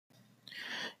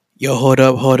Yo, hold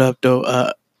up,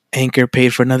 though. Anchor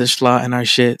paid for another slot in our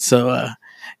shit, so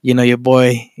your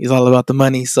boy, he's all about the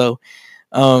money. So,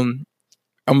 I'm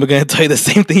gonna tell you the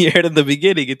same thing you heard in the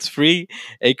beginning. It's free.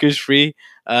 Anchor's free.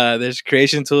 There's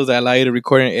creation tools that allow you to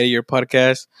record and edit your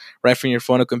podcast right from your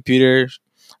phone or computer.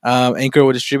 Anchor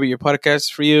will distribute your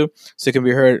podcast for you, so it can be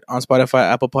heard on Spotify,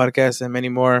 Apple Podcasts, and many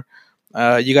more.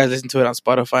 You guys listen to it on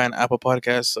Spotify and Apple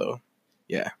Podcasts. So,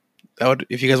 yeah,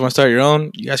 if you guys want to start your own,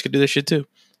 you guys could do this shit too.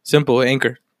 Simple,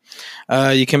 Anchor.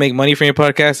 You can make money from your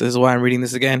podcast. This is why I'm reading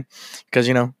this again, because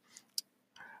we got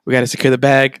to secure the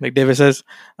bag, like David says.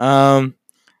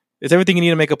 It's everything you need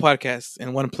to make a podcast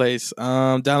in one place.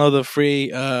 Download the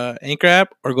free Anchor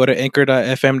app or go to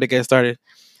anchor.fm to get started.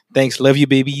 Thanks. Love you,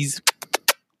 babies.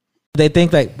 They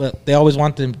think but they always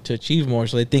want them to achieve more.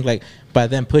 So they think by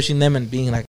them pushing them and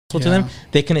being to them,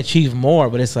 they can achieve more.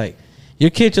 But it's your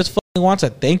kid just fucking wants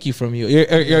a thank you from you.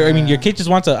 Your kid just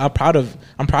wants I'm proud of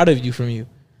you from you.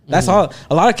 That's all.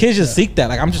 A lot of kids just seek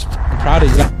that. I'm just proud of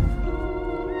you.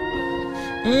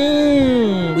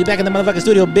 We back in the motherfucking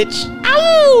studio, bitch.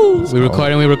 Ow! We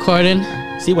recording.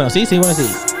 See.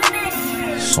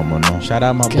 Someone else. Shout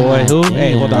out my boy. Who?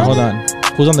 Hey, hold on.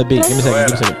 Who's on the beat? Give me a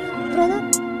second.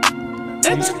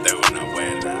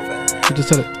 You just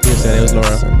said it. You said it was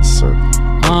Laura.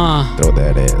 Throw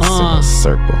that ass in a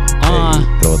circle. Hey,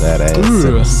 throw that ass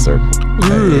in a circle.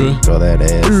 Hey, throw that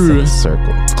ass in a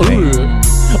circle.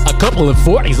 A couple of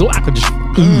 40s, so I could just.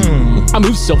 I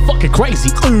move so fucking crazy.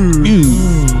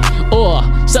 Or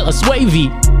sell a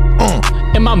swavy.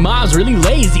 And my mom's really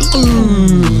lazy.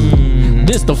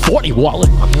 This the 40 wallet.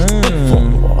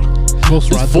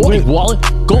 Ghost ride the whip. Wallet.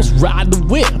 Ghost ride the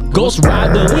whip. Ghost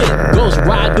ride the whip. Ghost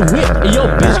ride the whip. And yo,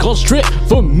 bitch, go strip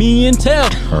for me and tell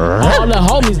all the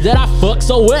homies that I fuck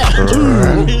so well.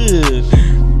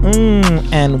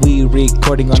 And we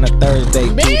recording on a Thursday.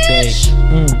 Bitch.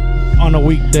 On a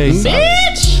weekday.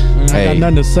 Bitch. I got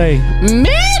nothing to say.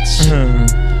 Bitch.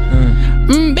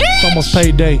 Bitch. It's almost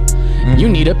payday. You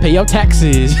need to pay your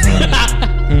taxes.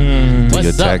 What's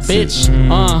your up, taxes. bitch?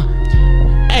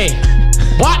 Hey,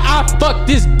 why I fuck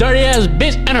this dirty ass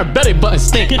bitch and her belly button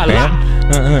stink a lot?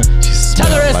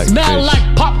 Tell her it smell like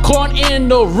popcorn in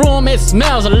the room. It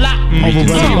smells a lot.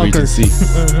 Regency. She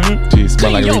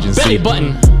smell like Clean your Regency. belly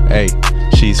button. Hey,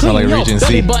 she smell like Clean your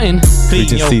belly Regency. button.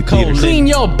 Regency Theater. Clean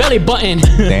your belly button.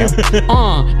 Damn.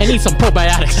 And eat some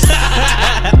probiotics.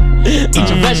 Eat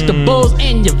your vegetables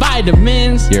and your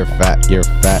vitamins. You're fat. It's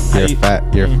the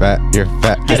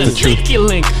truth. Sneaky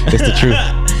link. It's the truth.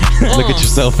 Look at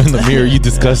yourself in the mirror, you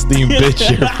disgusting bitch.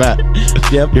 You're fat.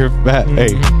 Yep. You're fat.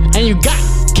 Hey. And you got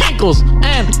cankles.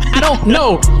 And I don't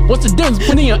know what's the difference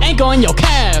between your ankle and your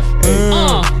calf.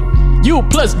 You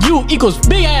plus you equals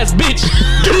big ass bitch.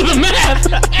 Do the math.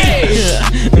 Hey.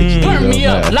 Turn me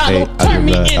up, Lalo. Turn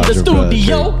me in the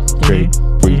studio.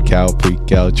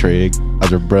 Pre-cal, trig,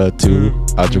 algebra 2,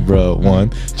 algebra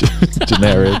 1,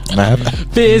 generic math.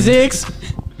 Physics.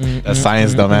 That's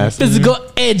science, dumbass. Physical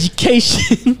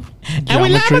education. And we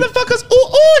live, motherfuckers.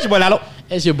 Ooh, boy, Lalo.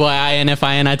 It's your boy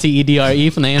INFINITEDRE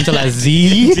from the M to the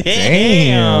Z.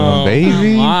 Damn,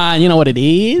 baby. You know what it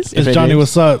is? It's Johnny,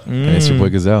 what's up? Hey, it's your boy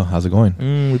Gazelle. How's it going?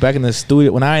 We back in the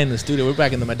studio. When I in the studio, we're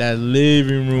back in my dad's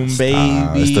living room,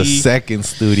 baby. It's the second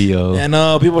studio. And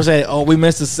people say, "Oh, we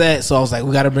missed the set," so I was like,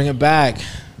 "We got to bring it back."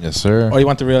 Yes, sir. Or you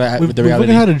want the real? We've The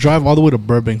reality? had to drive all the way to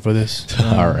Burbank for this.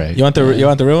 All right. You want the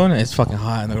real one? It's fucking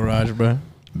hot in the garage, bro.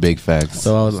 Big facts.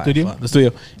 So I was Studio? like, the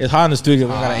studio. It's hot in the studio.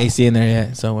 We got an AC in there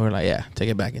yet, so we were like, yeah, take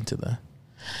it back into the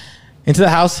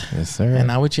house. Yes, sir. And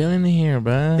now we're chilling in here,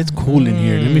 bro. It's cool in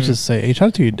here. Let me just say, hey, shout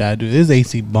out to your dad, dude. This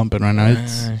AC bumping right now.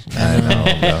 It's I know,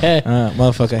 bro.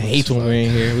 Motherfucker hates when we're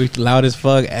in here. We loud as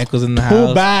fuck. Echoes in the house.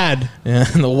 too bad. Yeah,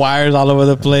 the wires all over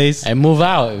the place. Hey, move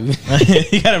out.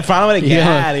 You got a problem with it? Get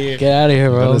out of here. Get out of here,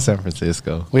 Go bro. to San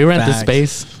Francisco. We rent the Facts.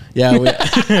 space. Yeah,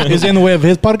 Is it in the way of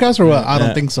his podcast or what? I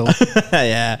don't think so.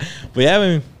 yeah. But yeah, I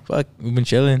mean, fuck, we've been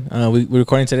chilling. We're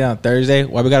recording today on Thursday.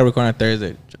 Why we gotta record on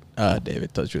Thursday?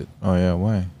 David, tell the truth. Oh, yeah,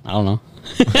 why? I don't know.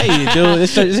 Hey, dude,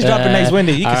 this dropping next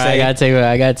Wednesday. You can All say.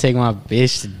 I gotta take my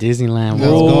bitch to Disneyland, Let's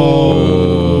bro.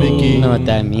 go, Mickey. You know what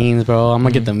that means, bro. I'm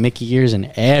gonna get the Mickey ears and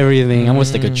everything. I'm gonna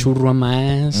stick a churro on my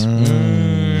ass.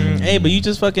 Hey, but you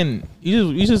just fucking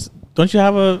you just don't you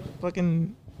have a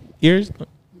fucking ears?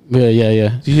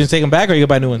 Yeah. You can take them back, or you can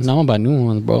buy new ones. No, I'm gonna buy new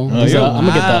ones, bro. I'm you're- gonna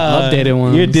get the updated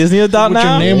ones. You're a Disney adult What's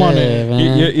your now. name on Yeah, it?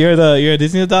 man. You're a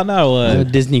Disney adult now, or I'm a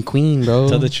what? Disney queen, bro.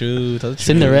 Tell the truth.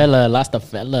 Cinderella, lost a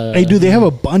fella. Hey, dude, they have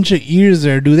a bunch of ears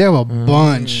there, dude. They have a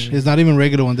bunch. It's not even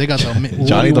regular ones. They got the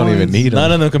Johnny don't even need None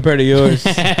them. of them compared to yours.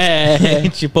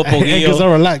 Because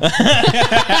I relax.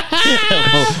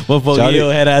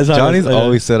 Popoguillo head ass. Johnny's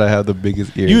always said I have the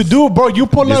biggest ears. You do, bro. You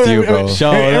pull Just up. you, bro.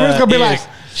 Show Everyone's gonna be like,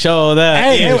 show that.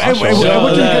 Hey, hey, hey, hey, Show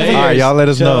what you that. think of All right, y'all let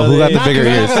us know who got the bigger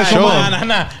ears. Show them.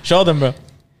 Nah. Show them, bro.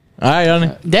 All right,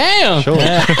 Johnny. Damn. Show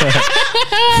them.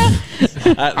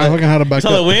 I fucking had to back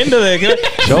Tell the up. window there.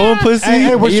 Show them, pussy.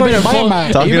 Hey, we're You showing better my fold-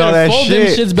 map. Talking You better all that fold them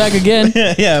shit. shits back again.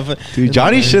 Yeah. But Dude,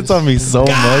 Johnny shits on me so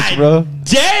much, bro.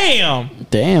 damn.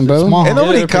 Damn, bro. Small. Ain't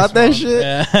nobody they're caught that shit.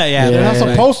 Yeah. They're not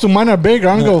supposed to. Mine are big.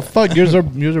 I don't go fuck. Yours are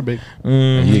big.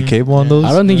 You get cable on those?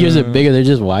 I don't think yours are bigger. They're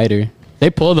just wider. They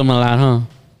pull them a lot, huh?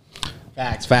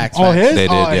 Facts. Oh, his? They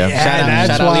did, Oh, yeah.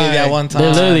 That's Shout out Lee why. that one time.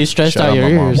 They literally stretched Shout out out your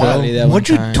my mom. ears. Shout out bro. Lee that one What'd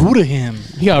you time. do to him?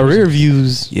 You got rear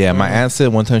views. Yeah, my aunt said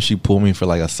one time she pulled me for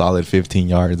like a solid 15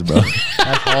 yards, bro.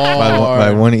 That's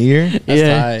by one ear.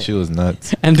 Yeah. tight. She was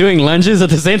nuts. And doing lunges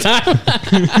at the same time.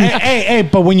 hey,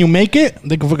 but when you make it,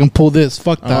 they can fucking pull this.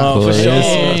 Fuck that. Oh, for Pull sure.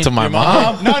 this to my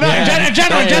mom. No, in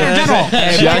general.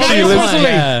 She actually listens.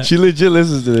 Yeah. She legit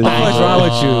listens to this. What's wrong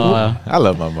with you? I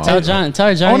love my mom. Tell Johnny.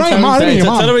 Oh, no, your mom, I didn't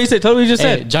Tell Mom. her what you said. Tell her what you just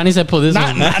Hey, said. Johnny said pull this one.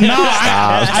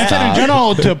 I said in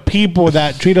general to people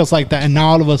that treat us like that, and now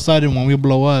all of a sudden when we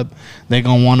blow up, they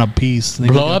gonna want a piece. They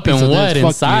Blow gonna up get a piece in of what? this. In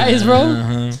Fuck size, you.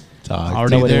 bro? Talk.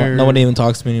 Already there. Nobody even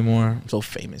talks to me anymore. I'm so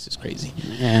famous. It's crazy.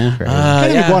 Yeah.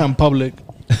 Can't even go out in public.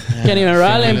 Can't even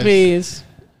roll in peace.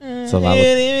 So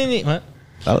Lalo,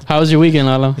 What? How was your weekend,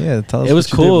 Lalo? yeah, tell us It was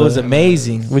what you cool. did, It was brother.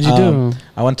 amazing. What'd you do?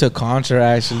 I went to a concert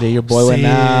actually. Your boy went Sick.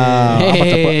 out. I'm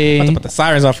Hey. about to put the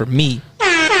sirens off for me.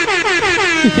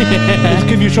 Let's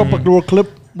give you a short little clip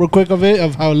real quick of it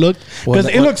of how it looked because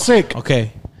it looks sick.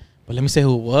 Okay. But let me say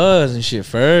who it was and shit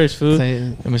first, fool. Say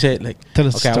it. Let me say it like. Tell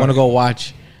us Okay, I the want to story. go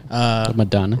watch.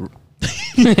 Madonna.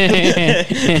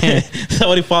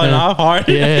 Somebody falling off hard.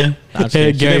 Yeah. I'm just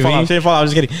kidding. She Gary didn't fall off. Vee. She didn't fall off. I'm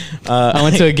just kidding. I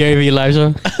went to a Gary Vee live show.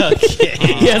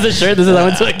 He has a shirt that says I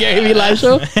went to a Gary Vee live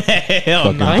show. Hell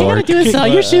Fucking no. All you gotta dork. do is sell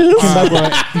your shoes.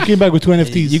 You came back with two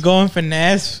NFTs. You go and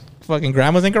finesse fucking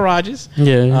grandmas and garages.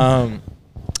 Yeah.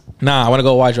 Nah, I want to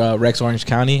go watch Rex Orange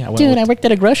County. I went Dude, with- I worked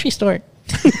at a grocery store.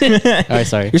 All right,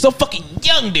 sorry. You're so fucking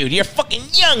young, dude. You're fucking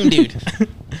young, dude.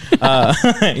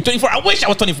 You're 24. I wish I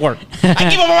was 24. I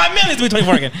give up all my millions to be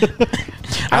 24 again.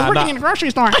 I was working in a grocery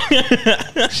store.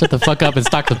 Shut the fuck up and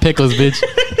stock the pickles, bitch.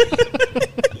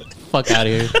 Fuck out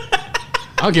of here.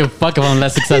 I don't give a fuck if I'm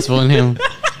less successful than him.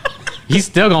 He's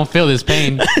still gonna feel this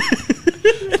pain.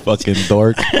 Fucking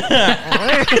dork.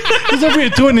 He's over here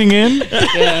tuning in.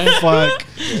 Yeah. Fuck.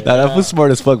 That was smart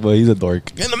as fuck, but he's a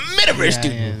dork. In the metaverse,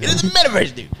 dude. In the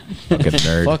metaverse, dude. Fucking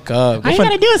nerd. Fuck up. All you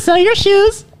gotta do is sell your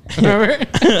shoes. Remember?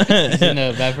 You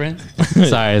know, bad friend.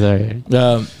 Sorry.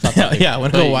 Yeah, I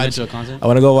want to Wait, go you went watch. to a concert? I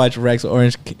want to go watch Rex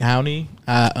Orange County.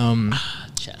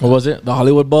 What was it? The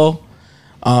Hollywood Bowl.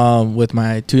 With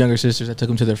my two younger sisters, I took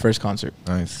them to their first concert.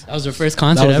 Nice. That was your first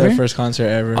concert That was ever? their first concert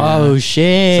ever. Oh, yeah.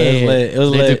 shit. So it was lit. It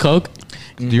was They lit. do coke?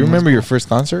 Do you remember your first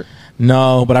concert?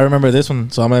 No, but I remember this one,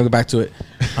 so I'm gonna go back to it.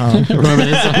 Remember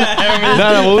this one?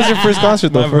 No. What was your first concert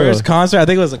though? My for real? first concert, I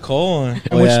think it was a Cole one.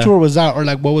 And which tour was that? Or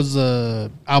like, what was the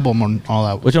album on all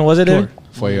that? Which one was it? Tour. Dude?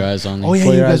 For your eyes only. Oh, yeah,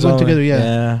 For you Your guys Eyes went Only. together, yeah.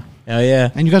 Yeah. Hell yeah.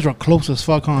 And you guys were close as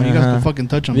fuck, huh? You guys could fucking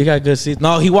touch him. We got good seats.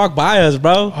 No, he walked by us,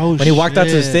 bro. Oh, when he walked out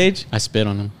to the shit. stage. I spit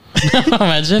on him.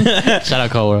 Imagine. Shout out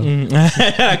Cole World.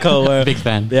 Cool. Big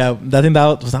fan. Yeah, I think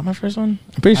that was that my first one.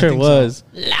 I'm pretty sure it think was.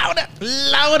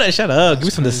 Louder. Shut up. Give me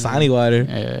some Dasani water.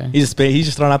 Yeah. He's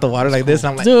just throwing out the water like this,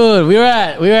 and I'm like, Dude, we were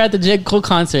at the J. Cole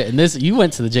concert, and this you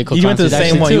went to the J. Cole you concert. went to the same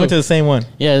actually, one. too. You went to the same one.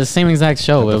 Yeah, the same exact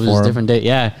show. At It the was just a Forum. different date.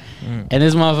 Yeah. And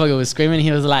this motherfucker was screaming.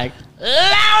 He was like,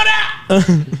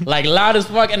 louder! Like loud as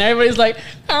fuck. And everybody's like,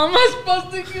 how am I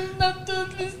supposed to give up to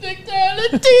this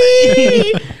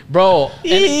fatality? Bro, and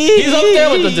he's up there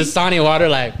with the Dasani water,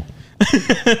 like,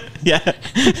 Yeah.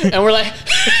 and we're like,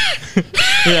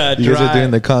 Yeah. You guys are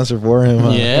doing the concert for him, huh?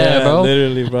 yeah, bro.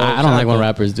 Literally, bro. I don't like when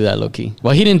rappers do that low key.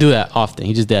 Well, he didn't do that often.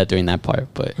 He just did that during that part.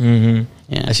 But Mm-hmm.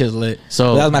 yeah. That shit's lit.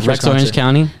 So that was my first Rex Orange concert.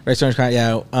 County. Rex Orange County.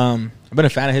 Yeah. I've been a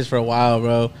fan of his for a while,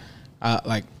 bro. I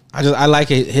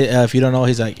like it. If you don't know,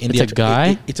 he's like indie. a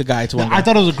guy? It's a guy. It's one. I guy.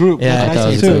 thought it was a group. Yeah, That's what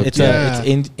I it's said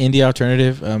too. it's indie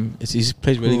alternative. He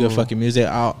plays really good fucking music.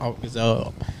 I'll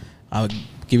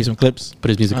give you some clips. Put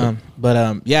his music up.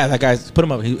 Yeah, that guy's put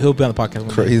him up. He'll be on the podcast one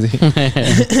day.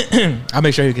 Crazy. I'll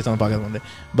make sure he gets on the podcast one day.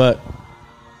 But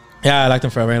Yeah, I liked him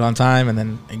for a very long time, and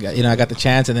then I got the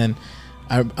chance, and then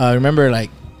I remember like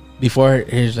before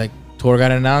his like tour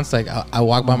got announced, like I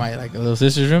walked by my like little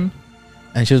sister's room,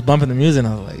 and she was bumping the music,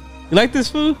 and I was like, "You like this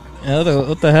fool?" And I was like,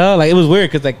 "What the hell?" Like it was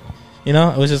weird because like it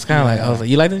was just kind of like I was like,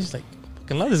 "You like this?" She's like, "I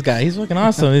fucking love this guy. He's fucking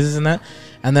awesome." This and that,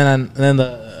 and then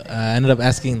I ended up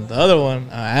asking the other one,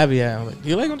 Abby. I was like, "Do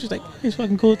you like him?" She's like, "He's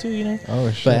fucking cool too," you know. Oh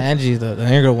shit. But Angie, the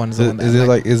younger one, is the one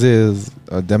that is it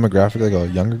a demographic like a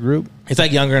younger group? It's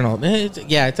like younger and old. It's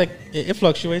like it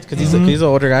fluctuates because he's an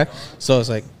older guy. So it's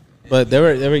like, but they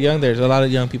were young. There's a lot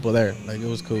of young people there. Like it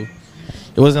was cool.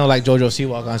 It wasn't like JoJo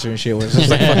Siwa concert and shit where it's just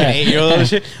like fucking 8-year-old and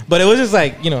shit. But it was just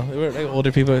like, they were like older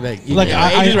people. Like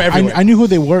I knew who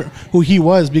they were, who he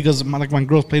was because my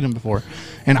girls played him before,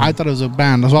 and I thought it was a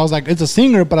band. So I was like, it's a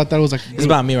singer, but I thought it was like it's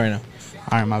about me right now.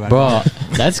 All right, my bad, bro.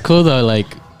 That's cool though. Like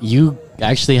you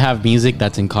actually have music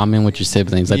that's in common with your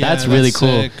siblings. Like that's really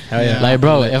cool. Hell yeah. Like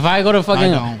bro, if I go to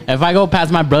if I go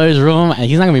past my brother's room and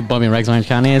he's not gonna be bumping Rex Orange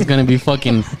County, it's gonna be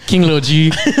fucking King Lil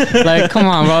G. Like come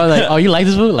on, bro. Like oh, you like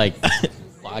this food? Like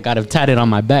I got it tatted on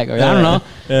my back, or I don't know,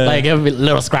 like a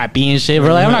little scrappy and shit,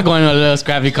 bro. Like I'm not going to a little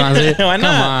scrappy concert. Why not?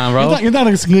 Come on, bro. He's not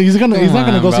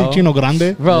gonna go see Chino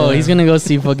Grande, bro. He's gonna go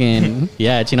see fucking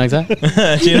Chino XL.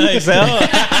 Chino XL.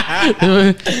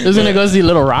 He's gonna go see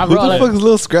Little Rob, bro. Who the fuck is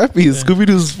Little Scrappy? Scooby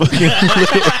Doo's fucking.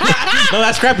 No,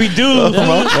 that's Scrappy Doo.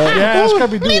 Yeah,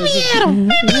 Scrappy Doo.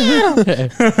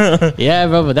 Yeah,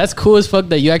 bro, but that's cool as fuck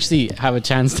that you actually have a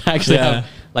chance to actually have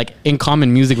like in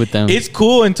common music with them. It's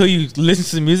cool until you listen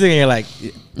to the music and you're like,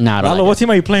 nah, Rallo, what team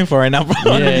are you playing for right now, bro?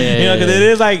 Yeah, because it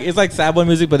is like it's like sad boy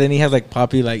music, but then he has like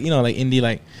poppy, like like indie,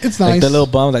 like it's like nice. the little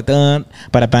bums, like dun,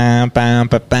 bada bam, bam,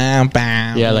 bam,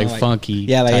 bam. Yeah, like funky.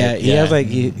 Yeah, like type, he has like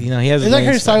he has. It's like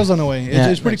Harry Styles on the way.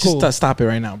 It's pretty cool. Just stop it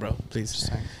right now, bro. Please.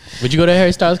 Would you go to a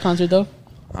Harry Styles concert though?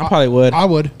 I probably would. I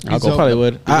would. I probably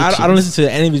would. I don't listen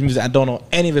to any of his music. I don't know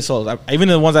any of his songs. Even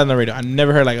the ones on the radio, I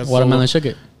never heard like a Watermelon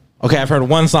Sugar. Okay, I've heard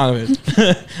one song of it,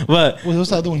 but what's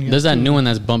the other one? There's that new one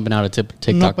that's bumping out of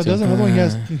TikTok. No, but there's another one he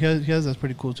has that's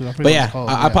pretty cool too. But yeah,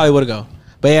 I probably would go.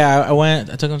 But yeah, I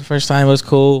went. I took him the first time. It was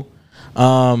cool.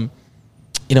 My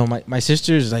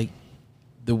sisters like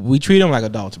we treat them like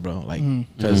adults, bro. Like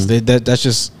because that's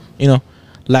just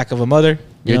lack of a mother.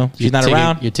 She's not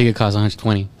around. Your ticket costs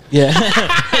 $120. Yeah,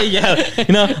 yeah.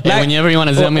 Like, whenever you want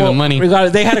to send me the money.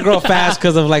 Regardless, they had to grow fast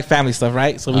because of like family stuff,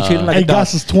 right? So we treat them like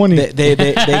adults. Is 20.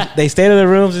 They stay in their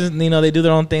rooms. And, they do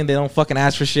their own thing. They don't fucking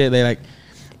ask for shit. They like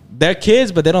they're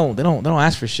kids, but they don't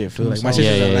ask for shit. Feel like my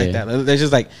sisters are like that. They're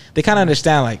just like they kind of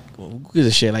understand like who gives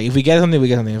a shit. Like if we get something, we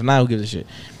get something. If not, who gives a shit?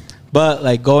 But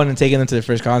like going and taking them to their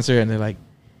first concert, and they're like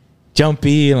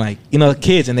jumpy and like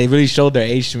kids, and they really showed their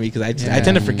age to me because I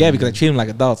tend to forget because I treat them like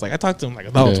adults. Like I talk to them like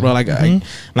adults, bro. Like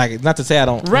like not to say I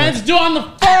don't. Rent's due on the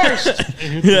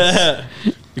 1st. Yeah,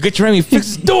 you get your Remy,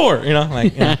 fix the door.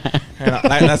 Like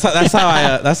that's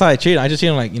how I treat them. I just treat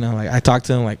them like like I talk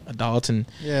to them like adults and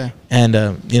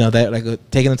that like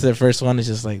taking them to their first one is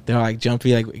just like they're like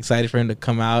jumpy, like excited for him to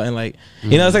come out and like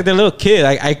it's like their little kid.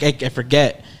 I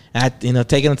forget. And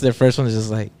taking them to their first one is just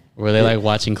like. Were they like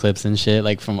watching clips and shit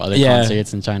like from other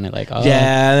concerts and trying to like and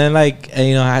then like I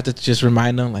had to just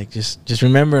remind them like just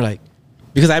remember like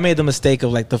because I made the mistake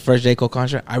of like the first J. Cole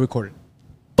concert I recorded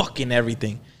fucking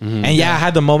everything and I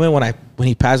had the moment when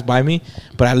he passed by me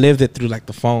but I lived it through like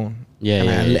the phone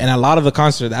and a lot of the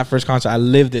concert that first concert I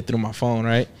lived it through my phone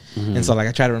right and so like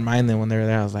I tried to remind them when they were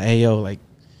there I was like hey yo like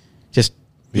just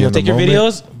take your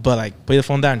videos, but like put the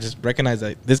phone down. Just recognize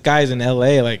that this guy's in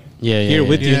LA, like here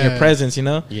with you in your presence.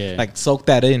 Like soak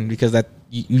that in because that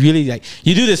you really like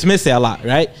you do dismiss it a lot,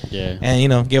 right? Yeah.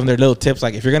 And give them their little tips.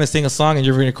 Like if you're gonna sing a song and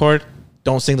you're gonna record,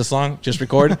 don't sing the song, just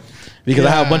record. Because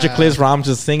I have a bunch of clips where I'm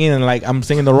just singing and like I'm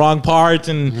singing the wrong parts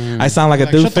and I sound like a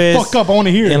doofus. Shut the fuck up! I want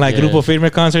to hear it. In like Grupo Firme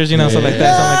concerts, stuff like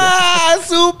that.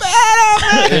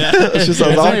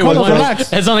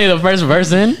 It's only the first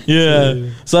verse in. Yeah.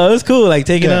 So it was cool. Like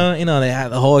taking they had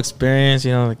the whole experience.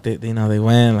 Like they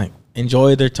went like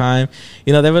enjoyed their time.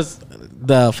 There was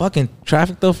the fucking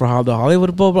traffic though for the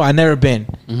Hollywood Bowl, bro. I never been.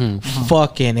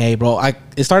 Fucking A, bro.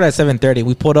 It started at 7:30.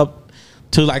 We pulled up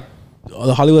to like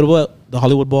the Hollywood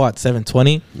Bowl at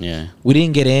 7:20. Yeah. We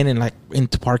didn't get in and like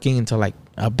into parking until like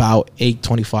about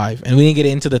 8:25, and we didn't get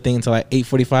into the thing until like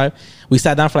 8:45. We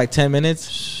sat down for like 10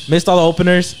 minutes, missed all the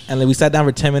openers, and then we sat down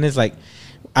for 10 minutes. Like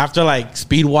after like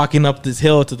speed walking up this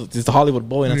hill to the Hollywood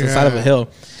Bowl, it's the side of a hill.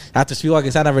 After speed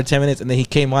walking, sat down for 10 minutes, and then he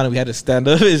came on, and we had to stand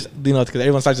up. Because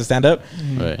everyone starts to stand up.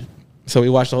 Right. So we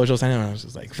watched the whole show standing up, and I was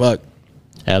just like, "Fuck."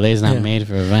 LA's not made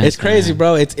for events. It's crazy,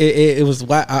 bro. It was.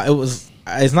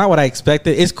 It's not what I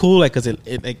expected. It's cool, like, cause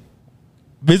it like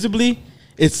visibly,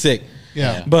 it's sick.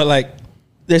 Yeah. But like,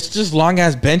 there's just long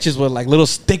ass benches with like little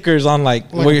stickers on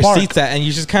like where your park. seats at, and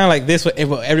you just kind of like this with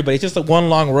everybody. It's just like one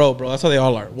long row, bro. That's how they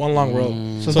all are. One long row.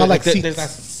 So it's not like seats. there's not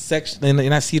section. You're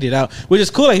not seated out, which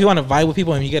is cool. Like if you want to vibe with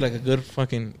people and you get like a good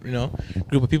fucking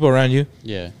group of people around you.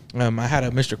 Yeah. I had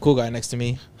a Mr. Cool Guy next to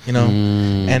me,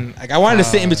 and like I wanted to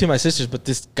sit in between my sisters, but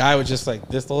this guy was just like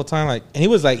this the whole time, like, and he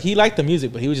was like he liked the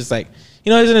music, but he was just like he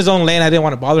was in his own lane. I didn't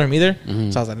want to bother him either, so I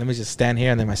was like, let me just stand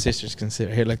here, and then my sisters can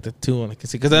sit here like the two, and I can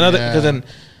see because then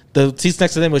the seats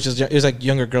next to them was like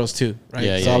younger girls too, right?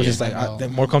 Yeah, so I was just like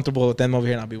I'm more comfortable with them over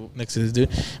here, and I'll be next to this dude.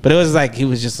 But it was like he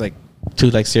was just like too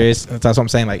like serious. That's what I'm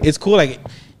saying. Like it's cool, like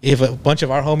if a bunch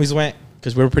of our homies went,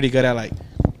 because we were pretty good at like,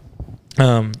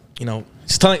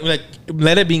 just telling like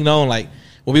let it be known, like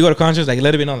when we go to concerts, like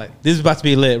let it be known, like this is about to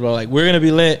be lit, bro. Like we're gonna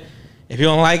be lit. If you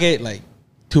don't like it, like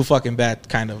too fucking bad,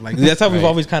 kind of like that's how we've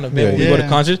always kind of been when we go to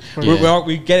concerts.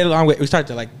 We get along with, we start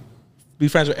to like be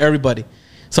friends with everybody.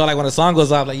 So like when a song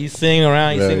goes off, like you sing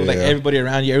around, you sing with like everybody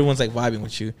around you, everyone's like vibing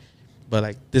with you. But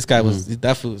like this guy was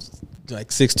that fool was like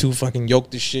 6'2", fucking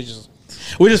yoked this shit, just.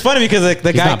 Which is funny because like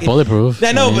the guy not bulletproof.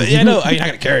 I know, but you're not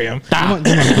gonna carry him. But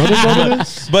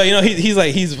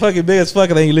he's fucking big as fuck,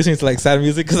 and then you listening to like sad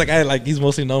music because like he's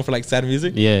mostly known for like sad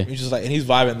music. Yeah, he's just like, and he's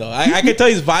vibing though. I can tell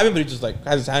he's vibing, but he just like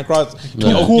has his hand crossed,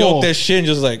 cool. yoke that shit, and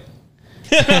just like,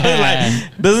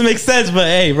 like doesn't make sense. But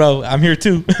hey, bro, I'm here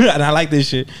too, and I like this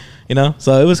shit.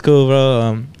 So it was cool,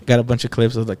 bro. Got a bunch of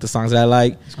clips of like the songs that I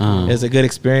like. It was a good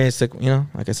experience. Like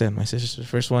like I said, my sister's the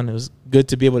first one. It was good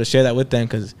to be able to share that with them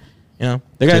because. They're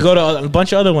gonna go to a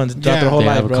bunch of other ones throughout their whole they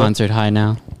life, have a bro. concert high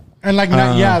now. And like,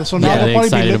 so now they'll probably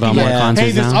excited be about looking more like, concerts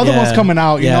hey, this now. other one's coming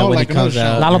out, you know, when like he comes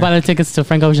another show. out. Lalo buy the tickets to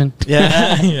Frank Ocean.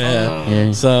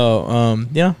 Yeah. So,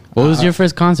 What was your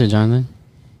first concert, Jonathan?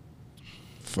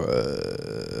 Fuck.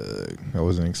 I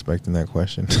wasn't expecting that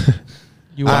question.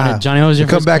 You wanted Johnny. What was your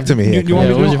come first back to me here. You want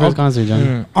me what to was go? your first concert,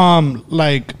 Johnny?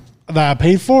 Like that I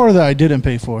paid for or that I didn't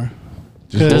pay for?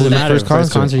 Doesn't matter.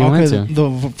 First concert you went to.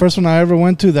 The first one I ever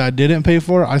went to that I didn't pay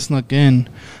for, I snuck in.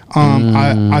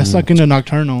 I snuck into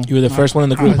Nocturnal. You were the first one in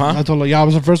the group, huh? I told her, I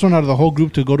was the first one out of the whole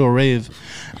group to go to a rave.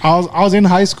 I was in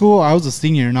high school. I was a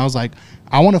senior, and I was like,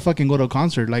 I want to fucking go to a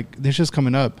concert. Like this shit's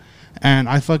coming up, and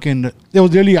it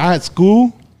was literally I had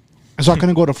school, so I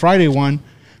couldn't go to Friday one.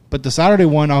 But the Saturday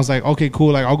one, I was like, okay,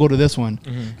 cool. Like I'll go to this one.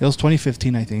 It was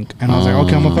 2015, I think, and I was like,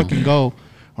 okay, I'm gonna fucking go,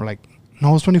 or like. No,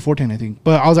 it was 2014, I think.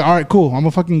 But I was like, all right, cool. I'm going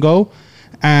to fucking go.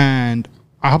 And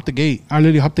I hopped the gate. I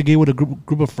literally hopped the gate with a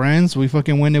group of friends. We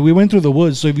fucking went there. We went through the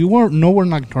woods. So if you know where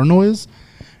Nocturnal is,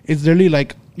 it's literally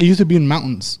like, it used to be in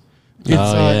mountains.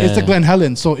 It's the Glen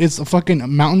Helen. So it's a fucking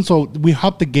mountain. So we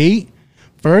hopped the gate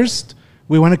first.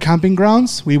 We went to camping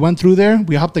grounds. We went through there.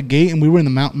 We hopped the gate, and we were in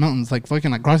the mountains, like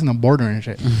fucking like crossing the border and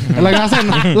shit. And like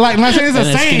I'm not saying it's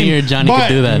the same. Skinnier Johnny could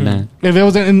do that, man. If it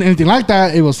was anything like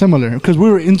that, it was similar because we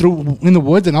were in the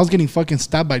woods, and I was getting fucking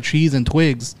stabbed by trees and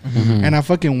twigs, and I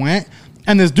fucking went.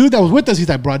 And this dude that was with us, he's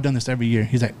like, bro, I've done this every year.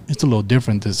 He's like, it's a little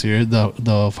different this year.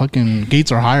 The fucking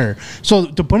gates are higher. So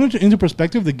to put it into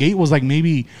perspective, the gate was like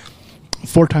maybe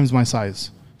 4 times my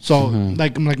size. So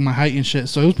like my height and shit.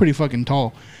 So it was pretty fucking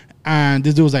tall. And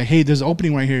this dude was like, hey, there's an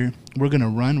opening right here. We're going to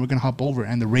run. We're going to hop over.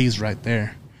 And the rave's right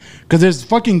there. Because there's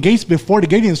fucking gates before the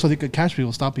gate so they could catch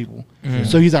people, stop people.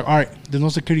 So he's like, all right, there's no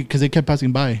security because they kept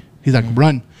passing by. He's like,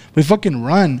 run. We fucking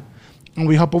run. And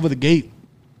we hop over the gate.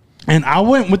 And I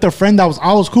went with a friend I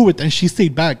was cool with, and she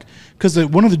stayed back. Because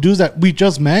one of the dudes that we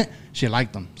just met, she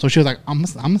liked him. So she was like, I'm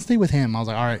going to stay with him. I was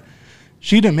like, all right.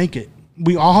 She didn't make it.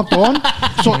 We all hopped on.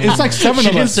 So it's like 7 of us.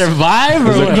 She didn't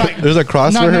survive? There's a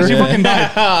cross for her? No, she fucking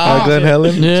died. Glen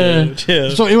Helen? Yeah.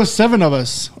 So it was 7 of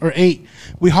us, or 8.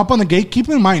 We hop on the gate. Keep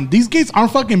in mind, these gates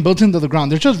aren't fucking built into the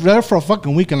ground. They're just there for a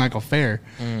fucking weekend like a fair.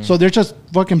 So they're just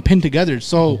fucking pinned together.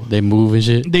 So they move and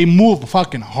shit. They move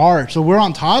fucking hard. So we're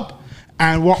on top.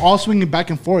 And we're all swinging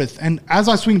back and forth. And as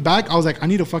I swing back, I was like, I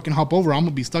need to fucking hop over. I'm going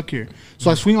to be stuck here.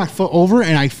 So I swing my foot over,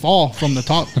 and I fall from the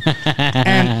top.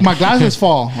 And my glasses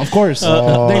fall, of course. They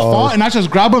fall, and I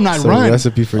just grab them and I run. A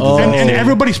recipe for disaster. And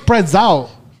everybody spreads out.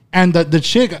 And the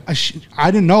chick, I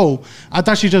didn't know. I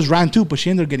thought she just ran too, but she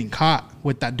ended up getting caught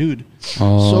with that dude.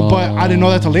 So, but I didn't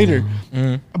know that till later.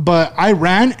 But I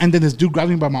ran, and then this dude grabbed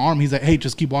me by my arm. He's like, hey,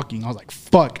 just keep walking. I was like,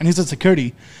 fuck. And he's at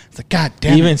security. It's like, God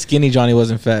damn Even skinny Johnny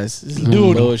wasn't fast.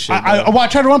 Dude, bullshit, I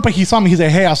tried to run, but he saw me. He's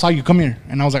like, hey, I saw you. Come here.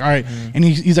 And I was like, all right. And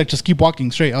he's like, just keep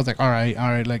walking straight. I was like, all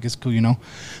right. Like, it's cool, you know.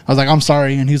 I was like, I'm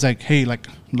sorry. And he's like, hey, like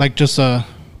just,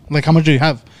 like, how much do you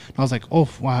have? And I was like, oh,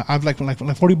 wow, I have like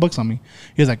 $40 on me.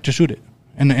 He was like, just shoot it.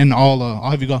 And I'll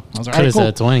have you go. I was like, all right, cool.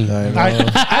 Said 20.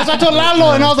 I told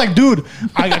Lalo, and I was like, dude,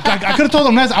 I could have told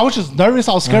him that. I was just nervous.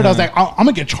 I was scared. I was like, I'm going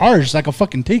to get charged like a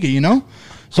fucking ticket, you know?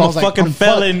 So I was like, fucking I'm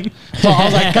felon. So I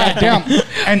was like, God damn.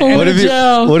 And What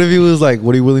if he was like,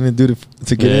 what are you willing to do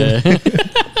to get in?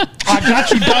 I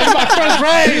got you, dog. My first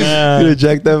raise. You gonna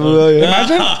jack that fool? Yeah.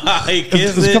 Imagine.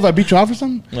 It's because I beat you off or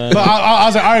something. But I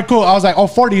was like, all right, cool. I was like,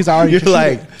 40. He's like, all right. You're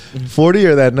like 40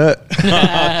 or that nut?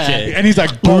 Okay. And he's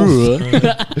like, both.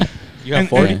 You got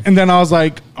 40. And then I was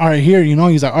like, all right, here,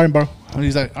 he's like, all right, bro. And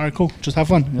he's like, all right, cool. Just have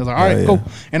fun. He was like, all right, cool.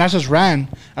 And I just ran.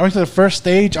 I went to the first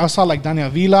stage. I saw like Daniel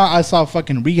Vila. I saw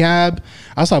fucking Rehab.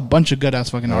 I saw a bunch of good ass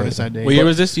fucking artists that day. What year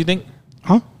was this, you think?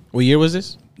 Huh? What year was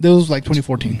this? This was like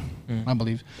 2014, I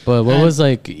believe. But what was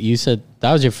like? You said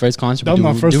that was your first concert. That was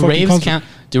my first do fucking raves concert. count?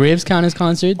 Do raves count as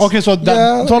concerts? Okay, so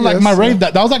like my rave,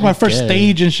 that was like my first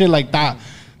stage and shit like that.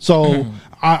 So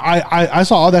I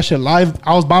saw all that shit live.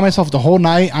 I was by myself the whole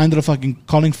night. I ended up fucking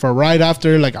calling for a ride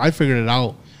after. Like I figured it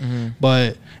out.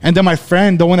 And then my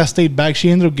friend, the one that stayed back,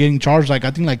 she ended up getting charged like I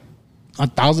think like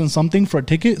 1,000 something for a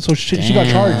ticket. So she got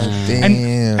charged.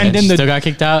 And then she still got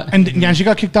kicked out. And yeah, she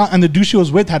got kicked out. And the dude she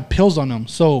was with had pills on him.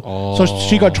 So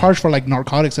she got charged for like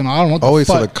narcotics and I don't know what the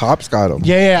fuck. So the cops got him.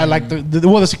 Yeah, like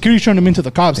the security turned him into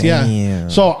the cops. Damn. Yeah.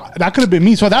 So that could have been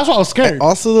me. So that's why I was scared. And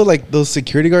also, like those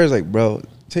security guards, like, bro,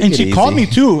 take and it she easy. called me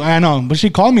too. I know, but she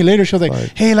called me later. She was like,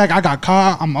 "Hey, like I got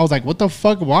caught." I was like, "What the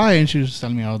fuck? Why?" And she was just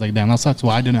telling me. I was like, "Damn, that sucks."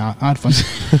 Well, I didn't. I had fun.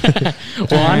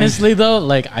 Well, honestly though,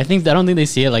 like I don't think they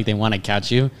see it like they want to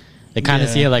catch you. They kind of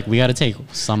see it like we got to take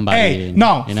somebody. Hey,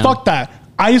 no, fuck that.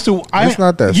 I used to. It's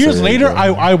not that years serious, later, bro.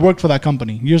 I worked for that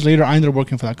company. Years later, I ended up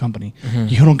working for that company.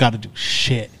 You don't got to do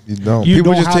shit. You don't. You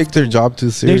People don't just have take their job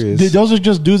too serious. Those are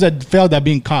just dudes that failed at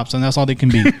being cops, and that's all they can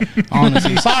be.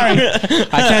 Honestly, sorry. I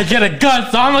can't get a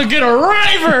gun, so I'm gonna get a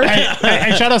river.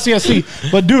 Hey, shout out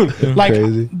CSC. But dude, like,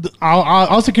 crazy.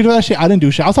 I was secure to that shit. I didn't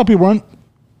do shit. I saw people run.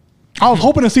 I was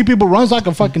hoping to see people run so I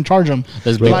could fucking charge them.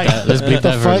 Let's bleep that. Let's bleep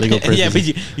that for legal purposes. Yeah,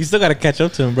 but you still got to catch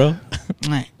up to him, bro.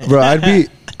 Bro,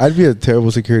 I'd be a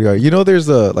terrible security guard. You know, there's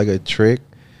a trick.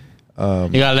 You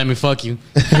gotta let me fuck you.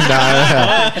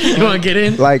 You wanna get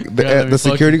in? Like the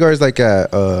security guards, like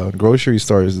at grocery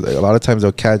stores, a lot of times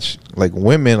they'll catch like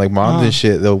women, like moms and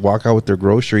shit. They'll walk out with their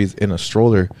groceries in a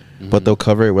stroller, but they'll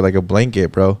cover it with like a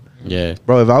blanket, bro. Yeah,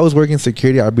 bro. If I was working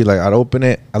security, I'd be like, I'd open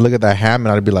it, I'd look at that ham,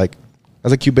 and I'd be like,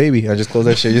 that's a cute baby. I just close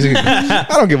that shit. I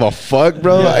don't give a fuck,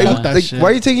 bro. Why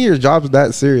are you taking your jobs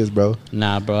that serious, bro?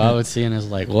 Nah, bro. I would see and it's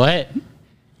like, what?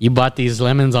 You bought these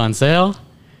lemons on sale?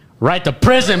 Right to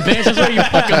prison, bitch. That's where you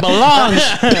fucking belong.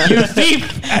 You thief.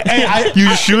 Hey,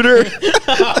 you shooter.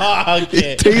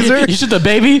 Okay. Taser. You shoot the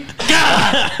baby.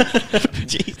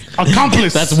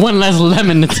 Accomplice. That's one less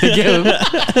lemon to give.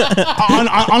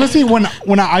 Honestly, when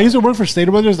I used to work for Stater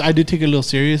Brothers, I did take it a little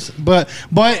serious. But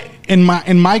in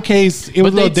my case, it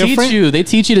was a little different. They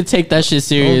teach you to take that shit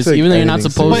serious, even though you're not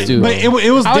supposed to. But it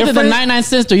was I different. did the 99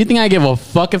 cents. Do you think I give a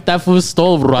fuck if that fool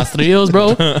stole rastrillos, bro?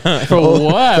 For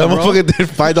what, That bro? motherfucker did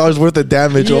 $5 worth of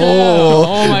damage. Yeah. Oh.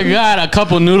 Oh my god, a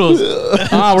couple noodles.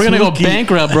 We're gonna go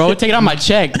bankrupt, bro. Take it on my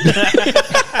check.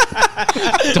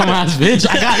 Dumbass bitch.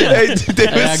 I got it. Hey,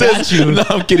 David I says, got you. No,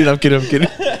 I'm kidding. I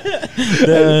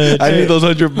need those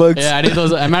 $100. Yeah, I need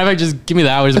those. As a matter of fact, just give me the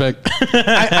hours back.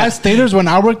 At Staters, when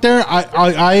I worked there,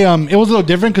 I it was a little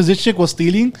different because this chick was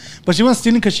stealing, but she wasn't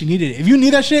stealing because she needed it. If you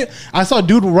need that shit, I saw a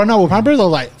dude run out with Pampers. I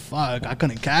was like, fuck, I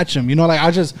couldn't catch him. You know, like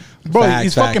I just, bro,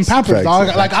 he's fucking Pampers, dog.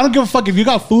 Like I don't give a fuck if you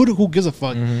got food. Who gives a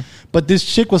fuck? But this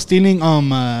chick was stealing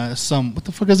some, what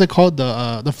the fuck is it called,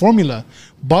 the formula,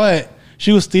 but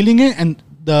she was stealing it, and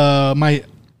my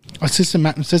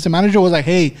assistant manager was like,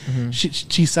 hey,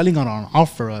 she's selling it on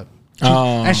offer.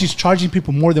 And she's charging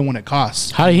people more than what it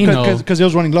costs. How did he know? Because it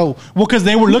was running low. Well, because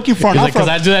they were looking for an offer. Because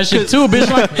I do that shit too,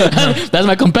 bitch. That's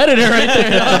my competitor right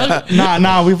there.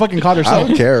 Nah, we fucking caught her. I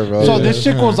don't care, bro. So this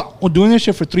chick was doing this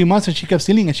shit for 3 months, and she kept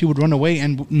stealing, and she would run away,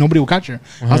 and nobody would catch her.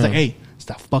 I was like, hey, it's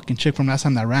that fucking chick from last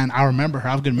time that ran. I remember her.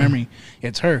 I have a good memory.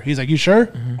 It's her. He's like, you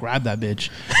sure? Grab that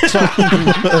bitch. So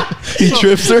he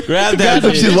trips her. Grab that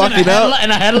bitch. She's walking out.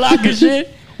 And a headlock and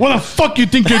shit. where the fuck you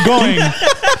think you're going? Is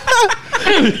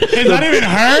that even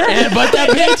her? But that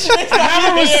bitch. I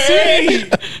have a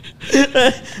receipt.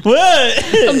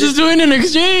 What? I'm just doing an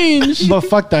exchange. But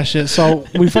fuck that shit. So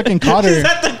we fucking caught She's her.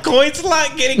 at the coin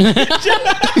slot getting He's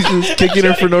just kicking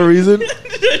her for no reason.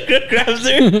 grabs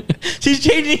her. She's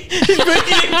changing. She's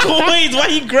bringing in coins. Why are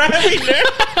you grabbing her?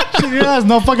 She has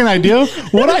no fucking idea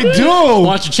what I do.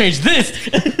 Why don't you change this?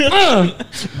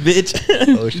 Bitch.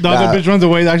 Oh, The other bitch runs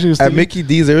away. Actually, At Mickey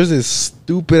D's, there's this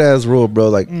stupid ass rule, bro.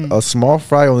 Like a small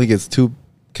fry only gets 2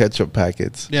 ketchup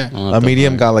packets. yeah. A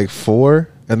medium got like 4.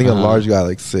 I think a large got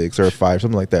like 6 or 5,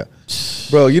 something like that.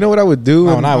 Bro, you know what I would do?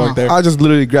 Oh, when I worked there. I just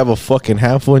literally grab a fucking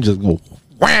handful and just go.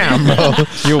 Wham, bro.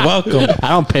 You're welcome. I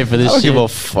don't pay for I this don't shit. give a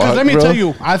fuck. Because let me bro. tell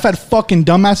you, I've had fucking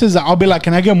dumbasses that I'll be like,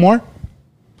 can I get more?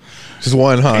 Just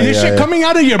one, huh? And this Yeah, shit yeah. coming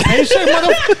out of your paycheck,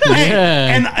 motherfucker.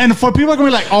 Yeah. And for people gonna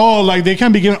be like, oh, like they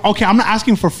can't be given. Okay, I'm not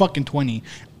asking for fucking 20,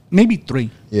 maybe 3.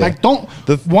 Yeah. Like don't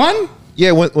The- one.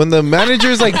 Yeah, when the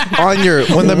manager's like on your,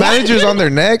 when the manager's on their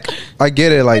neck, I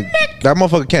get it. Like that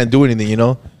motherfucker can't do anything, you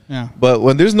know. Yeah. But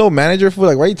when there's no manager for,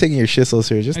 like, why are you taking your shit so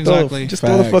serious? Just Exactly.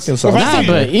 throw the Facts. fucking sauce. Nah,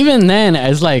 but even then,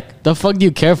 it's like, the fuck do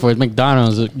you care for? It's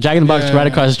McDonald's. Jack in the Box Yeah. right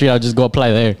across the street. I'll just go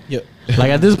apply there. Yep.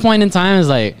 Like, at this point in time, it's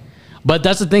like, but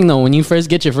that's the thing, though. When you first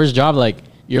get your first job, like,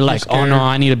 you're like, oh, no,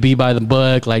 I need to be by the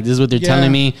book. Like, this is what they're Yeah.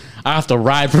 telling me. I have to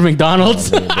ride for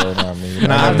McDonald's. Nah, me.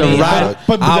 Nah, I have to me, ride.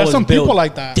 But I there's was some people built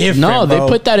like that. different, No, they bro.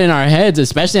 put that in our heads,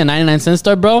 especially at 99-cent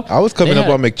store, bro. I was coming They up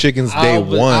had- on McChicken's I day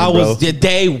was, one, I bro. was the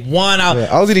day one. Yeah,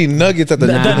 I was eating nuggets at the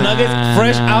The Nah. nuggets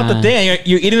fresh out the thing.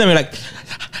 You're eating them. You're like,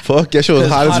 fuck. That shit was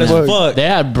hot as fuck. They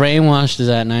had brainwashed us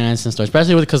at 99-cent store,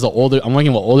 especially because I'm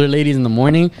working with older ladies in the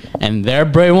morning, and they're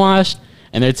brainwashed,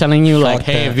 and they're telling you like,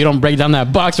 hey, that. if you don't break down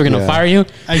that box, we're gonna Yeah. fire you.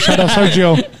 Hey, shout out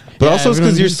Sergio. But Yeah, also it's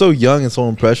because you're so young and so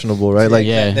impressionable, right? Like,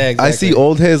 Yeah. Yeah, I see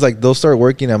old heads like they'll start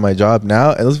working at my job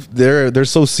now, and they're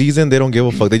so seasoned they don't give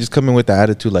a fuck. They just come in with the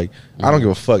attitude like, I don't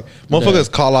give a fuck. Motherfuckers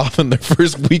call off in their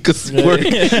first week of work.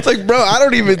 It's like, bro, I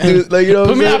don't even do like, you know. Put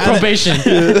What me I'm on saying? probation.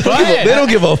 Go ahead. They don't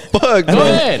give a fuck, Go bro.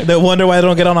 ahead. they wonder why they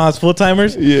don't get on as full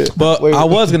timers. Yeah. But Wait, I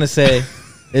wait. was gonna say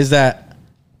is that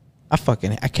I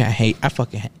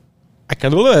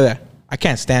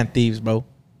can't stand thieves, bro.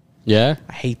 Yeah.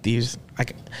 I hate thieves.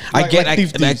 Like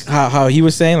thieves. How he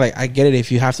was saying, like, I get it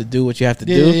if you have to do what you have to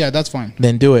Yeah, do, yeah, yeah, that's fine.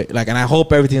 then do it. Like, and I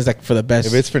hope everything's like for the best.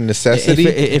 If it's for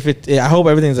necessity, I hope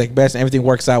everything's like best and everything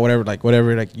works out,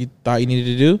 whatever like you thought you needed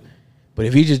to do. But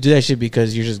if you just do that shit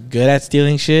because you're just good at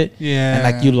stealing shit, Yeah. and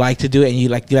like you like to do it and you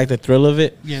like the thrill of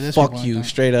it, Yeah, that's fuck people you like that.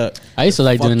 straight up. I used to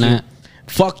like Fuck doing you. that.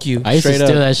 Fuck you. I used to straight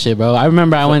steal up. that shit, bro. I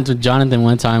remember I went to Jonathan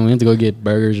one time. We went to go get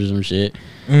burgers or some shit.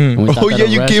 And we oh stopped at yeah, a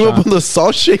you gave up restaurant. on the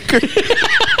salt shaker.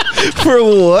 For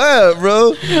what,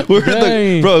 bro? We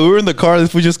Dang. were in the car.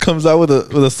 This fool just comes out with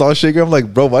a salt shaker. I'm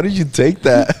like, bro, why did you take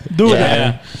that? Do it.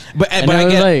 Yeah. But And but it I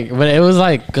was get like, but it was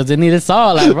like, because it needed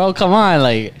salt. Like, bro, come on.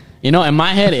 Like, you know, in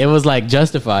my head, it was like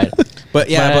justified. but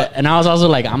yeah, but and I was also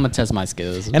like, I'm gonna test my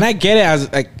skills. and I get it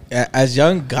as like as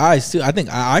young guys too. I think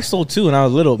I stole too when I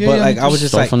was little, Yeah, but yeah, like I was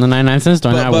just Stole like, from the 99-cent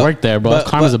store, and I but- worked there, bro. but-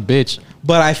 Karma's but- a bitch.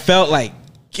 but I felt like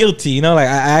guilty, you know, like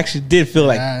I actually did feel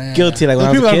like Yeah, guilty, like when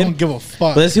I There's was a people that kid. don't give a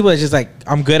fuck. But there's people that's just like,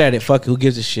 I'm good at it. Fuck it, who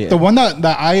gives a shit? The one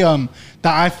that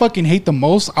I fucking hate the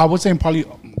most, I would say, and probably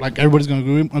like everybody's gonna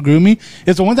agree with me,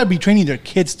 is the ones that be training their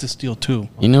kids to steal too.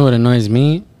 You know what annoys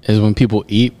me is when people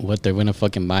eat what they're gonna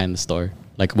fucking buy in the store.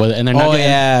 Like, what, and they're not Oh, getting,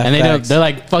 yeah, and facts. they're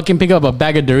like fucking pick up a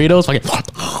bag of Doritos, fucking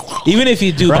Even if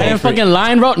you do right pay in for it. fucking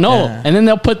line, bro. No, Yeah. and then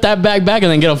they'll put that bag back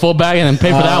and then get a full bag and then pay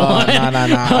for that Oh, one.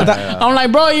 nah. I'm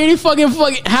like, bro, you already fucking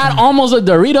had almost a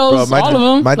Doritos, Bro, all of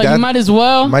them. my Like, dad- you might as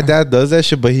well. My dad does that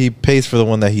shit, but he pays for the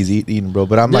one that he's eating, bro.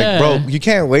 But I'm Yeah. like, bro, you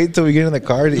can't wait till we get in the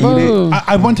car to eat Bro. it.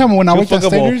 I one time when I You'll worked at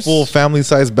fuck up a Staters, full family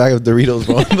size bag of Doritos,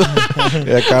 bro.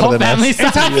 That kind Whole of the family nasty.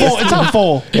 it's not full. It's not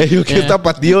full. Yeah, you get Yeah.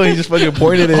 tapatío and he just fucking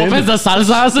pointed it in. Opens the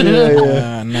salsas.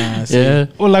 Nah, see. Yeah.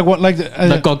 Or like what? Like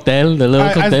The cocktail, the little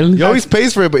I- cocktail. He always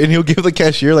pays for it, but and he'll give the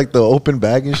cashier like the open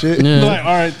bag and shit. Yeah. like,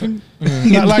 all right,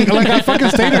 like at fucking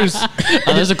Staters.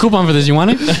 Oh, there's a coupon for this. You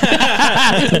want it?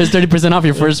 There's 30% off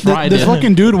your first fry. This dude.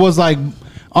 fucking dude was like,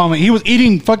 he was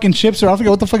eating fucking chips, or I forget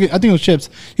what the fuck. I think it was chips.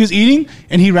 He was eating,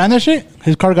 and he ran that shit.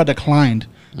 His card got declined.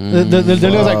 The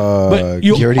lady was like, but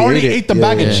you He already already ate it. ate the Yeah,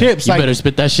 bag yeah. of chips. You like, better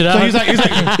spit that shit out. so he's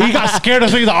like, he got scared.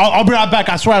 So he's like, I'll be right back.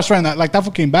 I swear. And that, like, that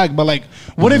fucking came back. But like,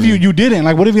 what if you didn't?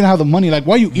 Like, what if you didn't have the money? Like,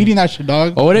 why are you eating that shit,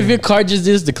 dog? Or what if your card just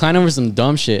is declined over some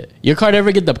dumb shit? Your card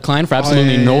ever get declined for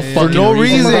absolutely yeah, no yeah, yeah. fucking For no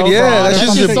reason, bro? yeah. That's That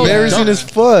just shit's so embarrassing dumb. as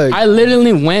fuck. I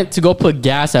literally went to go put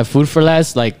gas at Food for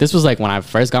Less. Like, this was like when I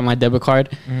first got my debit card.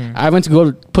 I went to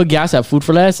go put gas at Food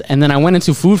for Less, and then I went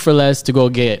into Food for Less to go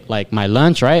get like my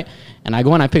lunch, right? And I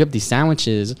go and I pick up these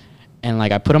sandwiches, and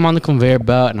like I put them on the conveyor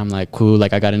belt, and I'm like, cool,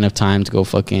 like I got enough time to go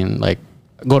fucking like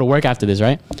go to work after this,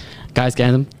 right? Guys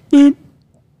getting them. Beep,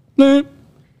 beep.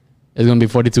 It's gonna be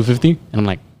 $42.50, and I'm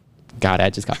like, God, I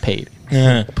just got paid.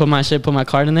 Put my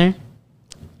card in there.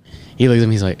 He looks at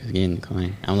me, he's like, it's getting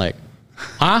declined. I'm like,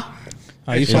 huh?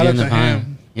 Oh, you It's shout out getting to declined.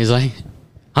 him. He's like,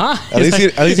 huh? At least he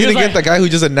He was didn't like- get the guy who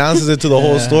just announces it to the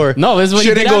whole store. No, this is what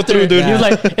Shit he did didn't go after. through, dude. He was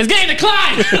like, it's getting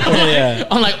declined. Yeah.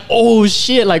 I'm like, oh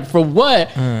shit, like for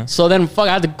what? So then fuck,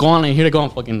 I had to go on and here to go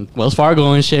on fucking Wells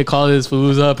Fargo and shit, call these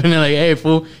fools up and they're like, hey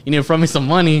fool, you need to front me some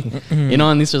money. You know,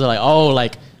 and these fools are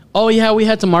like, oh yeah, we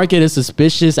had to market a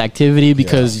suspicious activity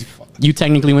because you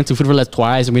technically went to Food for Less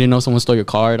twice and we didn't know someone stole your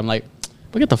card. I'm like,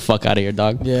 but get the fuck out of here,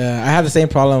 dog. Yeah, I had the same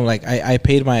problem. Like I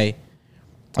paid my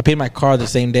car the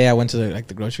same day I went to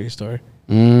the grocery store,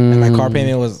 and my car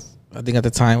payment was, I think at the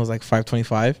time was like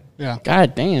 $525. Yeah.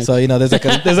 God damn. So there's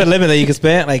a limit that you can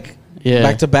spend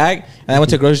back to back. And I went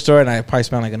to a grocery store and I probably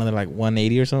spent like another like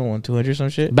 180 or something, 200 or some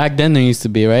shit. Back then there used to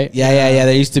be, right? Yeah.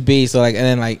 There used to be. So and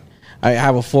then I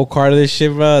have a full card of this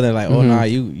shit, bro. And they're like, oh nah,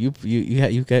 you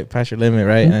get past your limit,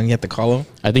 right? And then you have to call them.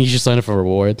 I think you should sign up for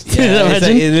rewards. Yeah,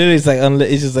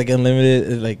 it's just like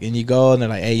unlimited. And you go and they're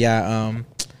like, hey,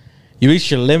 you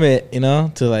reached your limit,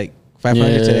 to like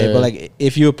 500 today. But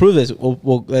if you approve this,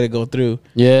 we'll let it go through.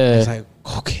 Yeah. It's like,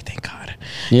 okay, thank God.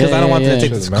 Because I don't want to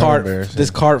take this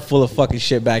cart full of fucking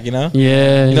shit back,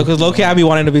 Yeah. Because low-key I be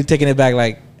wanting to be taking it back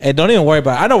hey, don't even worry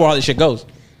about it. I know where all this shit goes.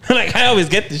 I always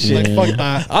get this shit. Fuck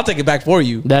that. I'll take it back for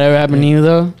you. That ever happened to you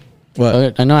though?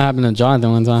 What? I know it happened to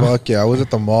Jonathan one time. Fuck yeah, I was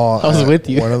at the mall. I was with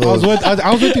you. One of I was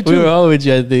those. with you too. We were all with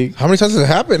you, I think. How many times has it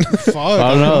happened? Fuck.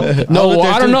 I don't know. No, was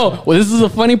there I don't too. know. Well, this is the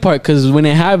funny part because when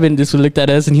it happened, this one looked at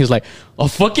us and he was like, "A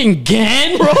fucking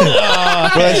again, bro." Bro,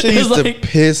 that shit It was used like- to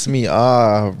piss me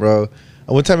off, bro.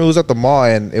 One time it was at the mall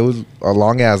and it was a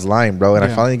long ass line, bro. And I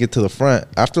Yeah. finally get to the front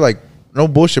after no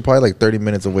bullshit, probably 30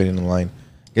 minutes of waiting in line.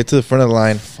 Get to the front of the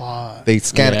line, Fuck. they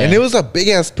scan it, Yeah. and it was a big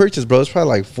ass purchase, bro. It's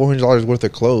probably $400 worth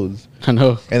of clothes. I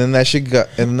know. And then that shit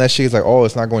is like, oh,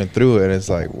 it's not going through. And it's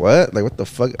like, what? Like, what the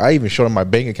fuck? I even showed him my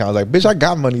bank account. I was like, bitch, I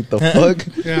got money. The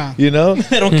fuck? Yeah. You know?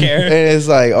 I don't care. And it's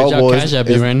like, oh, I'll well, Cash App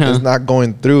it right now. it's not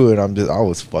going through. And I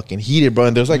was fucking heated, bro.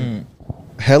 And there's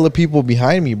hella people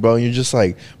behind me, bro. And you're just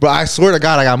like, bro, I swear to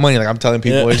God, I got money. Like, I'm telling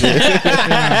people and shit.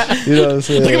 You know what I'm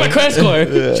saying? Look at my credit score.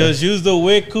 Just use the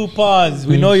WIC coupons.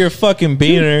 We know you're fucking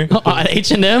beaner. At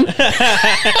H&M.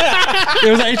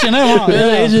 It was H&M, huh?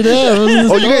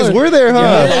 Oh, you guys were there,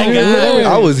 huh?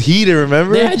 Yeah, I was heated,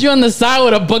 remember? They had you on the side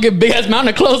with a bucket, big ass mountain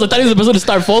of clothes. I thought he was supposed to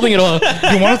start folding it all.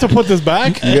 You want us to put this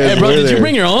back? You guys Hey, bro, were did you there.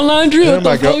 bring your own laundry? And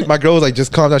What the fuck? my girl was like,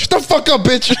 just calm down. Shut the fuck up,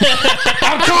 bitch.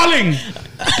 I'm calling.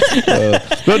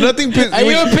 No, nothing pissed Are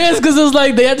you pissed because it was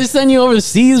like they had to send you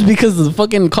overseas because the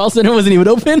fucking call center wasn't even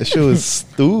open? That shit was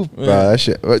stupid, bro. That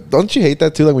shit. Don't you hate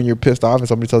that too? Like when you're pissed off and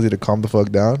somebody tells you to calm the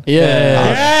fuck down? Yeah.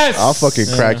 Yes. I'll fucking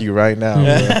crack you right now. Bro.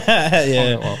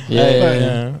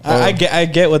 Yeah. I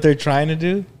get what they're trying to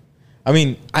do. I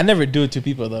mean, I never do it to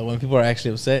people though. When people are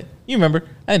actually upset, you remember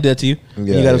I didn't do that to you.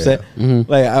 Yeah, You got upset.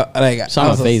 Mhm. Saw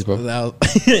my face, bro.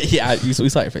 Yeah, we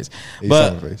saw your face. You But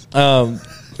saw my face. little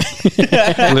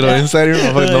Little insider,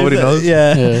 nobody knows.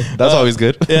 Yeah, Yeah. That's always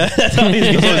good. yeah. That's always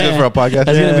That's always good for a podcast.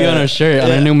 That's gonna be on our shirt,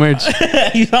 on our new merch.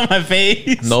 You saw my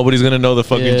face. Nobody's gonna know the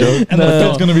fucking Yeah. joke. And the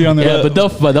fit's going to be on there. Yeah, but they'll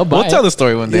buy We'll tell it the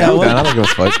story one day. Yeah, I'm one- down. I don't give a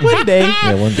fuck. One day.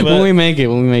 Yeah, one day. when we make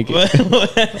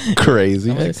it.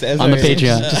 Crazy. On the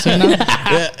Patreon. Just so you know.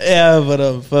 Yeah,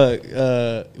 but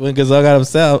fuck. When Gazelle got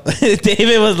upset,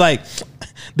 David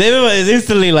was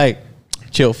instantly like,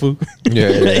 chill, fool. Yeah,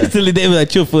 yeah, yeah. Instantly, David was like,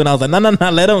 chill, fool. And I was like, no,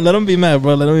 let him be mad,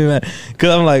 bro. Let him be mad. Because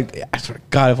I'm like, I swear to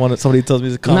God, if somebody tells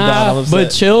me to calm down, I'm upset. But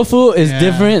chill fool is Yeah.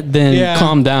 different than Yeah,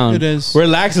 calm down. It is.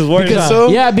 Relax is worse. Because huh? so-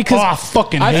 Yeah, because Oh, I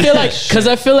fucking I hate feel that like shit. because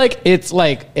I feel like it's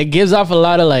like it gives off a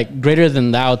lot of like greater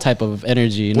than thou type of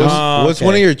energy. You know? What's okay.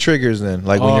 one of your triggers then?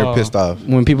 Like when you're Oh. pissed off?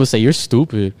 When people say you're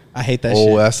stupid, I hate that Oh,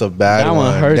 shit. that's a bad that one.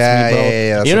 one hurts Yeah, me, bro.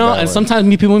 yeah, that's you a know, bad and one.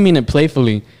 sometimes people mean it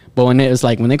playfully, but when it's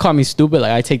like when they call me stupid,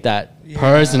 like I take that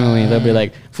personally. They'll be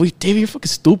like, "David, you're fucking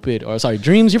stupid," or sorry,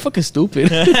 Dreams, you're fucking stupid.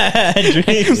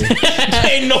 Dreams.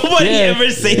 Ain't nobody Yeah. ever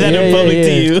say that Yeah, in public yeah, to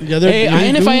yeah. you. Yeah, they're-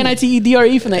 Hey, they do.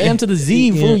 INFINITEDRE from the AM to the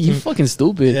Z, fool, you fucking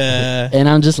stupid. Yeah. And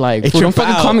I'm just like, Hey, fool, don't trip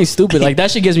fucking out. call me stupid. Like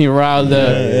that shit gets me riled up.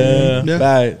 Yeah. Yeah.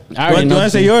 Bad. I already You know want to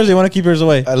say too. yours or you want to keep yours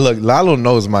away? Look, Lalo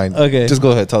knows mine. Okay. Just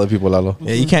go ahead. Tell the people, Lalo.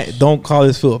 Yeah, you can't. Don't call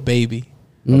this fool a baby.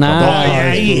 Nah, Oh,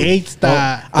 yeah, he hates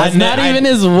that. that's I not ne- even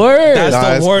his word. That's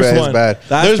the it's worst bad, one. It's bad.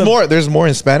 That's There's the- more. There's more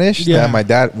in Spanish. Yeah. That my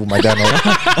dad knows.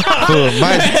 Dude,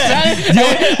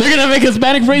 They're gonna make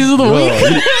Hispanic phrases of the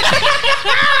week.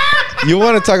 you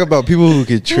want to talk about people who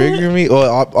can trigger me?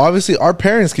 Well, obviously, our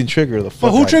parents can trigger the fuck.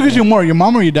 But who out of triggers me. you more, your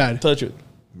mom or your dad? Tell the truth.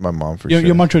 My mom for Your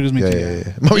sure. mom triggers me yeah, too.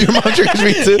 Yeah. Your mom triggers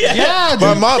me too. Yeah,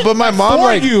 My mom, but my mom For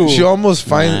like you. she almost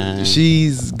finds Nah.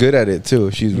 she's good at it too.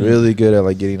 She's really good at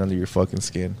like getting under your fucking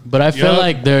skin. But I feel Yup.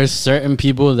 like there's certain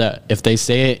people that if they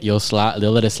say it,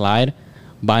 they'll let it slide.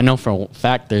 But I know for a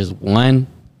fact there's one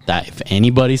that if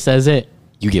anybody says it,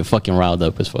 you get fucking riled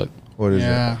up as fuck. What is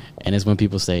Yeah. it? And it's when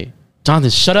people say,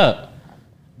 "Jonathan, shut up."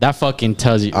 That fucking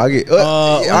tells you. I get heated.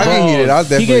 I'll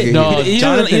definitely get heated. no, he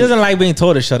Jonathan- doesn't like being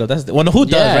told to shut up. That's who does,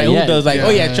 Yeah, right? yeah. Who does like, Yeah, oh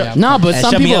yeah, yeah, shut yeah. No, but and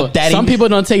some shut me people, up, daddy. some people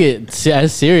don't take it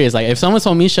as serious. Like if someone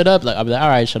told me shut up, like I'd be like, all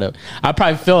right, shut up. I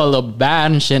probably feel a little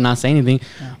bad and shit, and not say anything.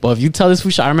 But if you tell this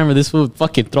fool, I remember this fool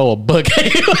fucking throw a book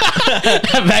at you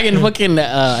back in fucking in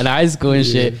high school and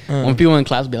shit. When people in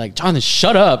class would be like, Jonathan,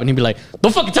 shut up, and he'd be like,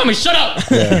 don't fucking tell me shut up.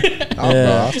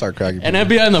 I'll start cracking. And I'd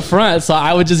be in the front, so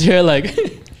I would just hear like,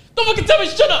 don't fucking tell me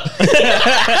shut up.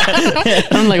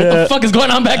 I'm like, what the fuck is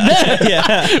going on back there?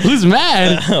 Yeah. Who's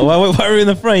mad? why were you in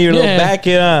the front? You're a little Yeah. back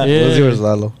here. Yeah. What's yours,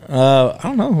 Lalo? I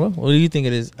don't know, bro. What do you think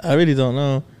it is? I really don't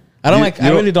know. I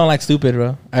really don't like stupid,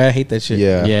 bro. I hate that shit.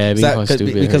 Yeah. Yeah, being called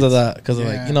stupid because of hurts. because of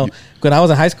Yeah. like, you know, when I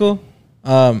was in high school,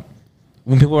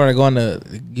 when people were going to,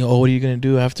 you know, oh, what are you gonna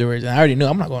do afterwards? And I already knew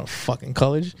I'm not going to fucking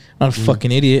college. I'm not a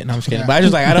fucking idiot, and I'm just kidding. Yeah. But I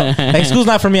just like I don't like school's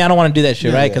not for me. I don't want to do that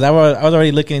shit, Yeah, right? yeah. Because I was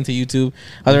already looking into YouTube.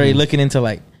 I was already looking into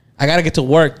like I gotta get to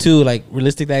work too. Like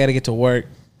realistically, I gotta get to work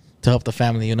to help the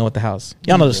family. You know, with the house.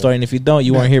 Y'all know the story, and if you don't,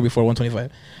 you weren't here before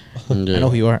 125. I know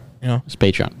who you are. You know. It's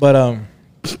Patreon. But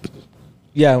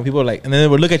yeah, when people are like, and then they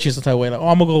would look at you some type of way, like, oh,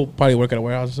 I'm gonna go probably work at a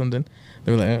warehouse or something.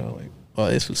 They were like, oh,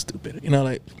 this was stupid, you know,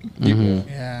 like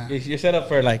Yeah. you're set up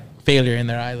for like failure in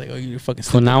their eyes, like, oh, you're fucking So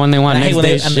stupid. now when they want And I hate next when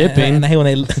day they- shipping, and I hate when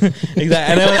they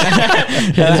exactly.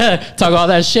 And then, talk all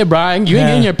that shit, Brian. You ain't Yeah.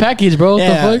 getting your package, bro. What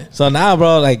yeah. the fuck? So now,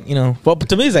 bro, like, you know, but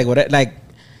to me it's like what, like,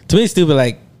 to me it's stupid.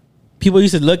 Like people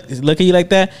used to look at you like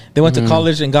that. They went to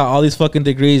college and got all these fucking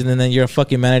degrees, and then you're a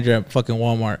fucking manager at fucking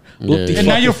Walmart. Whoop-de And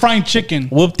now fucking- you're frying chicken.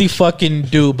 whoop-de fucking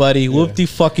do, buddy. Whoop-de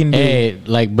fucking do. Hey,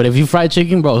 like, but if you fry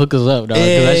chicken, bro, hook us up, dog. 'cause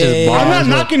that's just Hey. bars, I'm not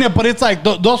bro. knocking it, but it's like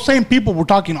those same people were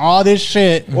talking all this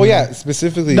shit. Well, yeah,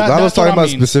 specifically, That- I was that's what talking I about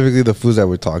mean. specifically the foods that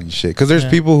were talking shit. Because there's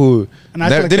people who And I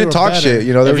feel like they didn't were talk better. shit.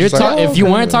 You know, they If were you're just like, if you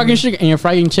weren't talking shit and you're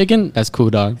frying chicken, that's cool,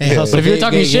 dog. Hey, But if you're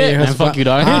talking shit, man, fuck you,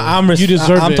 dog. You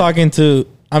deserve I'm it. talking to.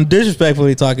 I'm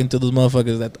disrespectfully talking to those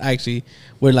motherfuckers that actually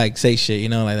would like say shit. You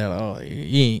know, like they're like, oh,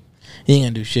 you ain't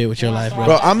gonna do shit with your life, bro.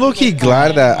 Bro, I'm low key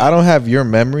glad that I don't have your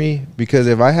memory, because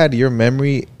if I had your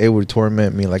memory, it would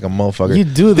torment me like a motherfucker. You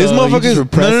do, This though. You motherfucker just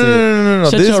repress no.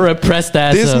 Shut your repressed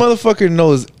ass This up. motherfucker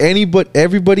knows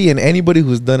everybody and anybody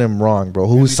who's done him wrong, bro.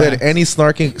 Who said any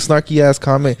snarky ass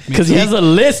comment? Because he has a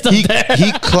list up He, there.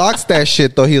 he clocks that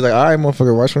shit though. He's like, all right,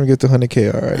 motherfucker, watch when we get to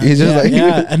 100K. All right, he's just like,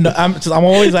 yeah, and I'm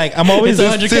always It's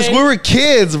 100K. since we were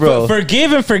kids, bro.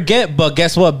 forgive and forget, but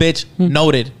guess what, bitch?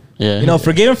 Noted. Yeah. You know,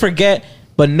 forgive and forget,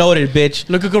 but noted, bitch.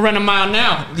 Look who can run a mile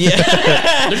now.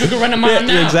 Yeah. Look who can run a mile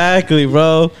now. Exactly,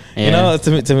 bro. Yeah. You know,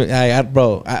 to me,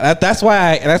 that's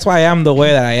why I am the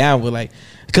way that I am with like,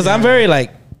 because I'm very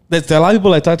like. There's a lot of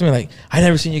people like talk to me like, I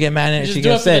never seen you get mad and Just she do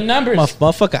get it for the upset. numbers.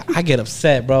 Motherfucker, I get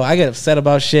upset, bro. I get upset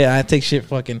about shit. I take shit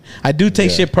I do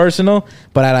take shit personal,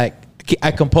 but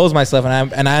I compose myself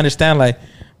and I understand like,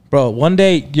 bro, one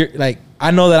day you're like,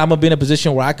 I know that I'm gonna be in a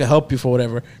position where I could help you for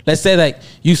whatever. Let's say like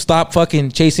you stop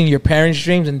fucking chasing your parents'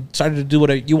 dreams and started to do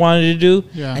whatever you wanted to do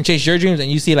and chase your dreams,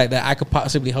 and you see like that I could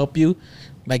possibly help you,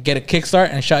 like get a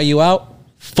kickstart and shout you out.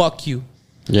 Fuck you.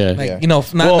 Yeah. Like, you know,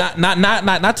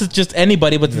 not to just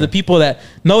anybody, but to the people that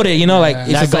know that, you know, like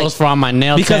it's that just goes like, for all my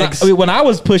nail because tags. when I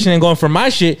was pushing and going for my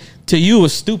shit, to you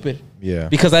was stupid. Yeah.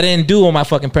 Because I didn't do what my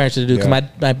fucking parents to do. Because Yeah.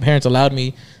 my parents allowed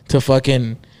me to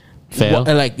fucking Fail.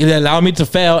 Like they allowed me to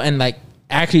fail and like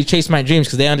actually chase my dreams,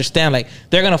 because they understand like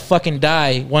they're gonna fucking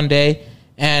die one day,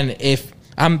 and if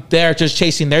I'm there just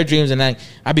chasing their dreams and like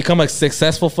I become a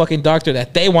successful fucking doctor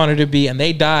that they wanted to be and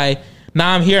they die.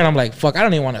 Now I'm here and I'm like, fuck, I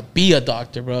don't even want to be a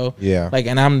doctor, bro. Yeah. Like,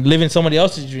 and I'm living somebody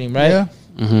else's dream, right?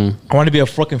 Yeah. I want to be a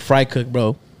fucking fry cook,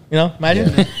 bro. You know, imagine.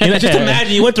 You know, just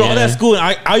imagine you went through all that school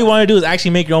and all you want to do is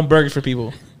actually make your own burgers for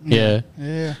people. Yeah.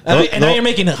 Yeah. And now you're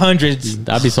making hundreds.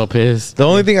 I'd be so pissed. The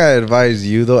only thing I advise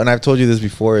you though, and I've told you this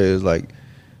before, is like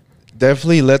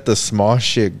definitely let the small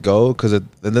shit go, because at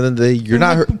the end of the day, you're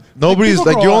not nobody's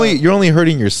people like grow you're only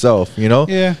hurting yourself, you know.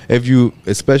 Yeah. If you,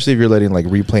 especially if you're letting like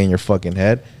replay in your fucking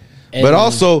head. But And-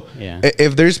 also, yeah.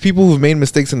 if there's people who've made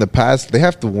mistakes in the past, they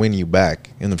have to win you back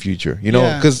in the future. You know,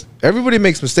 Yeah. because everybody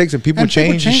makes mistakes and people And people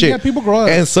change and change, shit. yeah, people grow up.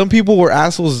 And some people were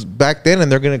assholes back then,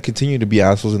 and they're gonna continue to be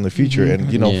assholes in the future.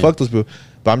 And you know, Yeah. fuck those people.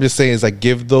 But I'm just saying, it's like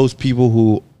give those people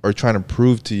who are trying to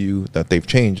prove to you that they've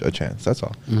changed a chance. That's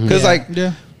all. Because like,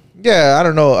 Yeah. I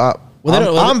don't know. Well, they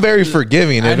don't- I'm very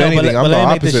forgiving. I If know, but anything, let- I'm but the let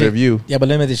me make this opposite shit- of you. Yeah, but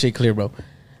let me make this shit clear, bro.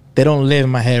 They don't live in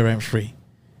my head rent free.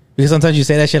 Because sometimes you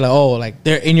say that shit like, oh, like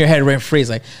they're in your head rent free. It's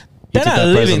like they're took not that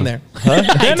living personal. there. I They're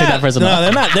took that not. personal.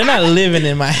 No, they're not living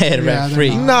in my head Yeah, rent they're free.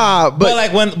 not.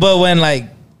 Nah, But when like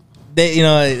they, you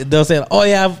know, they'll say, oh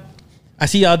yeah, I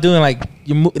see y'all doing like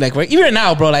you right, even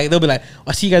now, bro. Like they'll be like,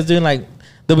 I see you guys doing like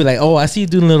they'll be like, "Oh, I see you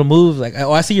doing little moves. Like,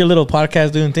 oh, I see your little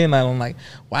podcast doing thing." I'm like,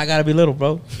 "Why I gotta be little,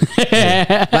 bro?" Like,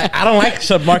 I don't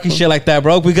like marking shit like that,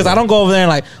 bro, because I don't go over there and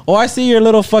like, "Oh, I see your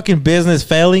little fucking business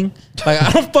failing." Like,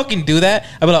 I don't fucking do that.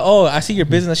 I be like, "Oh, I see your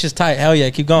business. That's just tight. Hell yeah,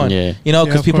 keep going." Yeah. You know, Yeah,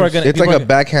 because of people are course. gonna. It's people like are- a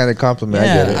backhanded compliment.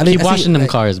 Yeah, I get it. I Keep see, washing them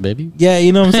like- cars, baby. Yeah,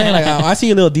 you know what I'm saying? Like, I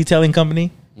see a little detailing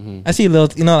company. I see a little,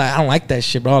 you know, like, I don't like that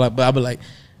shit, bro. Like, but I be like,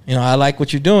 you know, I like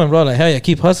what you're doing, bro. Like, hell yeah,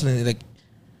 keep hustling.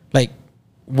 Like,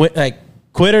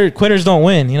 quitters don't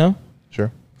win, you know?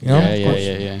 Sure. You know? Yeah, Of yeah, course.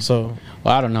 yeah. So,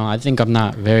 Well, I don't know. I think I'm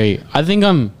not very. I think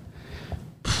I'm.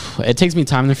 It takes me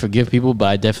time to forgive people, but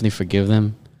I definitely forgive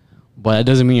them. But that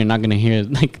doesn't mean you're not gonna hear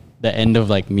like the end of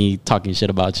like me talking shit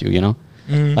about you. You know,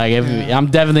 like if I'm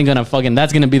definitely gonna fucking.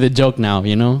 That's gonna be the joke now.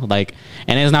 You know, like,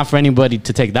 and it's not for anybody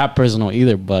to take that personal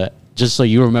either. But just so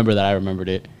you remember that I remembered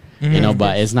it. You know,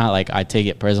 but it's not like I take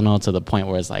it personal to the point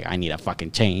where it's like I need a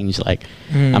fucking change. Like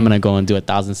I'm gonna go and do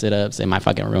 1,000 sit-ups in my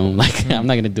fucking room. Like I'm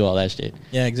not gonna do all that shit.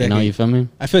 yeah, You exactly. know, you feel me?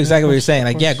 I feel exactly what you're saying.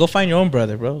 Like, yeah, go find your own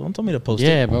brother, bro. Don't tell me to post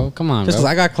Yeah, it. bro. Come on, Just bro.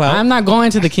 'cause I got clout. I'm not going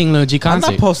to the King Lil G I'm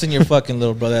concert. not posting your fucking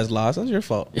little brother that's lost. That's your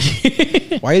fault.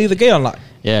 Why you leave the gate unlocked?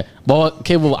 Yeah, but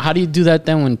okay. Well, how do you do that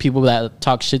then when people that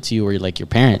talk shit to you are like your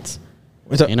parents?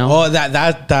 You know? Oh,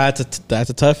 that's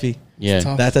a toughie. Yeah,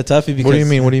 tough. That's a toughie. Because What do you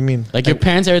mean? What do you mean? like your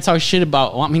parents ever talk shit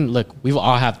about? Well, I mean, look, we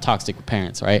all have toxic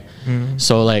parents, right?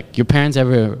 So like, your parents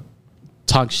ever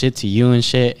talk shit to you and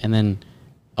shit, and then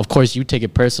of course you take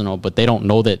it personal, but they don't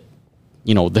know that.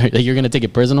 You know that you're gonna take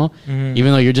it personal, even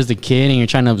though you're just a kid and you're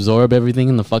trying to absorb everything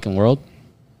in the fucking world.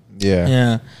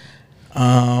 Yeah.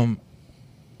 Yeah.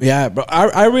 Yeah, bro.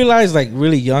 I realized like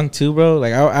really young too, bro.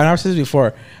 Like I've said this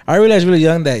before. I realized really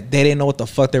young that they didn't know what the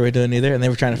fuck they were doing either, and they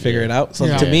were trying to figure it out. So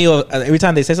Yeah. to me, every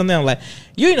time they say something, I'm like,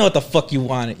 you didn't know what the fuck you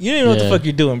wanted. You didn't know what the Yeah. fuck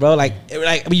you're doing, bro. Like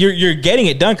you're getting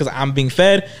it done because I'm being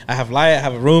fed. I have light. I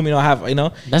have a room. You know, I have That's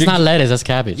you're- not lettuce. That's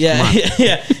cabbage. Come Yeah, on.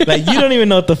 yeah. Like you don't even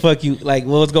know what the fuck you like.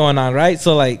 What's going on, right?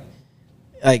 So like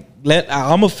I'm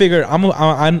gonna figure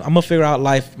out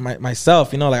life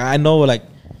myself. You know, like I know like.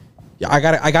 I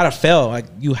gotta fail. Like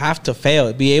you have to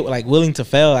fail. Be able, like, willing to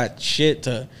fail at shit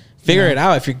to figure it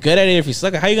out. If you're good at it, if you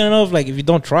suck at it, how you gonna know if you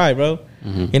don't try, bro?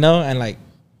 You know, and like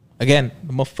again,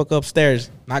 the motherfucker upstairs,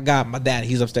 not God, my dad,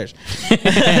 he's upstairs.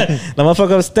 The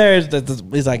motherfucker upstairs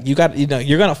is like you're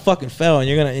gonna fucking fail,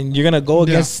 and you're gonna go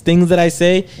against things that I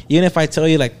say, even if I tell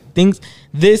you like things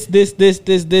this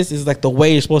is like the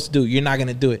way you're supposed to do. You're not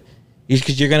gonna do it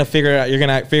because you're gonna figure out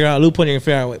a loophole. You're gonna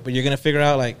figure out, but you're gonna figure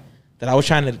out like. That I was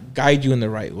trying to guide you in the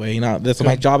right way. You know, that's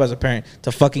my job as a parent,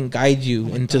 to fucking guide you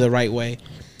into the right way.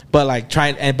 But like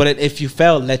but if you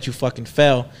fail, let you fucking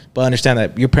fail. But understand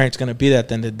that your parent's gonna be there at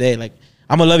the end of the day. Like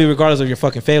I'm gonna love you regardless of your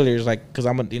fucking failures. Like because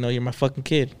you're my fucking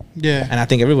kid. Yeah. And I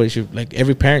think everybody should, like,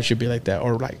 every parent should be like that,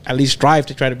 or like at least strive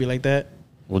to try to be like that.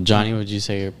 Well, Johnny, would you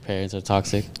say your parents are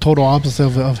toxic? Total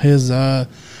opposite of his.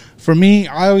 For me,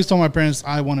 I always told my parents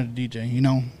I wanted to DJ. You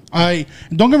know, I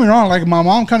don't get me wrong. Like my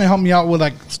mom kind of helped me out with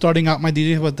like starting out my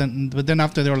DJ, but then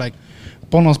after they were like,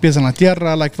 "Pon los pies en la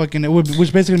tierra," like fucking,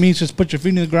 which basically means just put your feet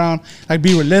in the ground, like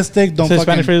be realistic. Don't It's fucking.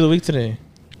 Spanish phrase of the week today.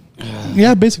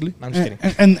 Yeah, basically. I'm just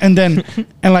kidding. And then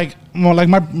and like more like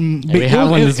my we have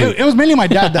one this week. it was mainly my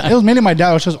dad. It was mainly my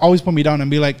dad. Was just always put me down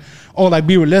and be like, "Oh, like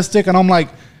be realistic." And I'm like,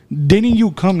 "Didn't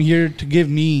you come here to give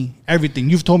me everything?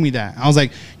 You've told me that." I was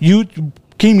like, "You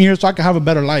came here so I could have a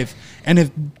better life. And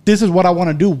if this is what I want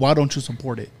to do, why don't you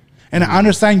support it?" And I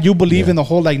understand you believe in the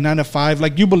whole like 9 to 5,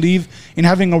 like you believe in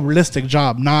having a realistic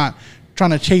job, not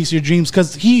trying to chase your dreams.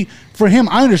 Because for him,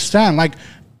 I understand. Like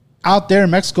out there in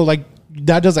Mexico, like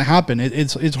that doesn't happen.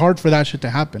 It's hard for that shit to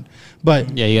happen.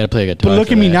 But Yeah, you gotta play a guitar. but look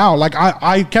for at me that. now. Like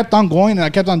I kept on going and I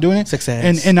kept on doing it.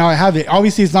 Success. And now I have it.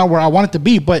 Obviously, it's not where I want it to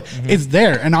be, but it's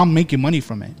there, and I'm making money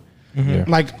from it. Yeah.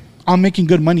 Like I'm making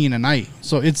good money in a night,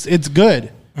 so it's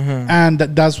good. And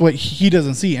that's what he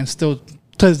doesn't see, and still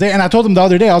to this day. And I told him the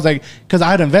other day, I was like, because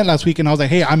I had an event last week, and I was like,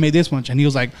 "Hey, I made this much," and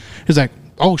he's like,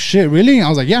 "Oh shit, really?" And I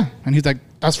was like, "Yeah," and he's like,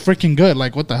 "That's freaking good.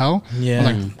 Like, what the hell?" Yeah.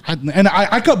 I was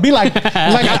like, I could be like,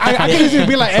 I could easily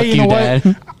be like, "Hey, you know Fuck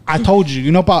you, what? I told you,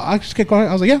 you know." But I just kept going.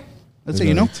 I was like, "Yeah, that's it."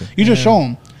 You know, Exactly. you just show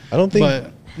him. I don't think.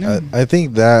 But, yeah. I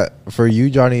think that for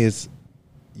you, Johnny, is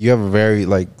you have a very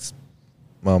like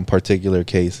particular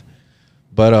case,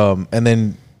 but and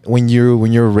then when you're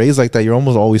raised like that, you're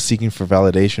almost always seeking for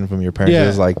validation from your parents. Yeah.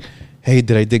 It's like, hey,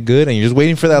 did I did good? And you're just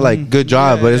waiting for that like good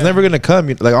job, Yeah, but it's yeah. never gonna come.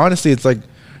 Like honestly, it's like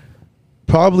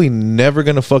probably never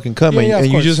gonna fucking come, Yeah, yeah, of and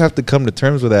you course. just have to come to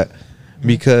terms with that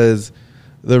because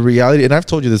the reality. And I've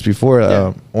told you this before,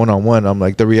 one-on-one. I'm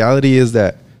like, the reality is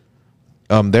that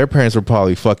their parents were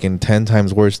probably fucking 10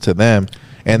 times worse to them,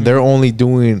 and they're only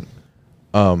doing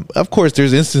Of course,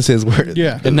 there's instances where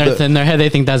In their head, they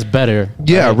think that's better.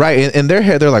 Yeah, right. In their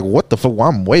head, they're like, "What the fuck? Well,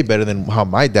 I'm way better than how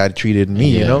my dad treated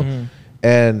me," you know.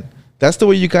 And that's the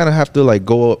way you kind of have to like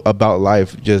go about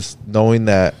life, just knowing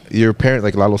that your parents,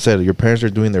 like Lalo said, your parents are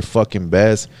doing their fucking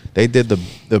best. They did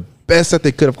the best that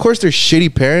they could. Of course, they're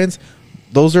shitty parents.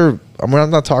 Those are. I'm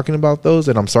not talking about those,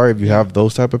 and I'm sorry if you have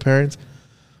those type of parents.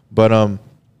 But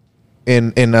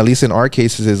in at least in our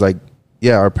cases, is like,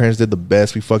 yeah, our parents did the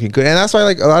best we fucking could, and that's why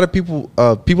like a lot of people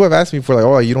have asked me for like,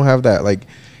 oh, you don't have that like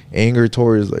anger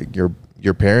towards like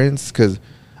your parents, because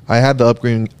I had the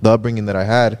upbringing that I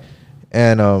had,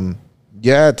 and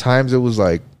yeah, at times it was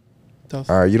like, all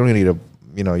right, you don't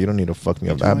need to fuck me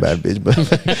up that bad,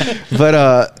 bitch,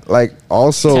 but like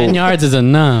also 10 yards is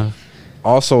enough.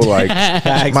 Also, like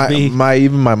my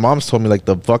mom's told me like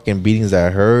the fucking beatings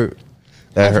that her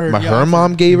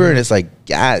mom gave her, and it's like,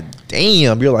 god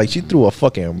damn, you're like, she threw a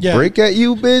fucking brick at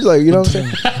you, bitch, like, you know what I'm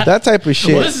saying? That type of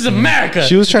shit. Well, this is America.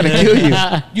 She was trying to kill you.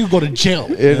 You go to jail.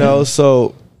 You know,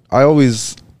 so I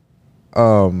always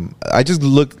I just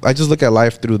look at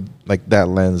life through like that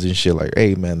lens and shit, like,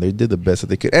 hey man, they did the best that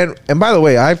they could. And by the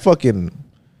way, I think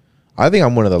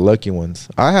I'm one of the lucky ones.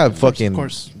 I have fucking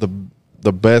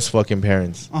the best fucking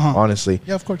parents, honestly.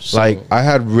 Yeah, of course. Like, I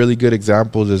had really good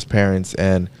examples as parents,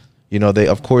 and you know, they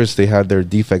had their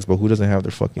defects, but who doesn't have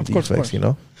their fucking defects, you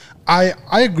know? I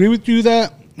agree with you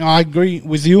that I agree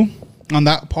with you on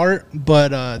that part, but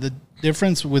the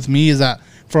difference with me is that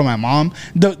for my mom,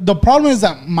 the problem is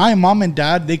that my mom and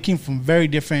dad, they came from very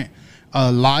different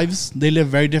lives. They live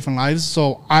very different lives.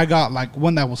 So I got like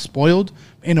one that was spoiled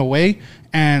in a way,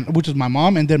 and which is my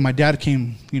mom, and then my dad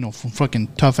came, you know, from fucking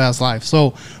tough ass life.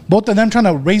 So both of them trying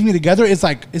to raise me together, it's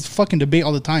like, it's fucking debate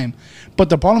all the time. But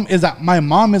the problem is that my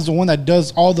mom is the one that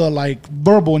does all the like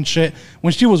verbal and shit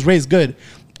when she was raised good.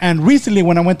 And recently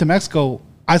when I went to Mexico,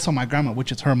 I saw my grandma,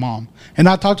 which is her mom, and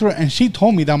I talked to her, and she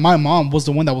told me that my mom was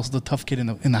the one that was the tough kid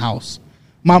in the house.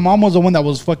 My mom was the one that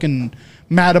was fucking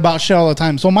mad about shit all the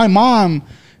time. So my mom,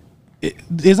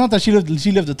 it's not that she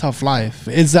lived a tough life.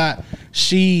 It's that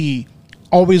she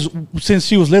always, since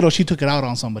she was little, she took it out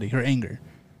on somebody, her anger.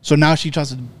 So now she tries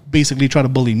to basically try to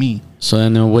bully me. So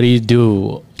then what do you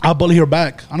do? I'll bully her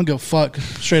back. I don't give a fuck,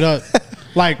 straight up.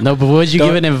 Like, no, but would you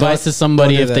give an advice to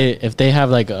somebody if they have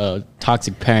like a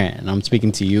toxic parent? And I'm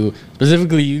speaking to you,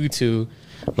 specifically you two.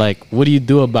 Like, what do you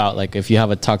do about like if you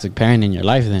have a toxic parent in your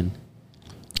life? Then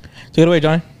take it away,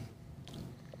 Johnny.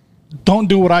 Don't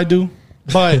do what I do,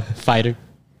 but fighter.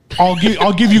 I'll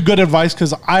give you good advice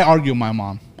because I argue with my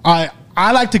mom. I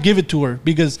like to give it to her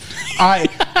because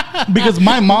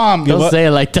my mom. Don't say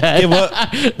it like that.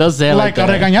 Don't say it like that.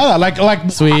 Regañada,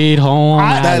 like Sweet home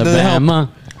Alabama.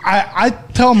 I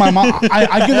tell my mom,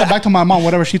 I give that back to my mom,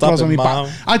 whatever she throws on me.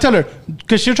 I tell her,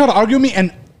 because she'll try to argue with me,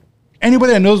 and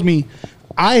anybody that knows me,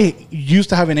 I used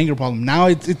to have an anger problem. Now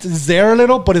it's there a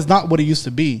little, but it's not what it used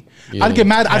to be. Yeah. I'd get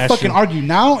mad. I'd fucking argue.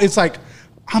 Now it's like,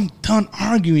 I'm done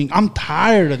arguing. I'm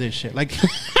tired of this shit. Like,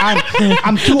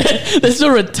 I'm too. This is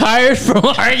retired from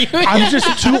arguing. I'm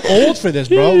just too old for this,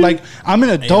 bro. Like, I'm an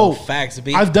adult. Yo, facts,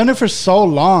 B. I've done it for so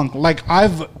long. Like,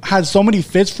 I've had so many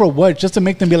fits for what? Just to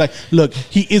make them be like, look,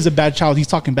 he is a bad child. He's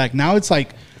talking back. Now it's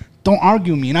like, don't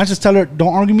argue with me. And I just tell her,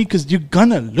 don't argue with me because you're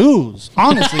gonna lose.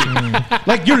 Honestly.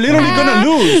 Like, you're literally gonna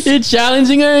lose. You're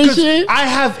challenging her and shit? I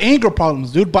have anger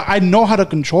problems, dude, but I know how to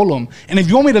control them. And if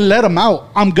you want me to let them out,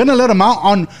 I'm gonna let them out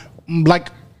on, like,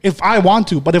 if I want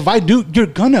to. But if I do, you're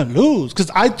gonna lose because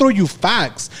I throw you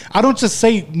facts. I don't just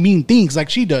say mean things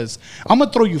like she does. I'm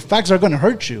gonna throw you facts that are gonna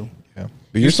hurt you.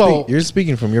 But you're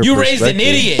speaking from your you perspective. raised an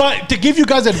idiot. But to give you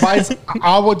guys advice,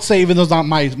 I would say, even though it's not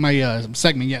my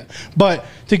segment yet, but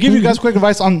to give you guys quick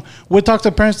advice on what talk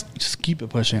to parents, just keep it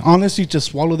pushing. Honestly,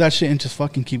 just swallow that shit and just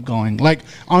fucking keep going. Like,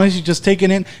 honestly, just take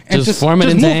it in and just form it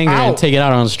into anger and take it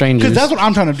out on strangers. Because that's what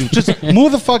I'm trying to do. Just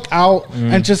move the fuck out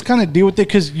and just kind of deal with it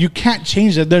because you can't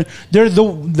change it. They're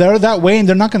that way and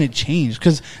they're not going to change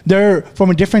because they're from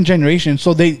a different generation.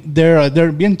 So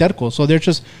they're being terco. So they're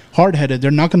just hard headed. They're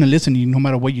not going to listen to you no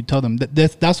matter what you tell them.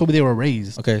 That's the way they were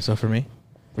raised. Okay, so for me,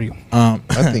 for you, I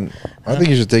think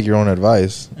you should take your own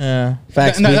advice. Yeah,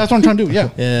 facts. That's what I'm trying to do. Yeah,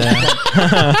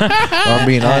 I'm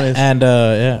being honest. And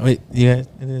yeah, wait, yeah.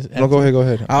 No, go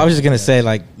ahead. I was just gonna say,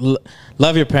 like,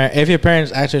 love your parents. If your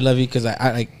parents actually love you, because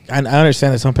I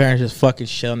understand that some parents just fucking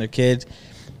shit on their kids.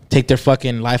 take their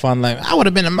fucking life on. Like, I would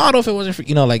have been a model if it wasn't for,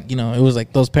 it was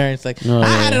like those parents, like, I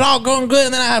had it all going good,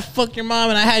 and then I had fuck your mom,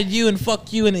 and I had you, and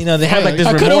fuck you, and they have like this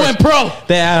I remorse. could have went pro.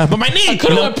 But my knee,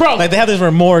 could have went pro. Like, they have this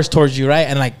remorse towards you, right?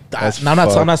 And like, I'm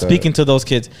not fucked speaking to those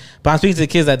kids, but I'm speaking to the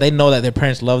kids that they know that their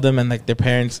parents love them, and like their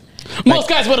parents. Most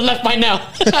guys would have left by now.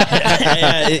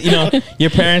 Your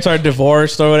parents are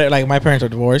divorced or whatever. Like, my parents are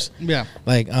divorced. Yeah.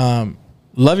 Like,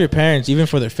 love your parents even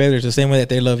for their failures the same way that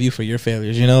they love you for your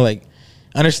failures. Like,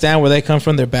 understand where they come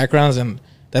from, their backgrounds, and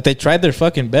that they tried their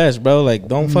fucking best, bro. Like,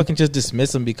 don't fucking just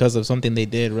dismiss them because of something they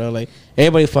did, bro. Like,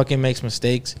 everybody fucking makes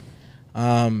mistakes.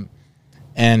 And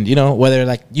whether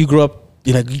like you grew up,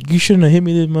 you shouldn't have hit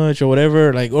me this much or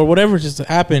whatever, like, or whatever just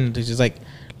happened. It's just like,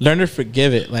 learn to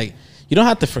forgive it. Like, you don't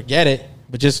have to forget it,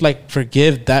 but just like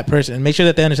forgive that person and make sure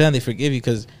that they understand they forgive you,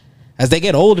 because as they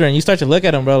get older and you start to look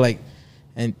at them, bro, like,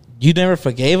 and you never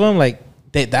forgave them, like,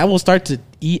 that will start to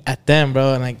eat at them,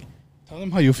 bro. And like, tell them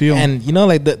how you feel. And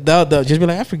like, they'll just be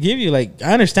like, I forgive you. Like,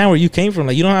 I understand where you came from.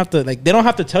 Like, you don't have to, like, they don't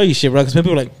have to tell you shit, bro. Because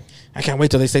people are like, I can't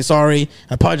wait till they say sorry,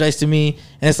 apologize to me.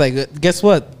 And it's like, guess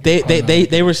what?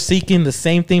 They were seeking the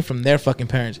same thing from their fucking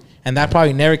parents, and that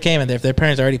probably never came. And if their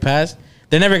parents already passed,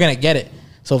 they're never gonna get it.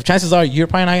 So chances are you're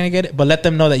probably not gonna get it. But let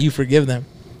them know that you forgive them.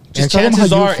 Just and tell them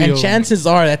how you feel. chances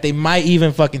are that they might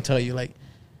even fucking tell you like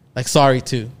sorry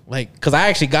too. Like, because I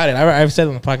actually got it. I've said it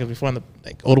on the podcast before, on the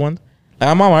like old ones. Like,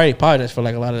 my mom already apologized for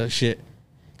like a lot of the shit,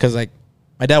 because like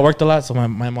my dad worked a lot, so my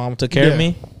mom took care of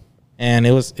me, and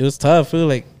it was tough. Food,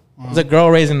 like, it was a girl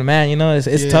raising a man,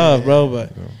 it's tough, bro.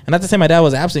 But and not to say my dad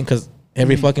was absent, because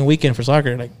every fucking weekend for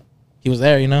soccer, like, he was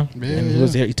there, and he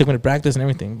was here. He took me to practice and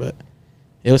everything, but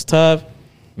it was tough.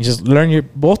 You just learn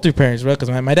both your parents, bro. Because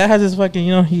my dad has his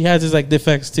fucking, he has his like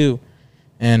defects too,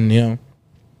 and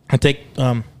I take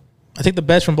the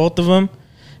best from both of them.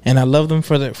 And I love them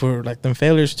for like them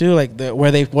failures too, like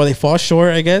where they fall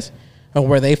short, I guess, or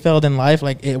where they failed in life,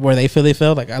 like where they feel they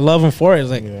failed. Like, I love them for it. It's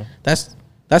like,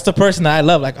 that's the person that I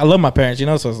love. Like, I love my parents,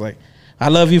 so it's like, I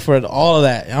love you for all of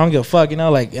that. I don't give a fuck,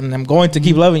 like, and I'm going to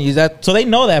keep loving you. That so they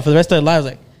know that for the rest of their lives.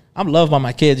 Like, I'm loved by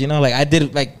my kids, like, I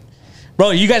did, like, bro,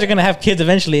 you guys are gonna have kids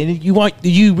eventually, and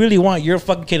you really want your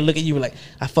fucking kid to look at you like,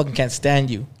 I fucking can't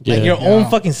stand you, like, your own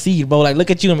fucking seed, bro. Like,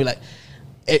 look at you and be like,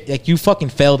 like, you fucking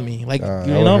failed me, like,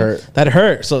 that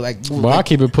hurt. So like, bro, I'll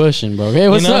keep it pushing, bro. Hey,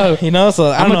 what's up?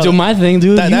 So I'm gonna do my thing,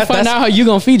 dude. You find out how you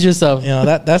gonna feed yourself.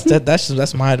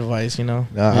 That's my advice. I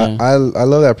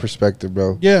love that perspective,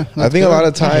 bro. Yeah, I think a lot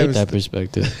of I hate times that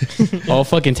perspective. Oh,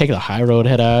 fucking take the high road,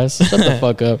 head ass. Shut the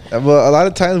fuck up. Well, a lot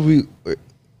of times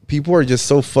people are just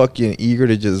so fucking eager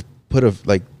to just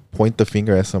point the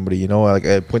finger at somebody,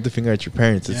 like, point the finger at your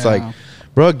parents. It's like,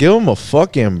 bro, give them a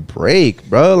fucking break,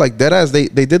 bro. Like, deadass,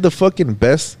 they did the fucking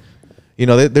best.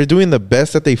 They're doing the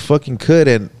best that they fucking could.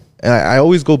 And I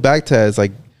always go back to it, it's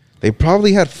like, they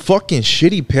probably had fucking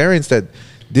shitty parents that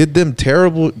did them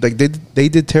terrible. Like, they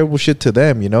did terrible shit to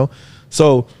them,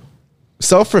 So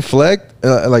self-reflect,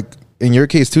 like in your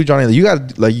case too, Johnny,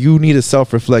 you need to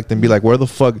self-reflect and be like, where the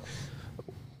fuck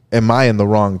am I in the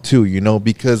wrong too,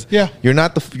 because you're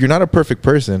not a perfect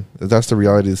person. That's the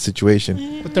reality of the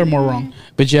situation. But they're more wrong.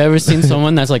 But you ever seen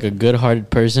someone that's like a good-hearted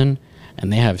person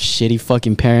and they have shitty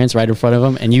fucking parents right in front of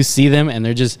them, and you see them and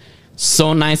they're just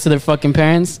so nice to their fucking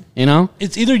parents,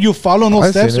 It's either you follow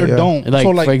those steps or don't. Like,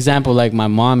 so, for example, like my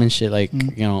mom and shit, like,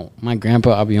 my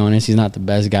grandpa, I'll be honest, he's not the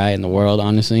best guy in the world,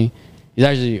 honestly. He's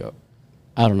actually,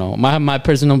 I don't know, my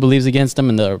personal beliefs against him,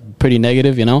 and they're pretty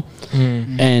negative,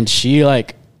 And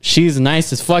she's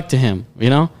nice as fuck to him,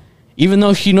 even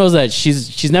though she knows that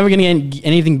she's never gonna get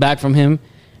anything back from him.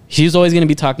 She's always gonna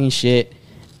be talking shit,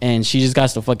 and she just got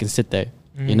to fucking sit there,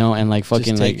 and like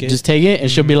fucking just take it, and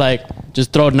she'll be like,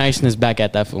 just throw niceness back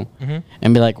at that fool,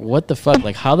 and be like, what the fuck,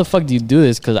 like, how the fuck do you do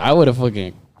this? Because I would have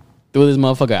fucking threw this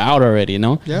motherfucker out already,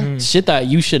 shit that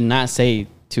you should not say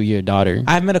to your daughter.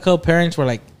 I've met a couple parents where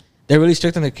like they're really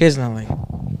strict on their kids, and I'm like,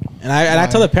 and I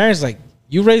tell the parents, like,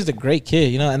 you raised a great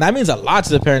kid, and that means a lot to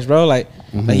the parents, bro. Like,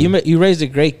 like you raised a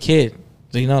great kid,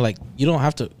 so like, you don't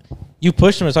have to, you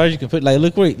push them as hard as you can put. Like,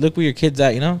 look where your kid's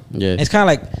at, Yeah, it's kind of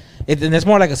like, and it's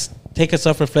more like take a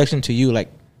self reflection to you, like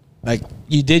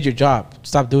you did your job.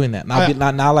 Stop doing that.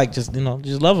 Now, like, just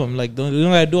just love them. Like, you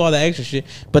don't gotta do all that extra shit.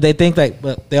 But they think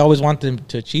but they always want them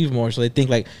to achieve more. So they think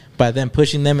like by them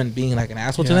pushing them and being like an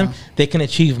asshole to them, they can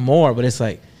achieve more. But it's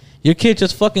like, your kid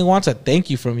just fucking wants a thank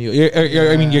you from you.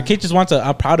 I mean, your kid just wants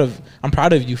I'm proud of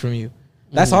you from you.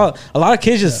 That's all. A lot of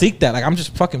kids just seek that. Like, I'm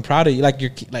just fucking proud of you. Like,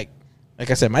 like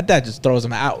I said, my dad just throws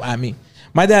them out at me.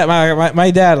 My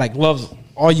dad like loves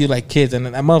all you like kids, and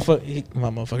that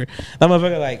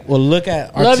motherfucker like will look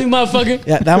at love you, motherfucker.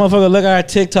 Yeah, that motherfucker look at our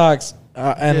TikToks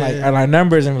and our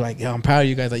numbers, and we're like, yo, I'm proud of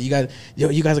you guys. Like, you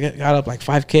guys got up like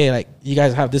 5K. Like, you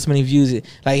guys have this many views.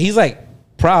 Like, he's like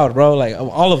proud, bro. Like, of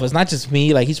all of us, not just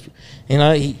me. Like, he's, you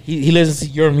know, he listens to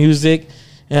your music.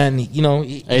 And you know,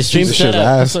 he streams shut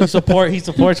up. He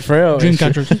supports for real. Dream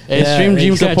catchers. Stream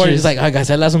dream catchers. He's like, ay, guys,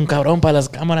 él es un cabrón para las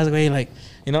cámaras, güey. Like,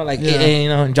 you know, like, and, you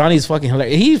know, and Johnny's fucking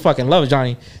hilarious. He fucking loves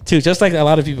Johnny too, just like a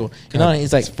lot of people. You know,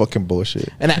 he's like, it's fucking bullshit.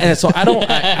 And so I don't,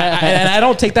 I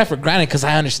don't take that for granted because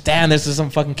I understand there's some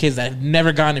fucking kids that have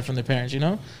never gotten it from their parents. You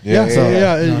know?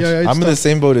 Yeah. I'm in the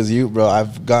same boat as you, bro.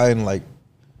 I've gotten like.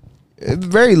 It's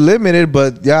very limited,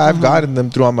 but yeah, I've gotten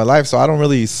them throughout my life, so I don't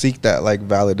really seek that like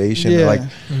validation. Yeah. Like,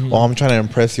 oh, I'm trying to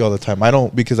impress you all the time. I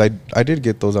don't, because I did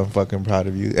get those. I'm fucking proud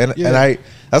of you, and I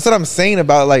that's what I'm saying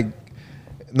about like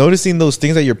noticing those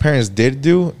things that your parents did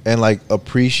do and like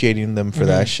appreciating them for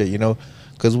that shit, you know,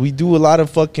 because we do a lot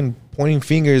of fucking pointing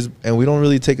fingers and we don't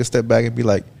really take a step back and be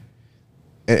like,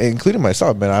 including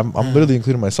myself, man. I'm literally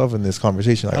including myself in this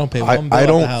conversation. Like, I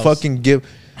don't fucking give.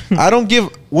 I don't give.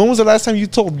 When was the last time you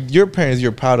told your parents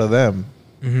you're proud of them?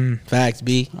 Facts,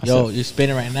 B. Yo, you're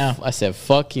spinning right now. I said,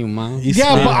 "Fuck you, mom."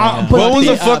 Yeah, but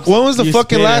when was the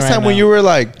fucking last time when you were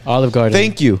like, Olive Garden?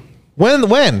 Thank you.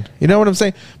 When? You know what I'm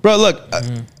saying, bro? Look,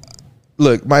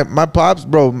 look, my pops,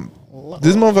 bro.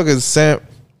 This motherfucker is sent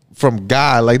from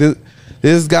God. Like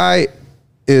this guy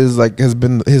is like he's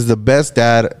the best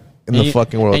dad in the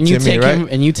fucking world. And you Jimmy, take right? him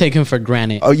and you take him for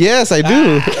granted. Oh yes, I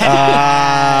do.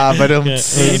 But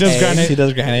he does granite. He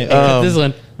does granite. This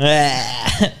one,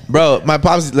 bro. My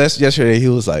pops yesterday, he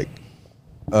was like,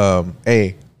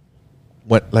 "Hey,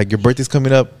 what? Like your birthday's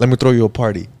coming up? Let me throw you a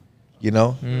party." You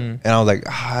know, and I was like,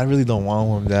 I really don't want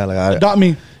one, Dad. Like, adopt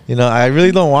me. You know, I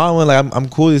really don't want one. Like, I'm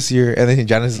cool this year. And then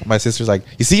Janice, my sister's like,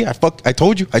 you see, I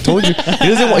told you. He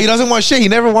doesn't want shit. He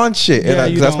never wants shit. Yeah,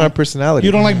 and that's my personality.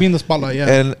 You don't like being in the spotlight,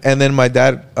 yeah. And then my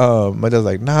dad's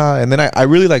like, nah. And then I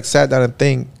really like sat down and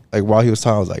think, like while he was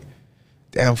talking, I was like,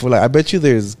 damn, fool. Like, I bet you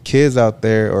there's kids out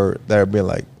there or that are being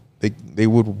like, they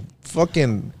would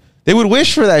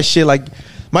wish for that shit. Like,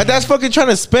 my dad's fucking trying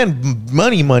to spend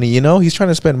money, you know? He's trying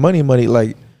to spend money,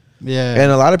 like, yeah.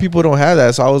 And a lot of people don't have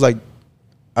that. So I was like,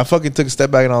 I fucking took a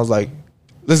step back and I was like,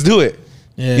 let's do it.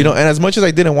 Yeah. You know, and as much as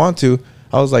I didn't want to,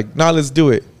 I was like, nah, let's do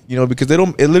it. You know, because it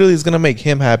literally is gonna make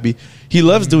him happy. He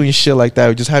loves doing shit like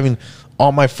that. Just having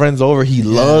all my friends over, he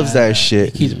loves that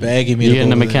shit. He's begging me you to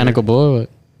getting a mechanical bull.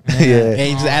 Yeah.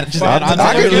 Hey,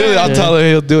 I'll tell him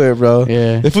he'll do it, bro.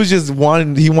 Yeah. If it's just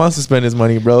he wants to spend his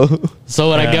money, bro. So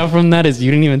what I got from that is you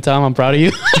didn't even tell him I'm proud of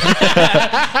you.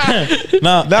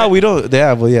 No, we don't.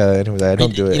 Yeah, well, yeah. Anyway, I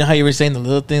don't do it. You know how you were saying the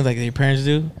little things like your parents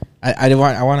do. I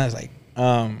want to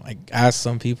like ask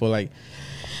some people like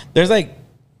there's a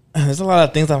lot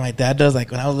of things that my dad does. Like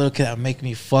when I was a little kid, that would make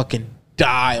me fucking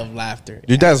die of laughter.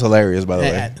 Your dad's hilarious, by the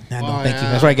way. Thank you.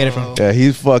 That's where I get it from. Yeah,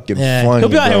 he's fucking funny. He'll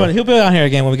be on here. He'll be on here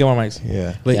again when we get more mics.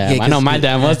 Yeah. But I know my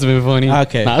dad must have been funny.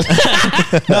 Okay.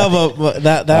 No, but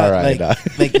that right,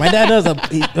 like my dad does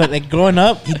like growing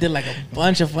up, he did like a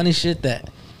bunch of funny shit that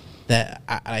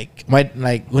I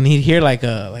like when he'd hear like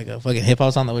a fucking hip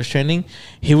hop song that was trending,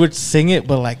 he would sing it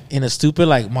but like in a stupid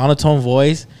like monotone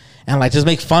voice and like just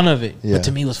make fun of it. Yeah. But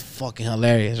to me it was fucking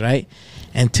hilarious, right?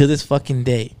 And to this fucking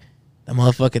day, the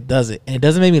motherfucker does it, and it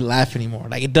doesn't make me laugh anymore.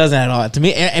 Like it doesn't at all. To me,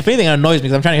 if anything, it annoys me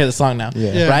because I'm trying to hear the song now,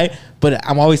 right? But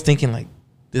I'm always thinking like,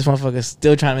 this motherfucker's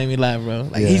still trying to make me laugh, bro.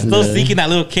 Like he's still seeking that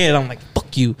little kid. I'm like,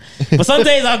 fuck you. But some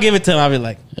days I'll give it to him. I'll be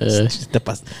like, te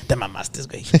mamaste,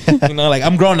 güey. You know, like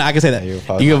I'm grown now. I can say that. You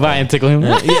can buy and tickle him.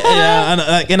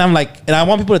 And I'm like, and I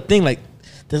want people to think like,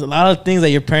 there's a lot of things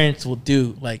that your parents will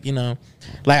do. Like, you know,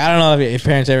 like I don't know if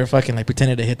parents ever fucking like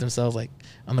pretended to hit themselves like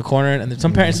on the corner, and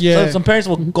some parents, some parents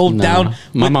will go down.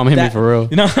 My mom hit me for real.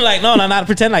 You know, like no, not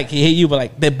pretend like he hit you, but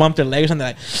like they bumped their leg or something,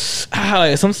 like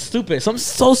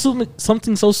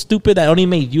something so stupid that only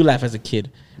made you laugh as a kid,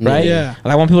 right? Yeah.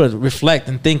 And I want people to reflect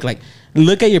and think like,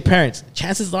 look at your parents.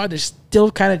 Chances are they're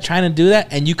still kind of trying to do that,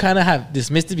 and you kind of have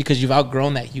dismissed it because you've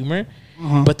outgrown that humor.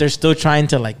 But they're still trying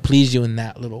to like please you in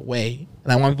that little way,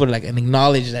 and I want people to like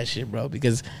acknowledge that shit, bro,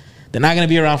 because they're not gonna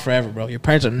be around forever, bro. Your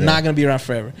parents are not gonna be around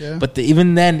forever. Yeah. But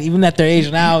even at their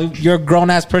age now, you're a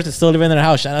grown ass person still living in their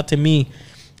house. Shout out to me,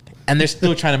 and they're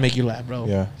still trying to make you laugh, bro.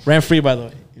 Yeah, rent free, by the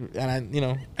way. And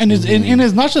and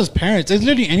it's not just parents. It's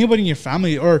literally anybody in your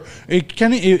family, or it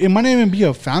might not even be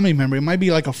a family member. It might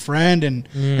be like a friend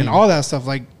and all that stuff.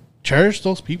 Like cherish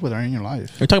those people that are in your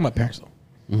life. We're talking about parents, though.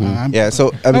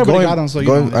 So I mean,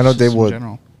 I know Dave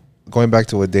was going back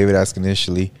to what David asked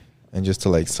initially, and just to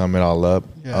like sum it all up.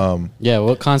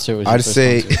 What concert was? I'd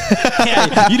say you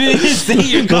didn't even say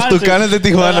your concert. Los Tucanes de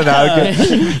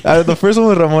Tijuana. The first one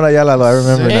was Ramon Ayala. I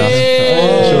remember now.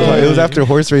 It was after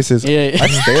horse races. Yeah. I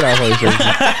stayed on horse races.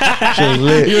 Shit was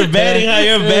lit. You were betting how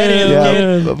you're betting.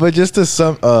 Yeah, but just to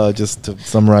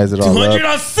summarize it all up.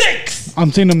 206.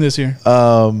 I'm seeing them this year.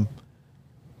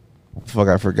 Fuck,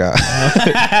 I forgot.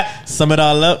 Sum it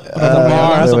all up.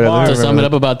 To sum it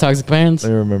up about toxic parents. Let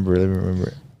me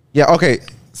remember. Yeah, okay.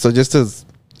 So just to,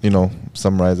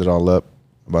 summarize it all up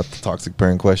about the toxic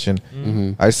parent question,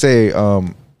 I say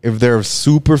if they're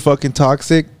super fucking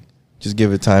toxic, just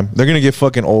give it time. They're gonna get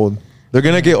fucking old. They're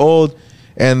gonna get old,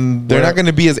 and they're not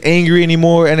gonna be as angry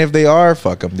anymore. And if they are,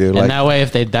 fuck them, dude. And that way,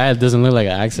 if they die, it doesn't look like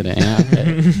an accident. You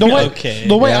know?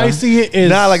 The way I see it is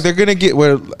like they're gonna get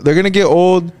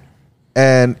old,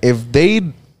 and if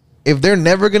they're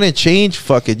never gonna change,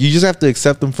 fuck it. You just have to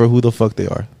accept them for who the fuck they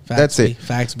are. That's it.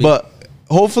 Facts. But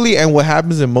hopefully, and what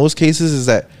happens in most cases is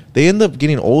that they end up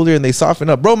getting older and they soften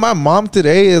up. Bro, my mom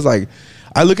today is like,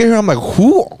 I look at her, I'm like,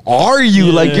 who are you?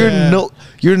 Yeah. Like you're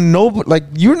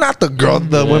not the girl,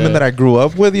 the women that I grew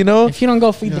up with, If you don't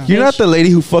go feed the fish. You're not the lady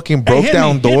who fucking broke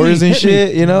down doors and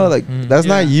shit, Like that's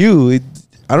not you.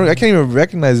 I can't even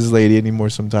recognize this lady anymore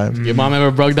sometimes. Your mom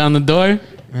ever broke down the door?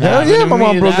 Hell yeah, my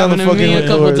mom broke down the fucking a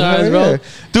couple times, bro.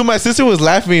 Dude, my sister was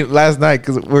laughing last night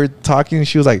because we're talking and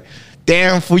she was like,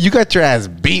 damn, fool, you got your ass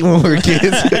beat when we were kids.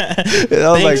 And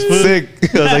I was like, sick.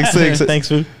 Thanks,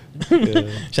 fool. Yeah.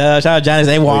 Shout out Janice.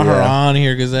 They want her on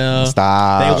here, Gazelle.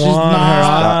 Stop. They want her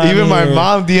on. Even my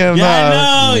mom DM'd her.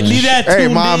 I know. Leave that to Hey,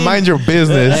 me. mom, mind your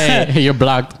business. Hey, you're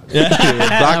blocked. Block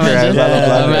her ass.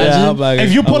 Imagine.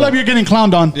 if you pull up, you're getting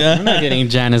clowned on. I'm not getting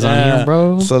Janice on here,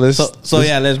 bro. So let's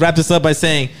wrap this up by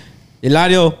saying,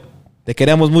 Hilario, te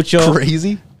queremos mucho.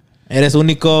 Crazy. Eres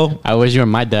único. I wish you were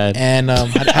my dad. And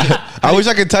I wish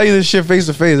I could tell you this shit face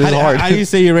to face. It's hard. How do you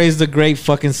say you raised a great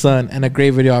fucking son and a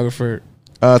great videographer?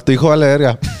 Tu hijo vale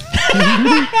verga.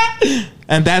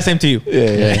 And that same to you.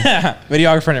 Yeah.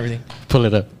 Videographer and everything. Pull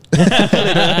it up. Pull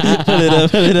it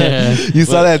up. Yeah. You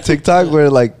saw that TikTok where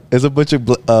like there's a bunch of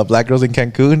black girls in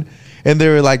Cancun, and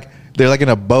they're like in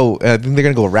a boat, and I think they're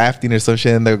gonna go rafting or some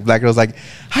shit. And the black girl's like,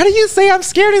 "How do you say I'm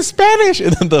scared in Spanish?"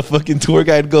 And then the fucking tour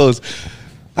guide goes,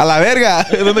 "A la verga."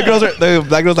 And then the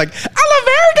black girl's like, "A la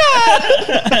verga."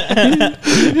 And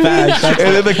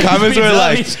then the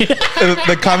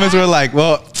comments were like,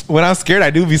 "Well, when I'm scared, I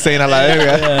do be saying a la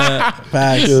verga."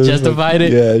 Facts. Justified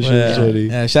it. Yeah, shit's funny.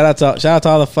 Yeah, shout out to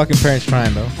all the fucking parents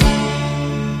trying though.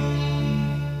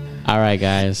 All right,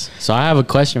 guys. So I have a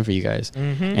question for you guys.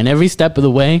 And every step of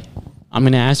the way, I'm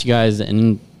going to ask you guys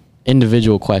an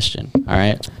individual question. All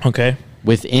right? Okay.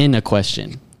 Within a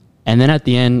question. And then at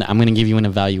the end, I'm going to give you an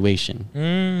evaluation. All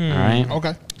right?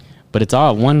 Okay. But it's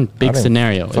all one big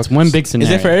scenario. It's one big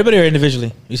scenario. Is it for everybody or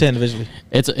individually? You say individually.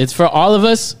 It's for all of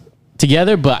us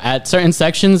together, but at certain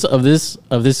sections of this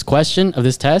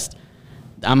test,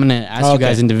 I'm gonna ask you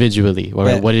guys individually,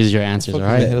 or what is your answers? All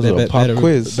right, pop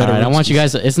quiz. All right, I want you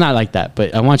guys. It's not like that,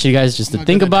 but I want you guys just to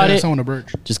think about it.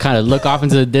 Just kind of look off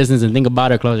into the distance and think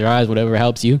about it. Close your eyes, whatever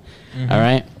helps you. All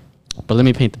right, but let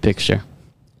me paint the picture.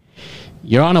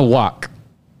 You're on a walk.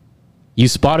 You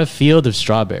spot a field of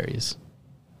strawberries.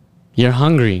 You're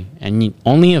hungry, and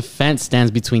only a fence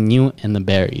stands between you and the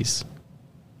berries.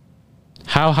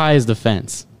 How high is the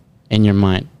fence in your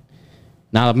mind?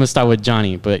 Now I'm gonna start with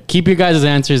Johnny, but keep your guys'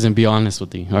 answers and be honest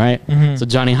with you. All right. So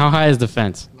Johnny, how high is the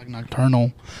fence? Like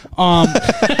nocturnal.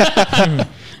 I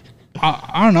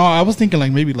don't know. I was thinking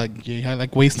like maybe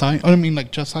like waist high. I mean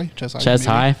like chest high. Chest maybe.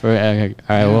 High for all right.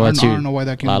 Yeah, What about you? I don't know why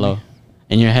that came. Lalo.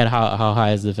 In your head, how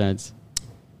high is the fence?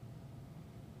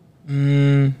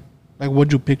 Like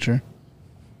what'd you picture?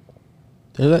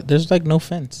 There's like no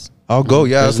fence. I'll go.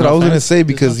 Yeah, There's that's what I was gonna fence? say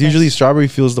because usually strawberry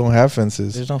fields don't have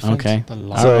fences. There's no fence. Okay.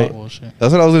 The bullshit.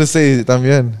 That's what I was gonna say.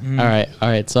 También. All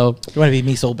right. So You want to be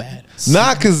me so bad.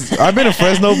 Nah, cause I've been a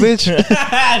Fresno bitch.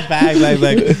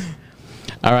 Back.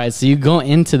 all right. So you go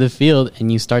into the field and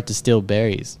you start to steal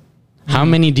berries. How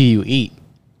many do you eat?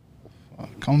 I'm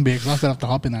gonna be exhausted after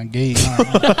hopping that gate.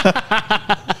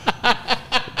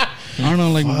 I don't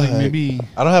know, like maybe.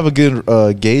 I don't have a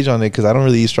good gauge on it because I don't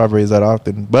really eat strawberries that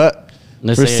often. But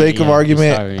Let's for say, sake of yeah,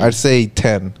 argument, strawberry. I'd say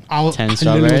 10. 10 I literally was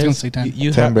strawberries? gonna say 10.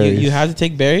 You 10 have berries. you have to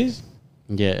take berries.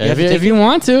 Yeah. have to If take you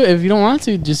want to, if you don't want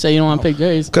to, just say you don't want to pick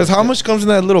berries. Because how much comes in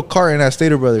that little cart in that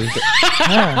Stater Brothers?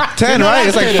 10, right?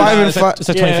 It's like 5 and 5. It's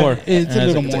like 24. It's a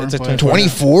little more. It's like but-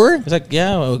 24? It's like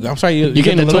I'm sorry. You You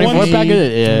getting a the little 24 one?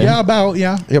 packet? Yeah. Yeah, about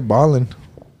You're balling.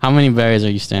 How many berries are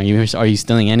you stealing? Are you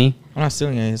stealing any? I'm not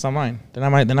stealing it. It's not mine. They're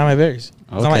not my berries.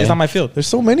 Okay. It's not my field. There's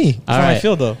so many. It's All not my right.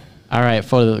 field though. All right.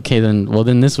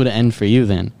 Then this would end for you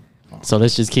then. So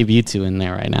let's just keep you two in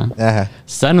there right now. Uh-huh.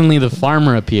 Suddenly the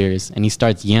farmer appears and he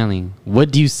starts yelling. What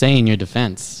do you say in your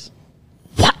defense?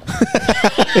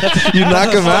 You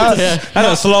knock him out. That's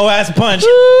a slow ass punch.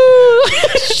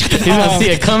 He's gonna see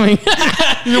it coming. He's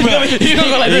gonna go like You're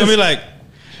gonna this. be like,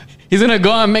 He's gonna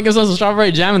go and make himself some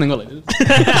strawberry jam and then go like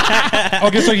this.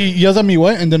 Okay, so he yells at me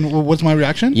what? And then what's my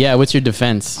reaction? Yeah, what's your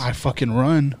defense? I fucking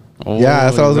run. Oh, Yeah,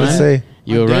 that's what I was you gonna run? say.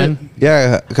 You I did. run?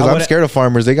 Yeah, because I I'm would've- scared of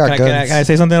farmers. They got can guns. I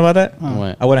say something about that?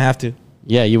 What? I wouldn't have to.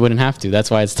 Yeah, you wouldn't have to. That's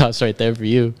why it stops right there for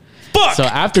you. Fuck. So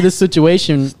after this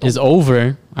situation is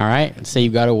over, all right, say you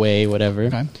got away, whatever.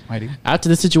 Okay, hiding. After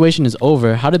the situation is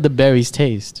over, how did the berries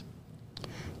taste?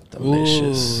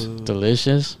 Delicious.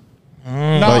 Delicious. No,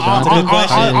 Like, that's a good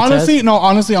question.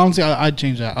 honestly, I'd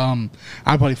change that.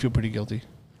 I'd probably feel pretty guilty.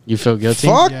 You feel guilty?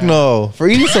 Fuck Yeah. no. For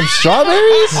eating some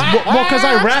strawberries? Well, because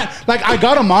I ran, like I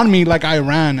got them on me, like I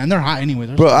ran, and they're hot anyway.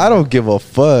 They're Bro, I don't give a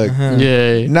fuck.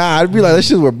 Yeah. Nah, I'd be like, that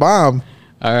shit were bomb.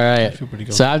 All right. feel pretty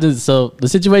guilty. So the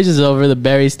situation is over. The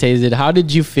berries tasted. How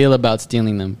did you feel about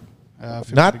stealing them? I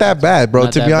feel Not pretty that bad, bro,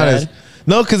 Not to that be honest. bad?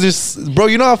 No, because there's, bro,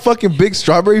 you know how fucking big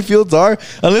strawberry fields are?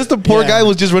 Unless the poor Yeah. guy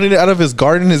was just running it out of his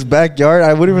garden, his backyard,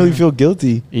 I wouldn't really feel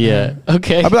guilty. Yeah.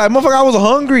 Okay. I'd be like, motherfucker, I was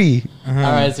hungry. All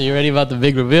right. So you ready about the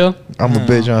big reveal? I'm a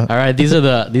bitch, huh? All right. These are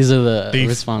the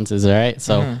responses. All right.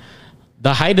 So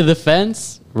the height of the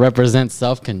fence represents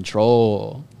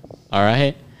self-control. All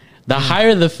right. The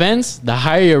higher the fence, the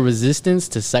higher your resistance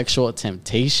to sexual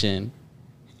temptation.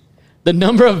 The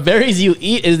number of berries you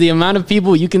eat is the amount of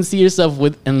people you can see yourself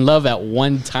with in love at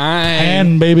one time.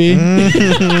 And baby,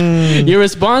 Your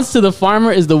response to the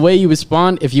farmer is the way you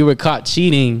respond if you were caught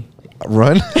cheating.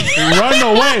 Run. run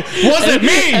away. Was it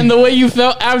me? And the way you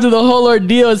felt after the whole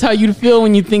ordeal is how you'd feel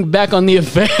when you think back on the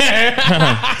affair.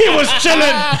 He was chilling.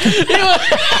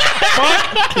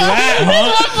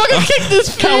 Motherfucker kicked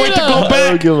this Can't wait to go I back.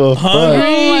 don't give a fuck. Oh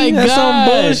my That's some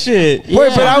God. bullshit. Wait,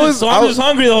 but I was, So I'm just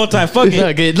hungry the whole time. Fuck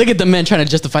it. Look at the men trying to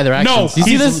justify their No, actions. You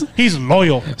see this? He's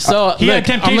loyal. So He had look,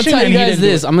 I'm gonna temptation tell and you he guys didn't do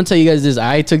this. it. I'm gonna tell you guys this.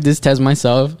 I took this test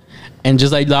myself, and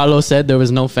just like Lalo said, there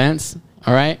was no fence.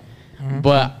 All right?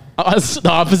 But I was the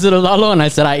opposite of Lalo, and I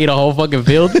said I ate a whole fucking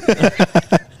field.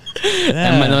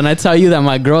 And when I tell you that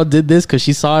my girl did this because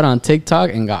she saw it on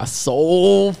TikTok and got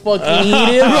so fucking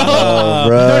heated, bro. Oh,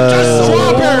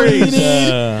 bro. Strawberries.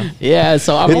 Yeah,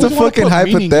 so I'm. It's a always wanna fucking put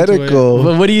meaning into hypothetical.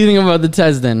 But what do you think about the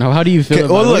test then? How do you feel Okay,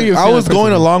 about well, it? What look, are your I was feelings going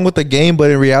personally? along with the game,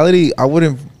 but in reality, I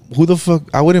wouldn't. Who the fuck?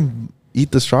 I wouldn't eat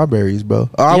the strawberries, bro.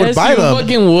 I would Yes, buy you them.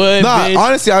 fucking would, Nah, bitch.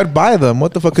 honestly, I would buy them.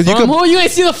 What the fuck? Because you From could. who? You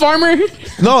ain't see the farmer?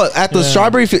 No, at the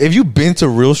strawberry field. If you've been to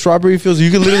real strawberry fields,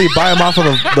 you can literally buy them off of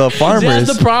the That's farmers.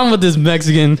 the problem with this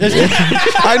Mexican.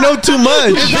 I know too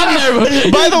much.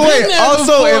 By the way,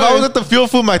 also, if I was at the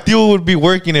field food, my tío would be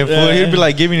working it. Fool. He'd be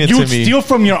like giving it You to would me. steal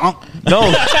from your uncle. No,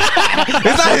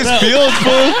 it's not his field,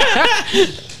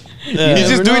 fool. He's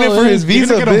just doing it for his You're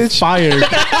visa, gonna get him bitch.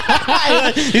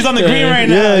 fired. He's on the green right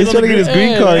now. Yeah, he's on trying to the get his green.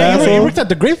 green card, Yeah, He asshole. worked at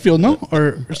the grape field, no?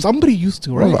 Or somebody used to,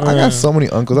 Bro, right? I got so many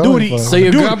uncles. I Dude, don't he- fuck. So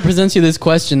your Dude. girl presents you this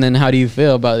question, then how do you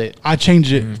feel about it? I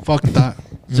changed it. Fuck that.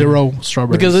 Zero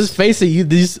strawberries. Because let's face it,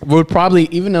 these would probably,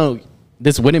 even though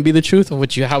this wouldn't be the truth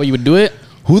of how you would do it,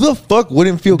 Who the fuck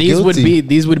wouldn't feel these guilty?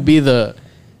 these would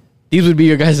be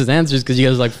your guys' answers because you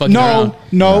guys like fucking around.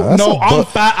 no, That's some I'm bu-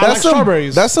 fat. I like some,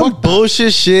 strawberries. That's some Fuck that.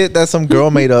 bullshit shit that some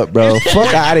girl made up, bro.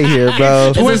 Fuck out of here, bro.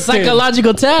 It's a Twisted.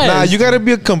 psychological test. Nah, you gotta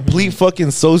be a complete fucking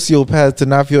sociopath to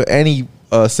not feel any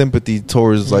sympathy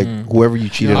towards like whoever you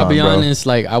cheated I'll on, be bro. honest,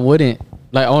 like I wouldn't.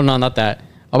 Like, oh no, not that.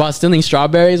 About stealing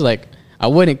strawberries, like I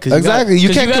wouldn't. Cause Exactly, you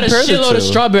can't you got a compare the shitload of two.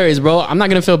 strawberries, bro. I'm not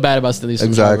gonna feel bad about stealing some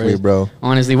Exactly, strawberries. bro.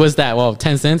 Honestly, what's that? Well,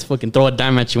 10 cents. Fucking throw a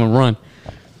dime at you and run.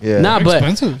 Yeah. Nah, but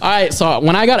Expensive. all right. So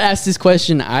when I got asked this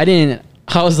question, I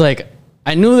was like,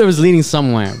 I knew there was leading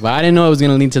somewhere, but I didn't know it was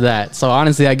gonna lead to that. So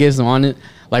honestly, I gave some on it,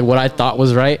 like what I thought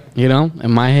was right, you know,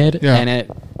 in my head, Yeah. and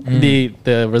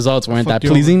the results weren't Fucked that you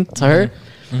pleasing to her.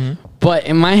 But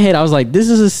in my head, I was like, this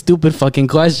is a stupid fucking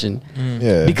question.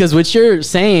 Yeah. Because what you're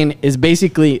saying is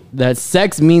basically that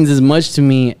sex means as much to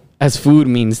me as food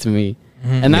means to me.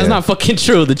 And that's Yeah. not fucking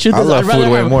true. The truth I is, love food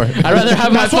way more. I'd rather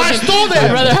have my That's why I fucking, stole that.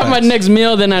 I'd rather have my next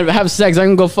meal than I have sex. I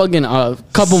can go fucking a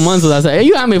couple months without sex. Hey,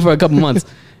 you had me for a couple months.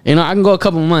 You know, I can go a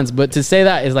couple months. But to say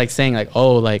that is like saying like,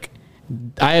 oh, like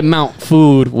I amount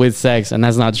food with sex, and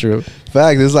that's not true.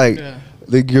 Fact, it's like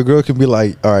your girl can be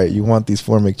like, all right, you want these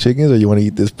 4 McChickens or you want to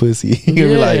eat this pussy? You can be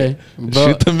Yeah, like, bro.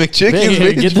 shoot the McChickens,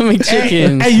 Hey, bitch. get the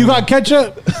McChickens. Hey, you got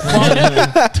ketchup?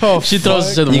 She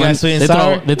throws to the You one. got sweet and They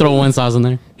sour? throw, they throw one sauce in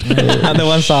there. The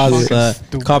one sauce is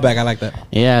callback. I like that.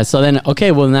 Yeah. So then,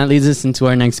 okay. Well, that leads us into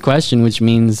our next question, which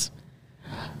is,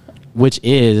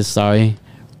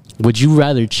 would you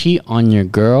rather cheat on your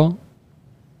girl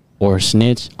or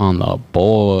snitch on the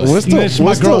boys? Snitch,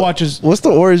 my girl watches. What's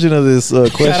the origin of this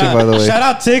question, by the way? Shout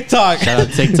out TikTok. Shout out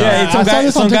TikTok. Yeah, I saw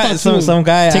this on TikTok some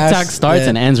guy. TikTok asked, starts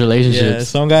and ends relationships. Yeah,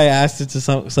 some guy asked it to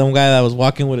some guy that was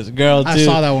walking with his girl too. I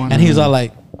saw that one. and he was all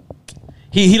like,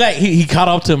 he caught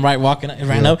up to him right walking,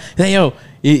 ran up. He's like, yo,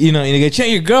 you know, you gonna check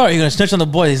your girl, or you gonna snitch on the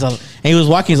boy. He's like, and he was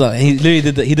walking. He's like, and he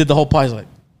literally did the whole part. He's like,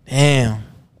 damn.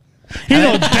 He And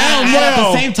knows then- damn and at the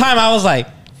well. same time, I was like,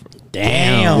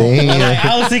 damn. Damn. Like,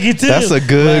 I was thinking too. That's a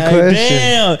good Like, question.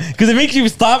 Damn, because it makes you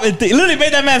stop and think. It literally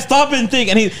made that man stop and think.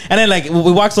 And then like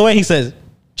we walks away. He says,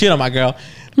 "Cheat on my girl."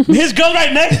 His girl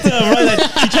right next to him. Right? Like,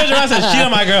 he turns around and says, "Cheat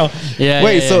on my girl." Yeah.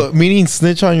 Wait, yeah, so meaning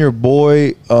snitch on your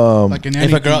boy? Like in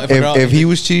If a girl, If he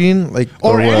was cheating, like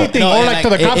Or what? anything. or like to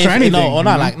the cops or anything. No, you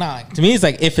not know? like like to me. It's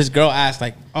like if his girl asked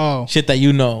like Oh. shit that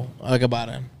you know like about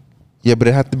him. Yeah, but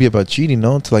it had to be about cheating,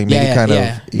 no? To like make Yeah, it kind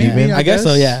yeah. of even. Yeah, I guess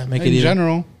so, yeah. Make it in even.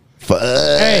 general. Fuck.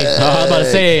 Hey, I was about to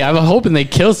say, I'm hoping they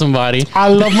kill somebody. I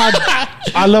love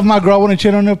my girl. I want to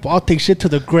cheat on her. I'll take shit to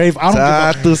the grave. I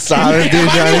Ah, don't give tú sabes, dude, a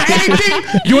Johnny.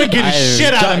 anything. You ain't getting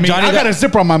shit out of me. Johnny I got got- a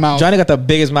zipper on my mouth. Johnny got the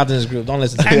biggest mouth in his group. Don't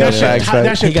listen to And him. that Yeah, shit, facts, that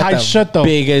facts. shit He got tight the shut though.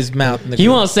 biggest mouth in the He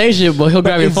group. won't say shit, but he'll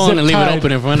grab your it's phone and leave it zip-tied.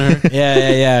 open in front of her.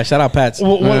 Yeah. Shout out Pats.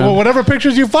 Whatever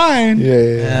pictures you find. Yeah.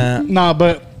 Yeah. Nah,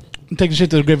 but I'm taking shit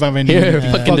to the grave. I've Here,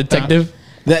 Fuck fucking that. detective.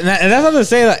 And that's not to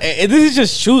say that this is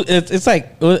just shoot. It's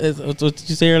like what did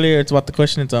you say earlier? It's about the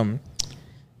question.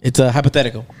 It's a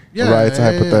hypothetical. Right, it's a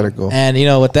hypothetical. And you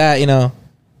know, with that, you know,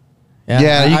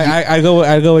 Yeah, you I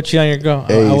go with cheat on your girl.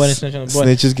 Hey, I wouldn't snitch on the boy.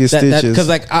 snitches get stitches. Because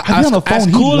like I be on the phone,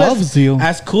 he loves you.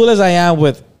 as cool as I am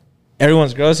with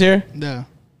everyone's girls here, Yeah.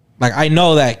 like I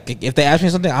know that if they ask me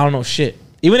something, I don't know shit.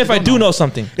 Even if I do know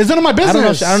something, It's none of my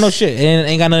business. I don't know shit. It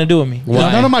ain't got nothing to do with me.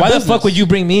 Why? None of my Why business. the fuck would you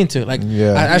bring me into it? Like,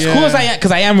 Yeah. as Yeah. cool as I am,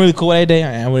 because I am really cool with Ade,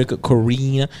 I am really cool with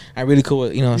Karina, I'm really cool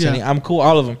with, you know, Yeah. Sunny. I'm cool with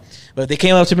all of them. But if they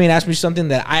came up to me and asked me something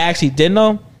that I actually did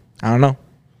know, I don't know.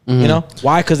 You know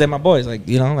why? Because they're my boys. Like,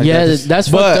 you know, like Yeah, that's- that's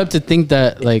but- fucked up to think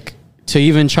that, like, to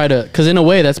even try to, because in a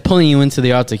way, that's pulling you into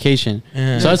the altercation.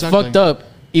 Yeah. So that's Exactly. fucked up,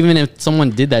 even if someone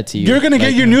did that to you. You're gonna Like,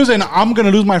 get your news, and I'm gonna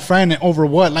lose my friend over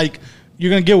what? Like, you're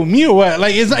gonna get with me or what?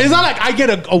 Like, it's not like I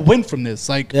get a win from this.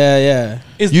 Like, yeah.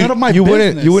 it's You, none of my you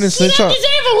business. wouldn't snitch on.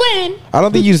 I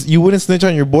don't think you wouldn't snitch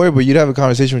on your boy, but you'd have a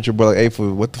conversation with your boy like, "Hey,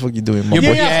 fool, what the fuck you doing, my Yeah,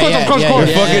 boy? yeah, of course. You're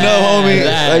fucking up, homie."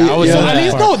 that. Like, I was yeah. on At that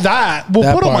least part. know that. We'll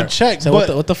That put him on part. check. So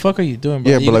But what the fuck are you doing,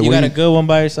 bro? Yeah, you, but like, you what got do a you- good one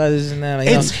by your side, this and that. Like,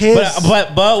 you It's know. his.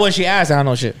 But when she asked, I don't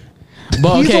know shit.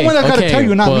 But He's the one that gotta tell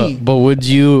you, not but, me. But would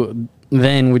you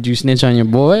snitch on your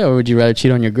boy, or would you rather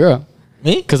cheat on your girl?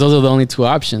 Me? Because those are the only two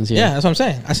options here. Yeah, that's what I'm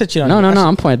saying. I said cheat on No, you. no, I no. said-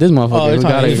 I'm pointing at this motherfucker. Oh, you're We talking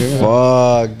gotta- to me.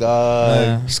 Fuck,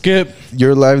 dog. Skip.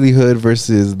 Your livelihood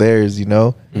versus theirs, you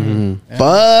know? Mm-hmm.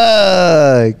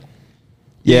 Fuck.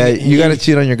 Yeah, Yeah, you gotta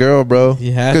cheat on your girl, bro.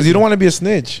 You have Because you to. don't want to be a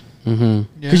snitch. Mhm.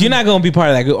 Because you're not gonna be part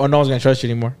of that group, or no one's gonna trust you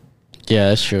anymore. Yeah,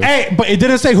 that's true. Hey, but it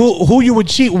didn't say who you would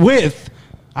cheat with.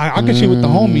 I can cheat with the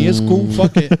homie. It's cool.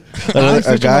 Fuck it. I ain't A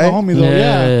snitching guy? on the homie though.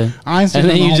 Yeah. I ain't snitching And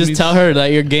then on you the just homies. tell her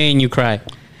that you're gay and you cry.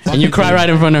 And you cry right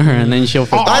in front of her, and then she'll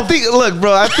forget. I think, look,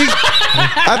 bro. I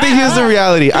think here's the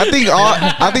reality. I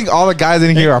think all the guys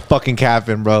in here are fucking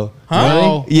capping, bro.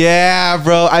 Really? Yeah,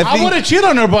 bro. I I think wouldn't cheat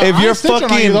on her, but if I you're ain't snitching on you,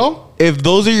 fucking, though. if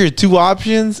those are your two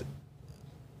options,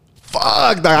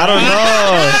 fuck, dog, I don't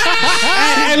know.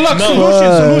 Hey, look,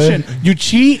 No. solution. You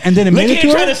cheat and then admit it to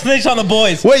her. snitch on the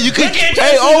boys. Wait, you could. Look at Hey,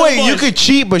 Justin oh and wait, the you boys. could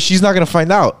cheat, but she's not gonna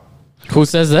find out. Who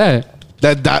says that?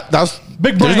 That's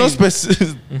Big There's no brain.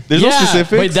 specific. There's no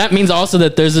specifics. But that means also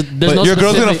that there's But no your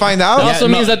girl's specific- gonna find out? That also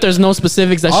Yeah, no. means that there's no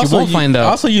specifics that she won't you, find out.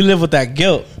 Also, you live with that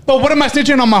guilt. But what am I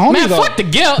snitching on my homie Man, though? fuck the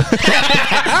guilt.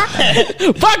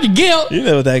 Fuck the guilt. You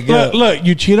live with that guilt. Look,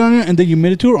 you cheat on her and then you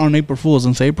admit it to her on April Fools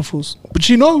and say April Fools. But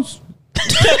she knows. Big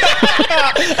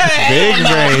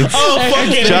brains. Oh, fuck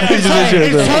it. Johnny's just shit,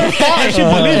 It's bro. her fault and she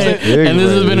believes it. Big And this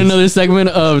has been brains. another segment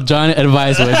of John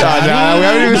Advice with Nah, John. nah, we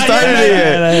haven't even started it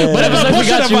yet. But episode we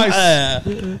got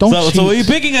you. Don't So, cheat. so what you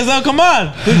picking us out? Come on.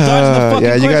 Dodge the fucking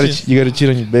Yeah, you question. gotta cheat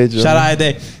on your bitch. Shout out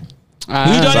Ade.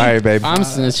 Ah, Sorry, babe. I'm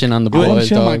snitching on the I want to boys,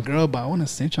 shit on my dog. girl, but I want to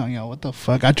snitch on y'all. What the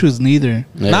fuck? I choose neither.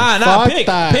 Yeah. Nah, Fuck pick.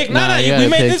 that. Pick. Nah, Nah, you we gotta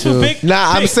made pick this one too. pick.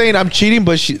 Nah, I'm Pick. saying I'm cheating,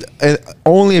 but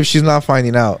only if she's not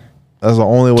finding out. That's the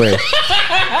only way.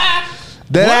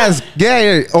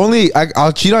 Yeah. Only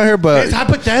I'll cheat on her, but It's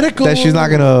hypothetical. that she's not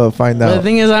gonna find But the out.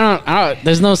 thing is, I don't.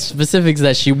 There's no specifics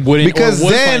that she wouldn't Because or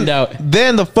would then, find out.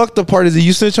 then the fucked up part is that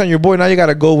you snitch on your boy. Now you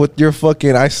gotta go with your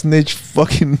fucking I snitch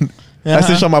fucking. I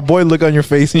snitch on my boy. Look on your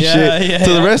face and Yeah, shit. yeah, to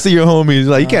the yeah. rest of your homies,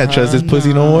 like you can't trust this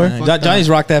pussy no more. Fuck Johnny's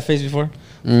rocked that face before.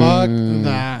 Fuck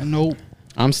that. Nope.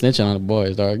 I'm snitching on the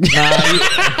boys, dog.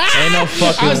 Nah, ain't no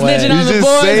fucking I'm way. snitching on You the just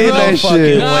boys, saying bro. that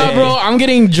shit. Nah, bro, I'm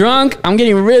getting drunk. I'm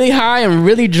getting really high and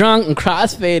really drunk and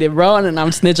crossfaded, bro. And then I'm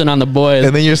snitching on the boys.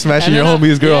 And then you're smashing And your then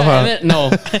homie's girl, yeah, huh? and then- no.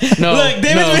 Look,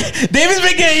 no. David's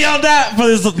been getting yelled at for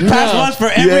this past No. months for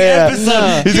every Yeah. episode.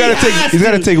 No. He's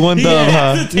gotta take one He dub,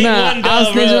 has huh? to take Nah, one I'm dub,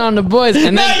 snitching bro. on the boys,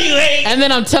 and No, then you ain't. and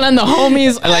then I'm telling the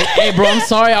homies like, "Hey, bro, I'm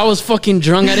sorry, I was fucking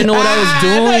drunk. I didn't know what I was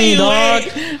No, doing, you dog.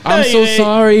 ain't. I'm No, so you ain't.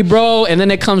 sorry, bro." And then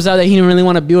it comes out that he didn't really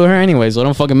want to be with her anyway, so it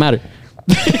don't fucking matter.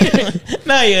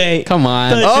 No, you ain't. Come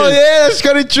on, No, Oh yeah, that's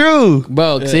kind of true.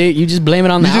 bro. See, you just blame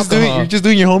it on the alcohol. You're just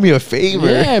doing your homie a favor.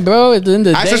 Yeah, bro. At the end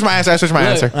of the I day, switched my answer. I switched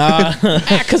my Look,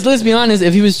 answer. because let's be honest,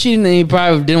 if he was cheating, then he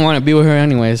probably didn't want to be with her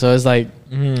anyway. So it's like,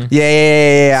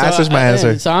 Yeah. I so, switched my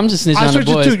answer. So I'm just snitching I on the switched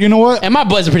it boys. too. You know what? And my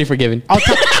boys are pretty forgiving. I'll,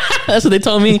 ty- That's what they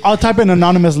told me. I'll type an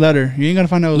anonymous letter. You ain't gonna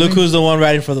find out. Look who's the one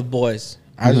writing for the boys.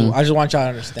 I just want y'all to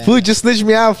understand. Fool, just snitch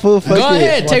me out, fool. Fuck Go it.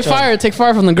 ahead, take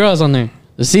fire from the girls on there.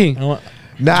 Let's see. You know what?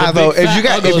 Nah, The though, big if you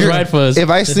fat got, goes right for us. if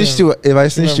I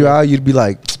snitched you out, you'd be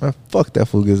like, "Man, fuck that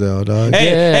fool Gazelle, dog.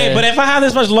 Hey, Yeah. hey, but if I have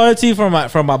this much loyalty from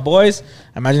my boys,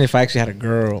 imagine if I actually had a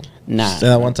girl. Nah. Say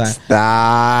that one time.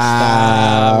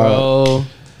 Stop, Bro.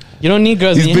 You don't need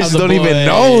girls. These when you have bitches the don't even boys.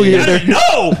 know You either. don't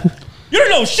know. You don't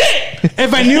know shit.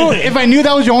 If I knew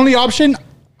that was your only option,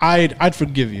 I'd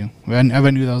forgive you. If I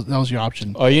knew that was your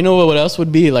option. Or you know what else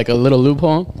would be like a little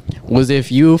loophole? Was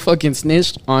if you fucking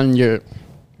snitched on your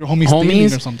Your homie's stealing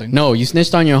homies or something. No, you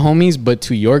snitched on your homies, but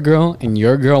to your girl, and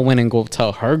your girl went and go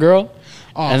tell her girl.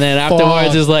 Oh, And then fuck.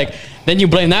 afterwards, it's like, then you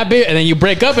blame that bitch, and then you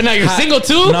break up, and now you're single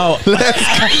too. No.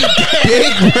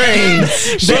 Big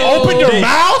brains. They opened your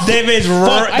mouth. David's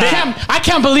I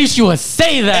can't believe she would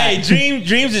say that. Hey,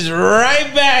 Dreams is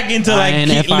right back into like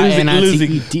keep losing.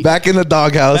 INFINIT. Back in the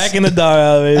doghouse. Back in the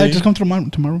dog, baby. Hey, just come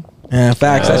tomorrow. Yeah,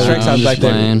 facts. That strikes I'm out just back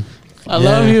there. playing. I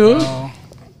love you.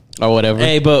 Or whatever.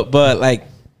 Hey, but like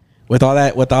with all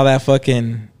that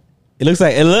fucking, it looks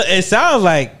like it sounds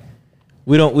like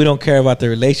we don't care about the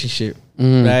relationship,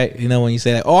 right? You know, when you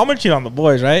say that, oh, I'm gonna cheat on the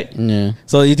boys, right? Yeah.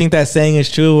 So you think that saying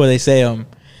is true, where they say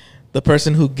the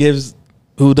person who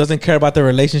doesn't care about the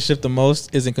relationship the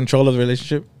most is in control of the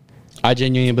relationship? I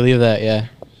genuinely believe that, yeah.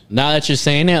 Now that you're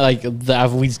saying it, like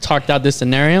we talked out this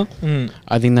scenario,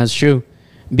 I think that's true.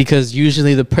 Because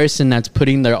usually the person that's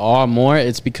putting their all more,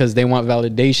 it's because they want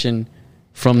validation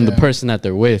from the person that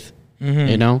they're with.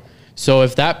 You know? So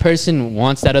if that person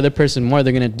wants that other person more,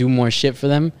 they're gonna do more shit for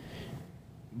them.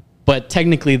 But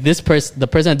technically the person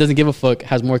that doesn't give a fuck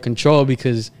has more control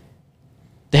because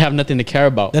they have nothing to care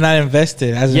about. They're not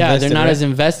invested. They're not as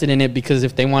invested in it because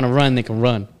if they want to run, they can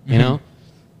run. You know.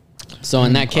 So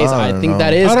in that case, I I don't think know.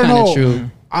 that is I don't kind know. of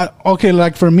true. Okay,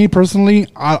 like for me personally,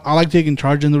 I like taking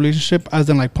charge in the relationship, as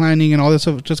in like planning and all this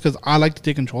stuff, just because I like to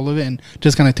take control of it and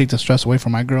just kind of take the stress away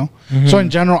from my girl. So in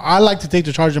general, I like to take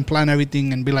the charge and plan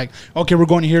everything and be like, okay, we're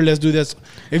going here, let's do this.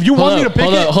 If you want me to pick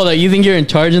it, Hold up. You think you're in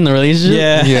charge in the relationship?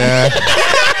 Yeah. Yeah.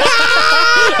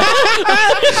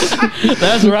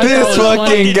 That's right. This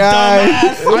fucking guy.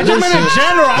 I just mean in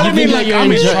general. I don't think mean that like you're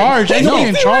I'm in in charge? charge. Ain't nobody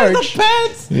in charge.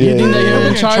 You think that you're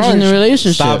in charge in the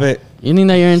relationship? Stop it. You think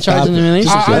that you're in charge Stop in the it.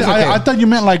 relationship? I thought you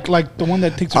meant like the one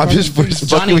that takes. I'm charge just and-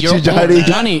 fucking with you,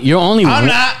 Johnny. You're only I'm one.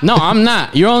 not. No, I'm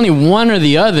not. You're only one or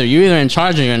the other. You're either in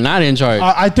charge or you're not in charge.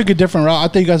 I took a different route. I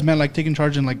thought you guys meant like taking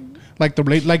charge and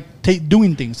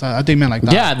doing things. I think you meant like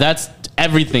that. Yeah, that's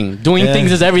everything. Doing Yeah.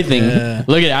 things is everything. Yeah.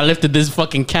 Look at it. I lifted this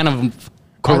fucking can of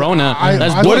Corona.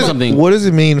 That's I- doing What, something. what does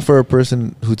it mean for a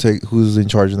person who's in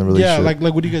charge in the relationship? Yeah, like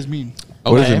what do you guys mean?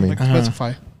 What does Okay. it mean? Like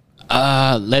specify.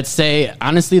 Let's say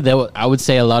honestly, I would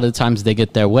say a lot of times they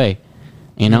get their way,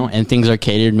 you know, and things are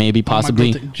catered maybe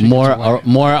possibly girl, she gets her way.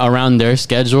 more around their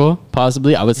schedule.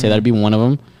 Possibly, I would say that'd be one of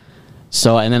them.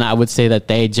 So, and then I would say that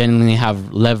they genuinely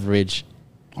have leverage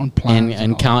On plans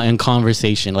and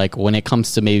conversation. Like when it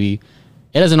comes to maybe,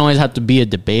 it doesn't always have to be a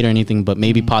debate or anything, but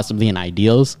maybe possibly in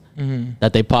ideals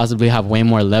that they possibly have way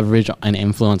more leverage and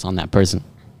influence on that person.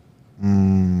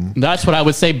 That's what I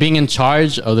would say being in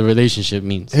charge of the relationship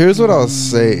means. Here's what I'll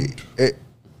say.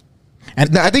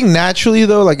 And I think naturally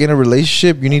though, like in a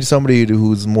relationship, you need somebody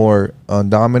who's more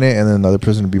dominant, and then another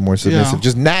person to be more submissive. Yeah.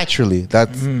 Just naturally,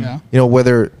 that's Yeah.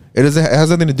 whether it has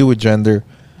nothing to do with gender.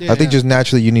 Yeah, I think yeah. just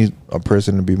naturally you need a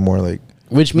person to be more like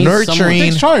Which means nurturing. someone-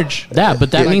 Takes charge. Yeah,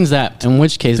 but that Yeah. means that in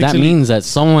which case Takes that a lead. means that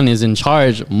someone is in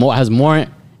charge,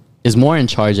 is more in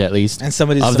charge at least And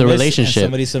somebody's of the submissive, relationship. And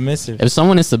somebody's submissive. If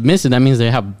someone is submissive, that means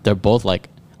they're both like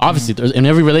obviously there's, in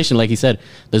every relation, like he said,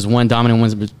 there's one dominant,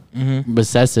 one's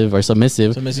recessive or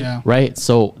submissive, Yeah. right?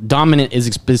 So dominant is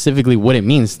specifically what it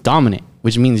means, dominant,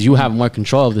 which means you have more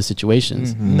control of the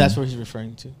situations. And that's what he's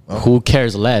referring to. Who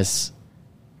cares less?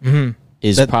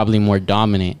 is That- probably more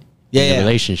dominant Yeah, in the yeah.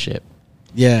 relationship.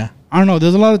 Yeah. I don't know.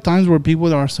 There's a lot of times where people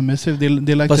that are submissive, they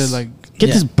like But to s- like. Get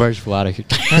Yeah. this bird fool out of here.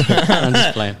 I'm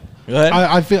just playing. Go ahead.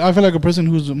 I feel like a person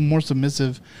who's more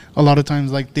submissive. A lot of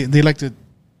times, like they like to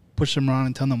push them around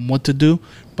and tell them what to do,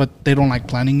 but they don't like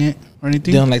planning it or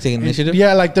anything. They don't like taking initiative?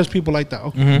 Yeah, like there's people like that.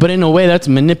 Okay. But in a way, that's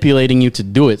manipulating you to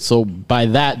do it. So by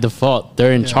that default,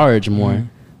 they're in Yeah. charge more.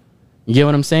 You get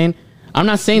what I'm saying? I'm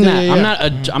not saying Yeah, that. yeah, I'm yeah.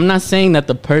 not. I'm not saying that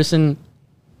the person.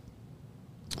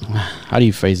 How do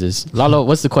you phrase this, Lalo?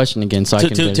 What's the question again? So I can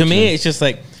to get it me, straight. it's just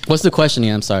like What's the question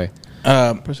again? I'm sorry.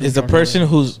 is the person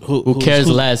who cares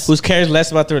less. who cares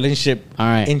less about the relationship, All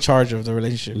right. in charge of the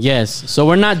relationship. Yes. So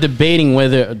we're not debating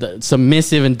whether the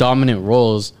submissive and dominant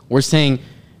roles. We're saying,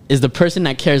 is the person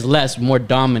that cares less more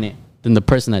dominant than the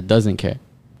person that doesn't care?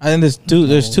 I think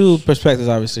there's two perspectives.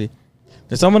 Obviously,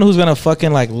 there's someone who's gonna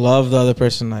fucking like love the other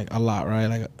person like a lot, right?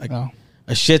 Like Yeah.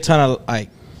 a shit ton of like,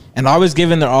 and always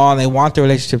giving their all, and they want the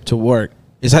relationship to work.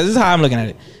 This is how I'm looking at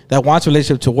it. That wants the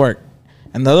relationship to work,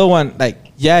 and the other one, like,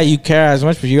 yeah, you care as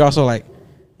much, but you're also like,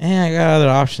 I got other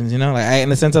options, you know, like in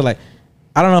the sense of like,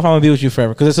 I don't know if I'm gonna be with you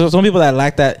forever, because there's some people that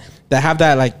like that have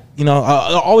that, like, you know,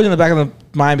 always in the back of the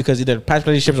mind because either past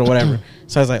relationships or whatever.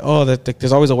 So it's like, oh,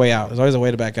 there's always a way out. There's always a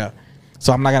way to back out.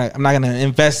 So I'm not gonna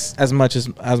invest as much as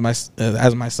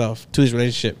myself to this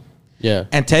relationship. Yeah.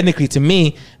 And technically, to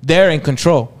me, they're in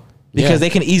control because Yeah. they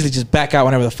can easily just back out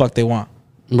whenever the fuck they want,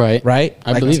 Right. right?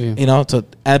 I believe you. You know,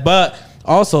 but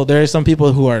also there are some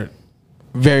people who are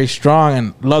very strong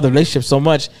and love the relationship so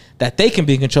much that they can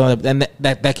be in control of it, and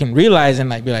that can realize and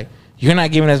like be like, you're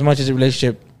not giving as much as a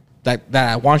relationship that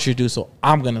I want you to do, so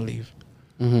I'm gonna leave.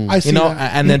 I see You know,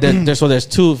 that. and then there's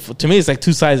two. To me, it's like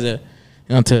two sides of,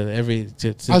 you know, to every to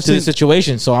I've the seen-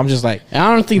 situation. So I'm just like, And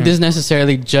I don't think this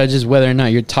necessarily judges whether or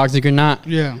not you're toxic or not.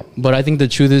 Yeah. But I think the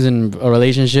truth is, in a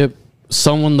relationship,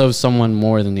 someone loves someone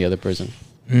more than the other person.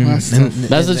 That's and- tough.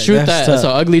 That's the truth. That's That's an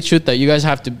tough. ugly truth that you guys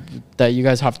have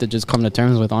to just come to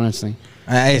terms with. Honestly,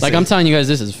 like I'm telling you guys,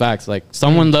 this is facts. Like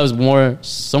someone loves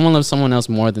someone else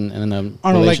more than in a I don't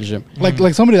know, relationship.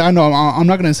 like somebody I know. I'm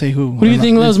not gonna say who. Who do you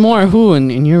think loves more? Who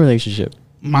in your relationship?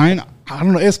 Mine? I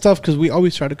don't know. It's tough because we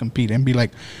always try to compete and be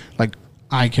like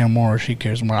I care more or she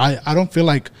cares more. I don't feel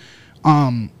like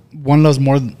one loves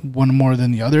one more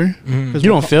than the other. 'Cause You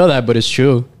don't feel that, but it's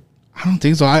true. I don't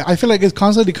think so. I feel like it's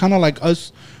constantly kind of like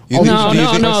us. You always think- trying do you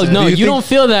No, think- no, do no. you You think- don't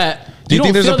feel that. Do you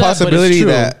think there's feel a that, but it's possibility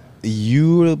true. that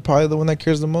you're probably the one that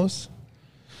cares the most?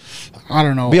 I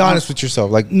don't know. Be honest with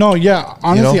yourself. Like, No, yeah.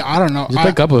 Honestly, know? I don't know. Just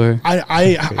break up with her.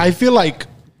 I feel like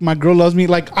my girl loves me.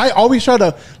 Like I always try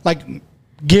to like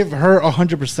give her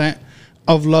 100%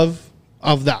 of love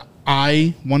of that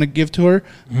I want to give to her,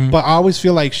 but I always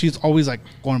feel like she's always like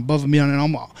going above and beyond,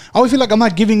 and I always feel like I'm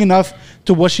not giving enough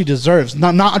to what she deserves.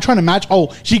 Not I'm trying to match.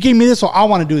 Oh, she gave me this, so I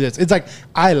want to do this. It's like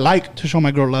I like to show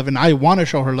my girl love, and I want to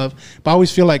show her love, but I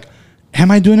always feel like, am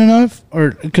I doing enough?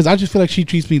 Or because I just feel like she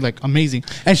treats me like amazing,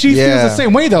 and she feels the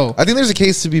same way though. I think there's a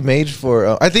case to be made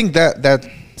for. I think that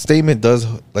statement does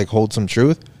like hold some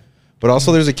truth, but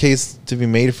also there's a case to be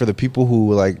made for the people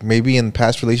who like maybe in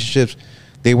past relationships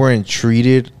they weren't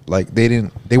treated like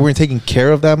they weren't taken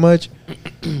care of that much,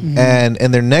 and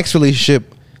in their next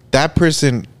relationship, that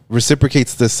person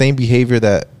reciprocates the same behavior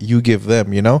that you give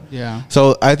them. You know. Yeah.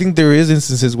 So I think there is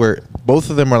instances where both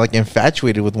of them are like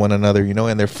infatuated with one another. You know,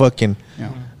 and they're fucking.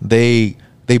 Yeah.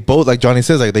 They both, like Johnny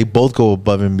says, like they both go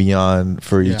above and beyond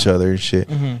for each Yeah. other and shit.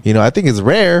 You know, I think it's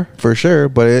rare for sure,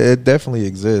 but it definitely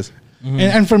exists.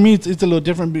 And for me, it's a little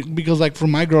different because, like, for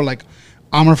my girl, like,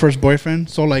 I'm her first boyfriend.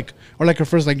 So, like, or like her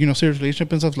first, like, you know, serious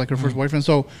relationship and stuff, like her first boyfriend.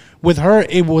 So, with her,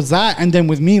 it was that. And then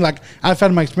with me, like, I've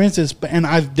had my experiences and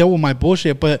I've dealt with my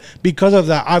bullshit. But because of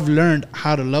that, I've learned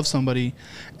how to love somebody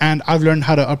and I've learned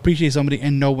how to appreciate somebody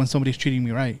and know when somebody's treating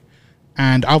me right.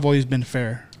 And I've always been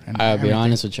fair. And I'll be everything.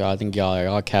 honest with y'all. I think y'all are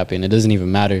all capping. It doesn't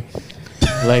even matter.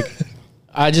 Like,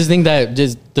 I just think that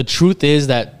just the truth is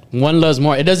that one loves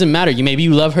more. It doesn't matter. Maybe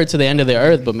you love her to the end of the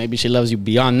earth, but maybe she loves you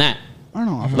beyond that. I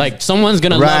don't know. Like someone's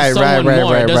gonna Right, love someone right,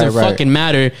 more. right, It doesn't right. fucking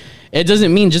matter. It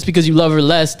doesn't mean just because you love her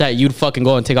less that you'd fucking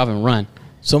go and take off and run.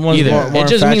 someone's Either more it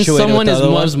just means infatuated someone with is the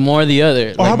other loves more the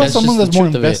other. Or how about someone just that's the more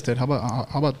truth of it. invested? How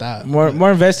about that?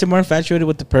 more invested, more infatuated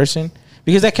with the person,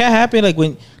 because that can't happen. Like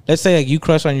when, let's say, like you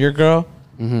crush on your girl,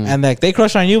 and like they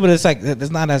crush on you, but it's like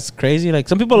it's not as crazy. Like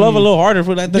some people love a little harder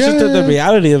for that. That's just the Yeah.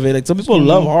 reality of it. Like some people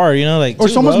love hard, you know, like Or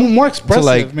too, someone's bro. more expressive,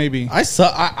 like, maybe. I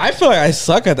suck. I feel like I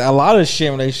suck at a lot of shit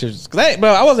in relationships. 'Cause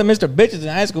bro, I wasn't Mr. Bitches in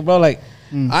high school, bro. Like,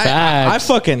 I Facts.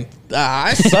 fucking,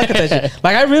 I suck at that shit.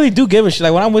 Like, I really do give a shit.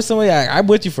 Like, when I'm with somebody, I'm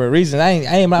with you for a reason. I'm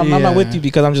Yeah. not with you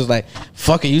because I'm just like,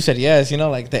 fuck it, you said yes, you know,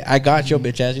 like, I got your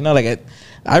bitch ass, you know, like,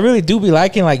 I really do be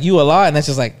liking like you a lot, and it's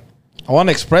just like I want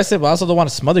to express it, but I also don't want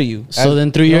to smother you. So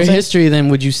then, through you know your what I'm saying? history, then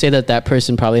would you say that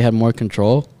person probably had more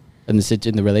control in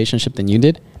the relationship than you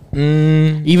did?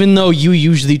 Even though you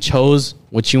usually chose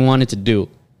what you wanted to do,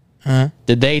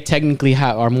 did they technically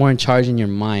are more in charge in your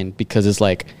mind? Because it's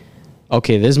like,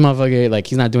 okay, this motherfucker, like,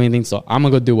 he's not doing anything, so I'm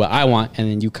gonna go do what I want, and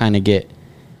then you kind of get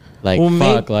like,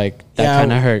 fuck, like that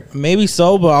kind of hurt. Maybe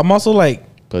so, but I'm also like,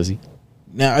 Pussy.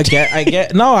 now I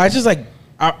get. No, I just like,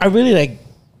 I really like,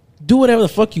 do whatever the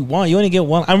fuck you want. You only get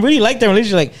one. I really like that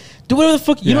relationship. Like, do whatever the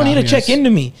fuck. You don't need to check into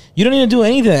me. You don't need to do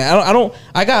anything. I don't.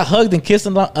 I got hugged and kissed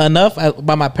enough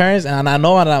by my parents, and I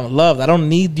know that I'm loved. I don't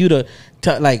need you to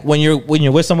like when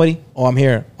you're with somebody. Oh, I'm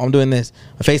here. I'm doing this.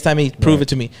 FaceTime me. Prove it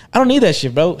to me. I don't need that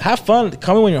shit, bro. Have fun.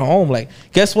 Come in when you're home. Like,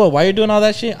 guess what? While you're doing all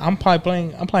that shit, I'm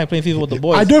probably playing FIFA with the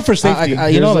boys. I do it for safety.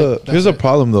 Here's a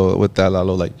problem though with that,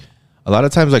 Lalo. Like, a lot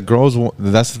of times, like, girls.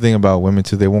 That's the thing about women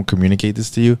too. They won't communicate this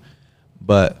to you,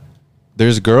 but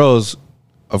there's girls.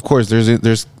 Of course, there's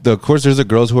the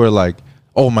girls who are like,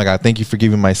 oh my God, thank you for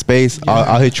giving my space. Yeah.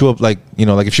 I'll hit you up, like, you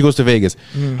know, like if she goes to Vegas,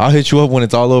 I'll hit you up when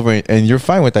it's all over, and you're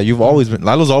fine with that. You've always been.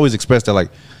 Lalo's always expressed that, like,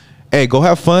 hey, go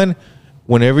have fun.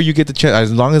 Whenever you get the chance,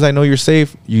 as long as I know you're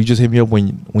safe, you just hit me up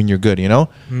when you're good. You know,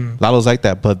 Lalo's like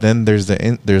that. But then there's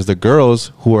the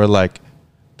girls who are like,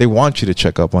 they want you to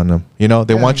check up on them. You know,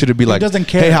 they want you to be like, doesn't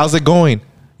care. Hey, how's it going?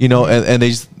 You know, and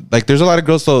they just, like, there's a lot of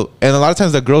girls. So, and a lot of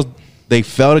times the girls, they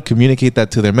fail to communicate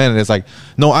that to their men, and it's like,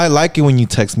 no, I like it when you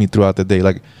text me throughout the day.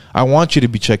 Like, I want you to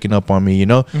be checking up on me, you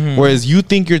know. Whereas you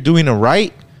think you're doing it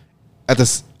right, at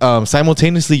the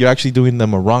simultaneously you're actually doing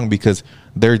them a wrong because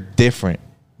they're different.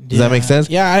 Does that make sense?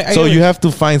 Yeah. So you have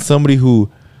to find somebody who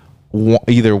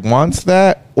either wants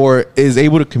that or is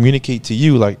able to communicate to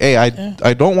you, like, hey,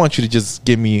 I don't want you to just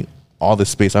give me all this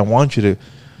space. I want you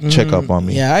to check up on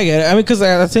me. Yeah, I get it. I mean, because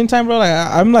at the same time, bro, like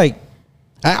I'm like,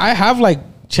 I have like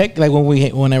check, like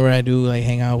whenever I do like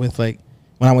hang out with, like,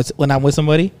 when I'm with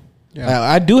somebody,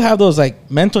 I do have those like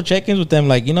mental check-ins with them,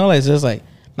 like, you know, like, it's just like,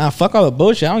 nah, fuck all the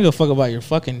bullshit. I don't give a fuck about your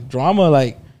fucking drama.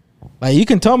 Like you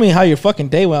can tell me how your fucking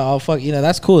day went. Oh, fuck, you know,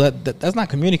 that's cool. That's not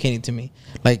communicating to me.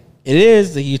 Like, it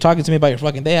is like, you talking to me about your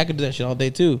fucking day. I could do that shit all day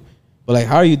too. But like,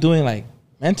 how are you doing, like,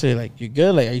 mentally? Like, you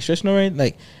good? Like, are you stressing over it?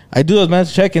 Like, I do those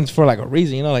mental check-ins for like a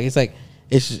reason, you know. Like, it's like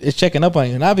it's checking up on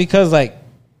you, not because like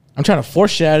I'm trying to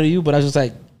force shit out of you, but I was just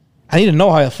like, I need to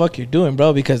know how the fuck you're doing,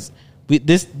 bro, because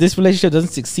this relationship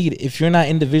doesn't succeed if you're not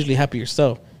individually happy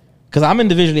yourself. Because I'm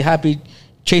individually happy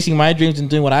chasing my dreams and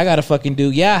doing what I gotta fucking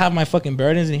do. Yeah, I have my fucking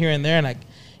burdens in here and there, and like,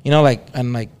 you know, like,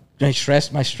 and like my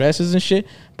stresses and shit,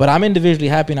 but I'm individually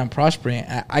happy and I'm prospering.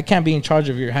 I can't be in charge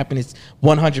of your happiness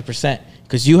 100%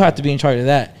 because you have to be in charge of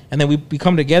that. And then we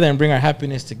come together and bring our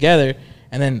happiness together,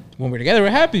 and then when we're together, we're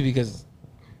happy because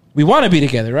we want to be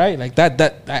together, right? Like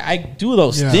that I do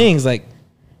those things, like,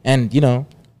 and you know,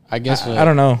 I guess I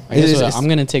don't know. I guess what I'm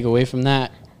gonna take away from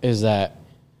that is that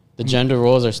the gender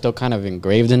roles are still kind of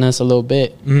engraved in us a little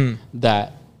bit.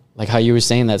 That, like how you were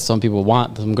saying, that some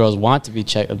girls want to be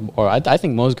checked, or I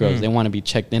think most girls, they want to be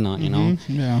checked in on, you know.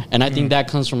 Yeah. And I think that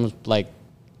comes from like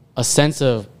a sense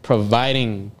of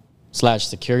providing /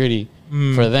 security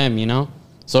for them, you know.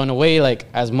 So in a way, like,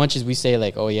 as much as we say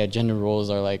like, oh yeah, gender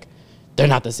roles are like, they're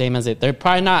not the same as it. They're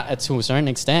probably not to a certain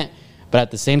extent, but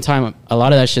at the same time, a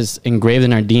lot of that's just engraved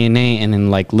in our DNA, and in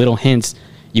like little hints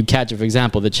you catch it. For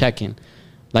example, the check-in.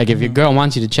 Like, if your girl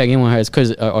wants you to check in with her, it's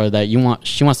because, or that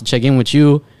she wants to check in with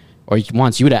you, or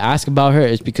wants you to ask about her,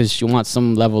 it's because she wants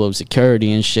some level of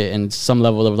security and shit, and some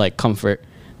level of like comfort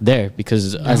there.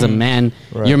 Because as a man,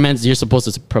 you're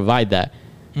supposed to provide that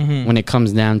when it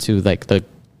comes down to like the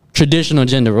traditional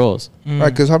gender roles. Right?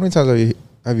 Because how many times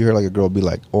have you heard like a girl be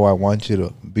like, "Oh, I want you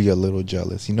to be a little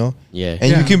jealous," you know? Yeah.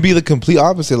 And you can be the complete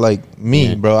opposite, like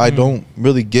me, bro. I don't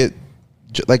really get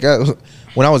like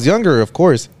when I was younger, of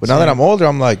course, but now that I'm older,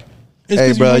 I'm like,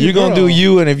 hey, bro, you're gonna do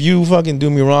you, and if you fucking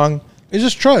do me wrong, it's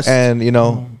just trust. And you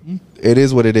know, it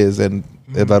is what it is, and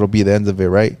that'll be the end of it,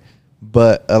 right?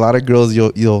 But a lot of girls,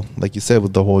 you'll like you said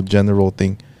with the whole gender role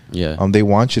thing, they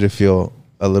want you to feel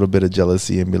a little bit of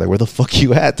jealousy and be like, where the fuck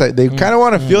you at? They kind of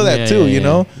want to feel that too, you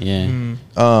know?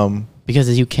 Yeah.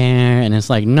 Because you care, and it's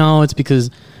like, no, it's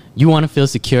because you want to feel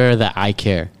secure that I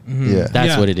care. Yeah.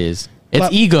 That's what it is. It's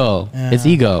ego. It's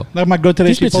ego. Like my girl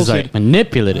today, These she bitches posted. like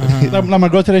manipulative. Like my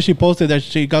girl today, she posted that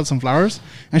she got some flowers,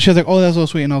 and she was like, "Oh, that's so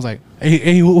sweet." And I was like,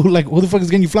 "Hey, who the fuck is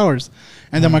getting you flowers?"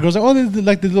 And then my girl's like, "Oh, this is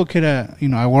like this little kid at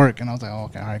I work." And I was like, "Oh,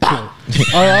 okay, all right, cool."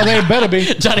 Oh, they better be.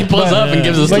 Johnny pulls up and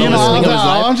gives us. But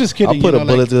I'm just kidding. I'll put a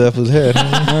bullet through that fool's head.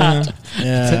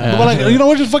 Yeah. But like, you know,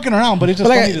 we're just fucking around, but it's just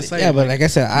But funny to say. yeah, but like I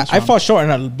said, I fall short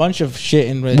in a bunch of shit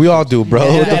in We all do, bro.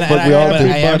 What the fuck we all do?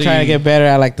 I am trying to get better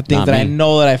at like the things Not that I me.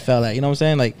 know that I fell at. You know what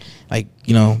I'm saying? Like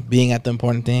you know, being at the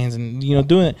important things and you know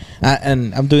doing it.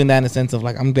 And I'm doing that in the sense of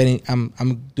like I'm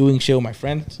doing shit with my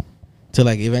friends to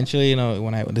like eventually, you know,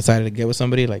 when I decided to get with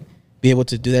somebody, like be able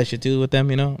to do that shit too with them.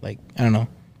 You know, like I don't know,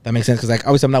 that makes sense because like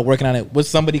obviously I'm not working on it with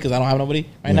somebody because I don't have nobody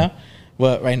right now.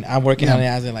 But I'm working on it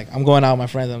as in like I'm going out with my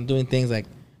friends. I'm doing things like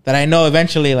that I know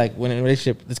eventually like when in a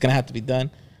relationship it's gonna have to be done.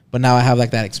 But now I have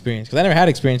like that experience because I never had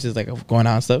experiences like of going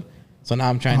out and stuff. So now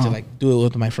I'm trying to like do it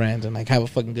with my friends and like have a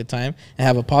fucking good time and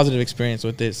have a positive experience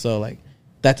with it. So like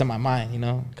that's in my mind, you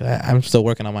know, because I'm still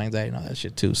working on my anxiety and all that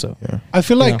shit too. So I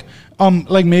feel like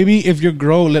maybe if your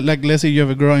girl, like let's say you have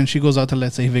a girl and she goes out to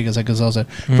let's say Vegas, like Azal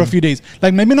said, for a few days,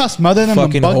 like maybe not smother them,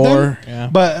 Fucking and bug whore.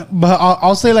 them, but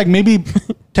I'll say like maybe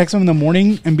text them in the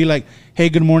morning and be like, hey,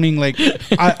 good morning, like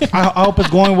I hope it's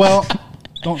going well.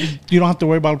 You don't have to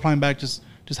worry about replying back. Just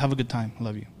have a good time. I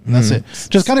love you. And that's it.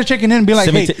 Just kind of checking in and be like,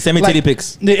 send me like, titty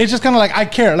pics. It's just kind of like I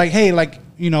care. Like, hey, like,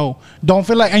 you know, don't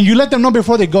feel like, and you let them know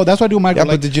before they go. That's what I do with my girl.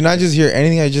 Yeah, but did you not just hear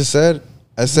anything I just said?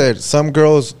 I said some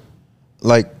girls,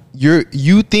 like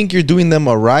you think you're doing them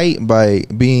a right by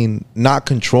being not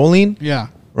controlling. Yeah.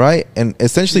 Right, and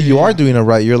essentially you are doing it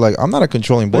right. You're like, I'm not a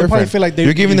controlling They probably boyfriend. feel like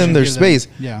you're giving them their should give space.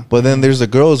 yeah. But then there's the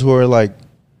girls who are like,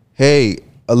 hey,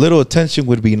 a little attention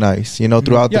would be nice, you know,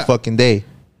 throughout the fucking day.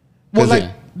 Well, like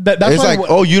that's it's why like,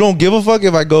 oh, you don't give a fuck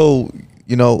if I go,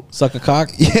 you know, Suck a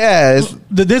cock. yeah.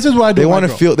 this is what I do. They with my want to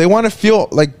girl. feel. They want to feel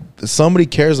like somebody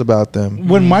cares about them.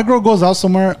 When my girl goes out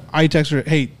somewhere, I text her,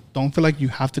 hey, don't feel like you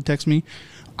have to text me.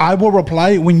 I will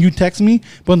reply when you text me,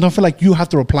 but don't feel like you have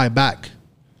to reply back.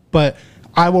 But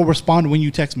I will respond when you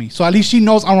text me. So at least she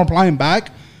knows I'm replying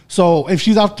back. So if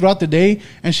she's out throughout the day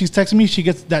and she's texting me, she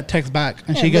gets that text back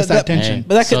and she gets that attention.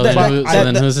 But that could- so that- then,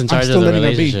 that- then who's in I'm charge still of the letting her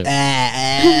be. relationship?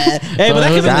 Hey, but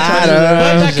that who's could, in charge of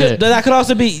the relationship? that could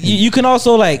also be. You can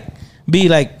also like be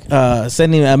like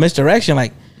sending a misdirection.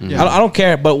 Like I don't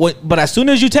care, but as soon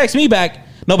as you text me back,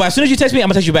 but as soon as you text me, I'm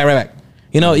gonna text you back right back.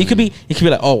 You know, you could be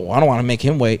like, oh, I don't want to make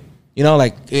him wait. You know,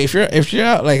 like if you're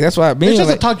out, like that's why I mean. It's just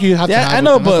like, a talk you have to have I with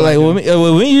know, them. That's but what I like do.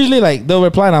 when we usually like they'll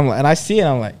reply and I see it,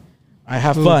 I'm like, I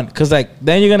have fun because like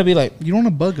then you're gonna be like You don't want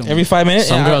to bug them. every 5 minutes.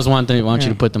 Some yeah, girls want you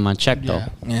to put them on check though.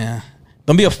 yeah.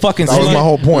 Don't be a fucking That was slut. my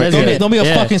whole point. Don't be a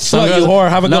fucking Some slut, you whore.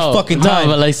 Have a good fucking time.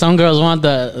 No, but like some girls want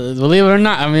the. Believe it or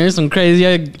not, I mean, there's some crazy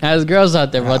ass girls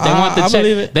out there, but they want the I check.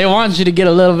 believe it. They want you to get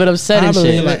a little bit upset I and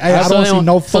believe shit. it. Like, I don't see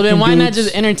no So then fucking why not dudes.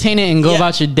 just entertain it and go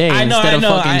about your day instead of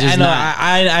fucking just not?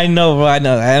 I know, bro. I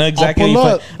know exactly. pull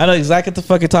what up. I know exactly what the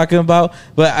fuck you're talking about.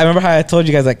 But I remember how I told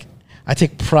you guys like I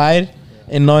take pride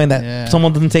in knowing that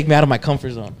someone doesn't take me out of my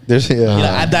comfort zone. There's You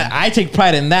know, I take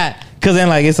pride in that because then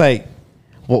like it's like,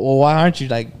 well, why aren't you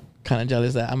like kind of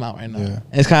jealous that I'm out right now? Yeah.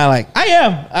 And it's kind of like I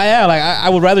am like I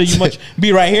would rather you much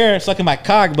be right here sucking my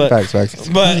cock, but Facts.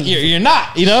 but you're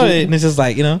not, you know. And it's just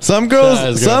like, you know, Some girls,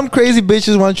 Size girl. some crazy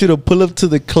bitches want you to pull up to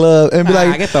the club and be I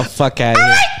like, get the fuck out of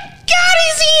here. God,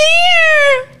 he's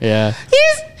here. Yeah.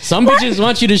 Some bitches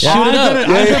want you to shoot it up.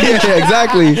 Yeah,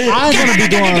 exactly. I ain't gonna be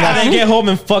doing all And that. then get home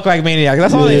and fuck like maniacs.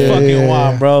 That's all they Yeah, fucking yeah,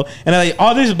 want, yeah. bro. And like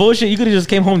all this bullshit, you could have just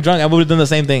came home drunk. I would have done the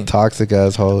same thing. Toxic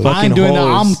assholes. Fuck. I ain't doing that.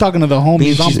 hoes. I'm talking to the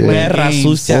homies. I'm Pinches playing perras games.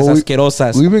 sucias, Well, we-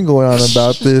 asquerosas. We've been going on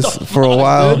about this for a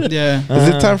while. Yeah. Is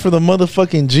it time for the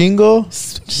motherfucking jingle?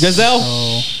 Gazelle,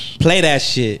 play that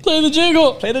shit. Play the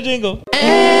jingle. Play the jingle.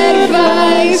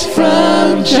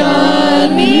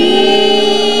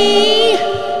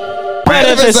 Right,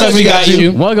 if it sucks, we got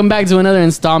you. Welcome back to another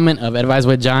installment of Advice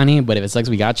with Johnny. But if it sucks,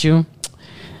 we got you.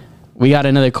 We got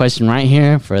another question right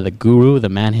here for the guru, the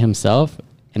man himself.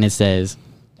 And it says,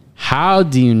 how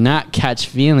do you not catch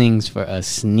feelings for a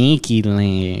sneaky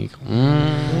link?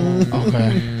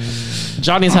 Okay.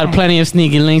 Johnny's had plenty of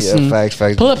sneaky links. Yeah, and facts.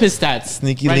 Pull up his stats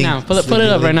Sneaky right link. now. Put it Sneaky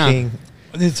up right link now. king.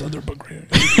 This other book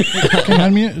right here. Can you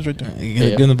hand me it? It's right there.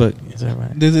 Give him the book. Is that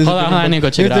right? This is Hold on, I need to go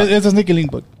check it out. It's a sneaky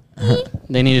link book.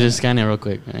 They need to just scan it real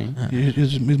quick. Right?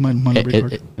 It's my number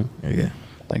card. There you go.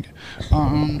 Thank you.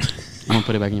 I'm gonna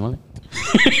put it back in your wallet.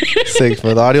 Sick.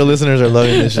 For the audio listeners are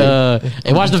loving this shit.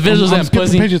 Hey, watch the visuals, I'm that skipping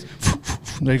pussy. pages.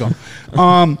 There you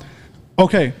go.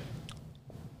 Okay.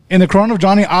 In the Corona of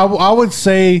Johnny, I would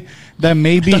say that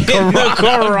maybe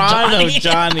Corona,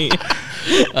 Johnny.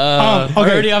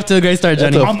 Already off to a great start,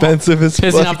 That's Johnny. offensive as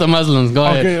Pissing fuck. off the Muslims. Go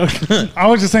ahead. Okay. I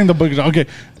was just saying the book. Okay.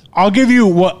 I'll give you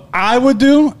what I would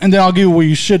do, and then I'll give you what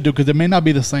you should do because it may not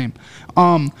be the same.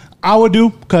 I would do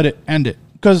cut it, end it,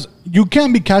 because you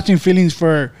can't be catching feelings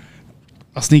for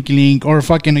a sneaky link or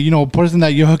fucking person that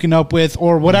you're hooking up with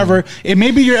or whatever. It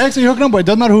may be your ex that you're hooking up with. It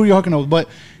doesn't matter who you're hooking up with, but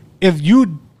if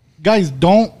you guys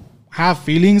don't have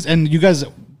feelings and you guys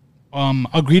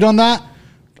agreed on that,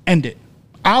 end it.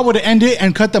 I would end it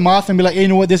and cut them off and be like, hey, you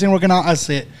know what, this ain't working out. That's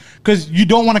it. Because you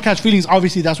don't want to catch feelings.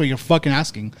 Obviously, that's what you're fucking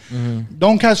asking.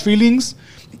 Don't catch feelings.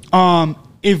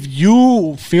 If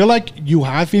you feel like you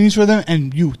have feelings for them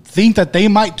and you think that they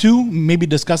might too, maybe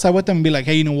discuss that with them and be like,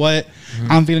 hey, you know what?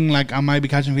 I'm feeling like I might be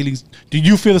catching feelings. Do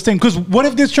you feel the same? Because what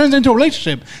if this turns into a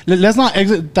relationship? Let's not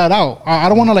exit that out. I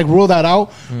don't want to like rule that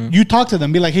out. You talk to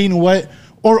them. Be like, hey, you know what?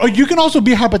 Or you can also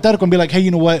be hypothetical and be like, hey,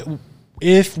 you know what?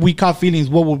 If we caught feelings,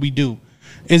 what would we do?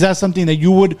 Is that something that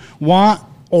you would want?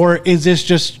 Or is this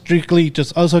just strictly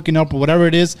just us hooking up or whatever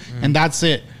it is? And that's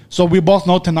it. So we both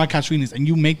know to not catch feelings. And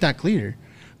you make that clear.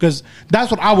 Because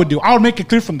that's what I would do. I would make it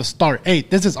clear from the start. Hey,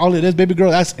 this is all it is, baby girl.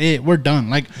 That's it. We're done.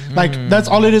 Like that's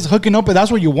all it is. Hooking up, and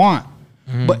that's what you want.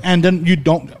 But and then you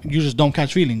just don't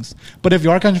catch feelings. But if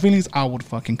you are catching feelings, I would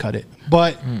fucking cut it.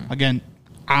 But again,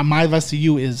 my advice to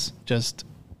you is just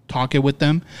talk it with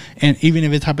them, and even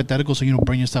if it's hypothetical, so you don't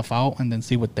bring yourself out, and then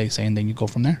see what they say, and then you go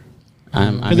from there.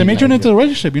 Because they may turn into a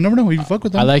relationship. You never know. You fuck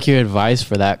with them. I like your advice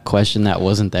for that question that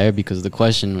wasn't there, because the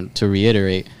question, to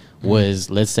reiterate, was,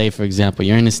 let's say, for example,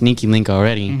 you're in a sneaky link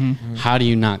already. How do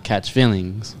you not catch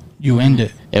feelings? You end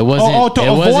it. It wasn't to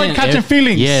avoid catching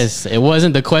feelings. Yes, it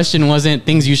wasn't. The question wasn't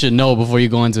things you should know before you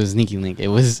go into a sneaky link. It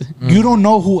was you don't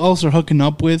know who else they're hooking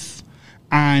up with,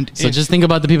 and so just think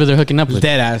about the people they're hooking up with.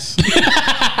 Dead ass.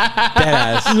 Dead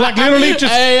ass. like literally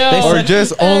just. Or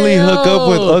just only hook up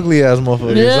with ugly ass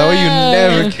motherfuckers. That way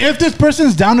you never. If this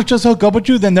person's down to just hook up with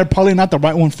you, then they're probably not the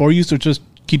right one for you. So just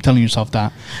keep telling yourself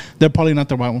that they're probably not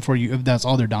the right one for you if that's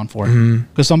all they're down for.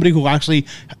 Because somebody who actually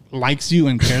likes you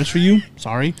and cares for you,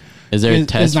 sorry. Is there a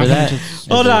test for that?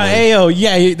 Hold on, Ayo.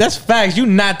 Yeah, that's facts. You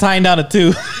not tying down a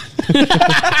 2.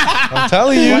 I'm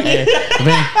telling you.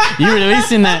 You're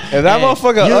releasing that. If that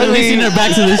motherfucker You're ugly, releasing her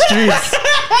back to the streets.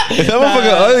 if that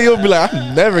motherfucker ugly, you'll be like,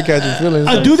 I'm never catching feelings.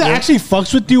 A dude that actually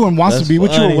fucks with you and wants That's to be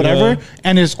with you or funny, whatever, bro.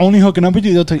 and is only hooking up with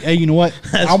you, they'll tell you, hey, you know what?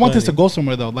 I want this to funny. go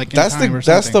somewhere though. Like in That's time the or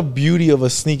that's the something. beauty of a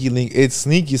sneaky link. It's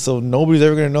sneaky, so nobody's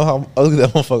ever gonna know how ugly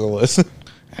that motherfucker was.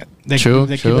 They, True,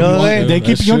 They true. keep, No you, way. they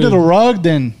keep That's you under true. the rug,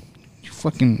 then you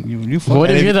fucking you fucking.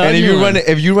 What if you're the and ugly one?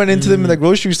 if you run into them in the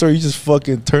grocery store, you just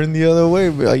fucking turn the other way.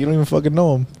 But like, you don't even fucking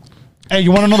know them. Hey,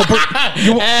 you want to know the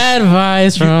you,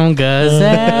 Advice from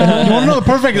Gazelle. you want to know the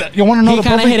perfect? You want to know He the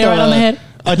kinda perfect? hit it right on the head.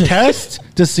 A test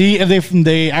to see if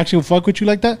they actually fuck with you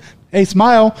like that. Hey,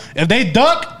 smile. If they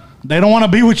duck, they don't want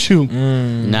to be with you.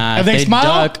 Nah, If they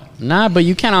smile? Nah, but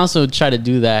you can also try to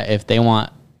do that if they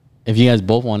want. If you guys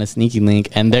both want a sneaky link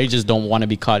and they just don't want to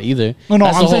be caught either. No,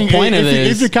 that's I'm the whole saying point of if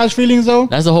this. you catch feelings though,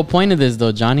 That's the whole point of this,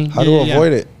 though, Johnny. How to Yeah.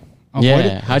 avoid it? avoid Yeah.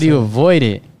 it. How do you avoid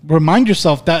it? Remind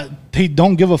yourself that they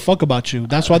don't give a fuck about you.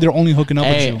 That's why they're only hooking up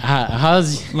Hey, with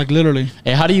how's you. Like literally.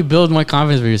 hey? How do you build more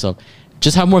confidence for yourself?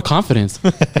 Just have more confidence.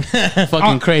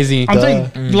 Fucking crazy. I'm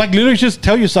saying, like literally, just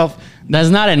tell yourself. That's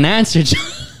not an answer.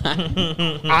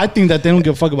 I think that they don't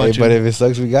give a fuck about Hey, you. but if it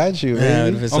sucks, we got you. Yeah,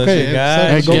 Baby. if it's Okay, such a if guy. so-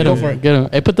 Hey, go- get go him. for it. Get him.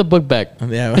 Hey, put the book back.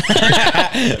 Yeah.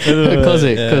 Close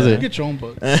it. Close it. Get your own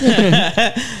book. Go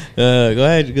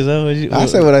ahead, because I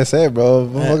said what I said, bro.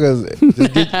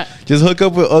 Motherfuckers, just hook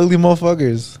up with ugly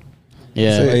motherfuckers.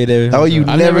 Yeah. That way you I've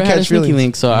never never had a catch sneaky feelings.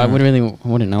 link, so I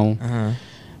wouldn't know.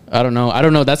 I don't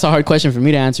know. That's a hard question for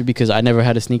me to answer because I never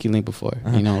had a sneaky link before.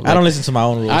 You know, I don't listen to my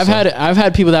own rules. I've so.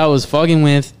 had people that I was fucking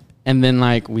with, and then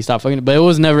like we stopped fucking, but it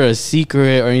was never a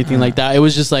secret or anything like that. It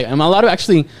was just like, and a lot of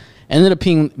actually ended up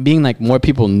being like more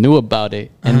people knew about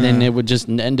it, and then it would just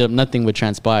end up nothing would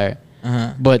transpire.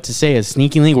 But to say a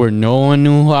sneaky link where no one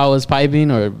knew who I was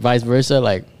piping or vice versa,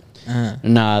 like,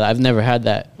 nah, I've never had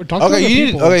that. Talk to other Okay,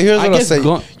 people. here's I what I'll guess say.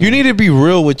 go- You need to be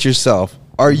real with yourself.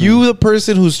 Are you the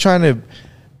person who's trying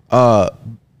to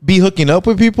be hooking up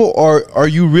with people, or are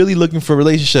you really looking for a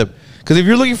relationship? Because if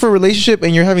you're looking for a relationship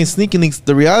and you're having sneaky links,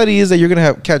 the reality is that you're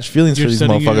gonna catch feelings You're for these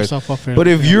setting yourself up motherfuckers. for But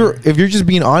if failure. you're just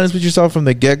being honest with yourself from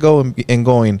the get go and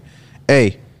going,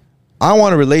 hey, I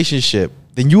want a relationship,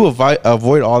 then you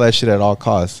avoid all that shit at all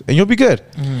costs, and you'll be good.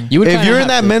 You would If kinda you're in have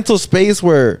that to. mental space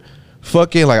where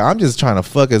fucking like I'm just trying to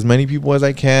fuck as many people as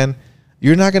I can,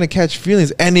 you're not gonna catch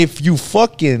feelings. And if you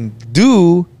fucking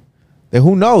do, then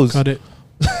who knows? Cut it.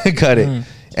 Cut it.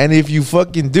 And if you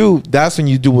fucking do, that's when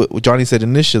you do what Johnny said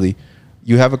initially.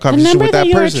 You have a conversation with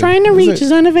that person. That's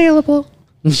it. unavailable.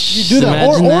 You do that.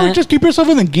 Or just keep yourself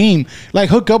in the game. Like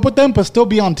hook up with them, but still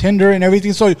be on Tinder and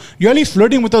everything. So you're at least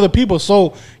flirting with other people.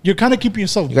 So you're kind of keeping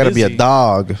yourself You gotta be busy. a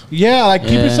dog. Yeah, like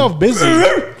keep Yeah. yourself busy.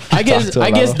 I guess to a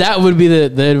I guess lot. that would be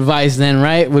the advice then,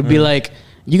 right? Would be like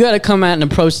you got to come out and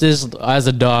approach this as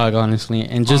a dog, honestly,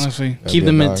 and just Honestly. keep Gotta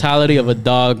the be a dog. mentality of a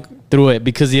dog through it,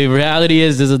 because the reality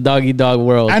is there's a doggy dog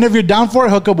world. And if you're down for it,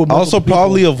 hook up with Also, multiple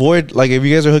probably people. avoid, like, if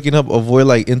you guys are hooking up, avoid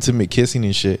like intimate kissing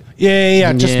and shit.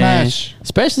 Yeah. Just smash.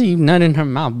 Especially nut in her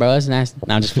mouth, bro. That's nasty.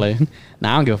 Nah, I'm just playing.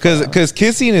 Nah, I don't give a fuck. Because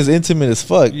kissing is intimate as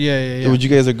fuck. Yeah. Would you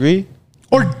guys agree?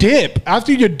 Or dip.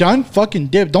 After you're done, fucking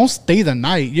dip. Don't stay the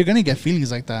night. You're gonna get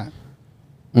feelings like that.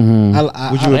 Would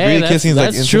you agree that's, kissing is like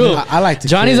that's intimate? true. I like to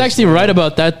Johnny's kiss, actually right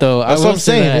about that, though. That's I what will I'm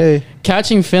say saying, that. hey.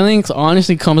 Catching feelings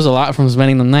honestly comes a lot from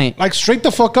spending the night. Like straight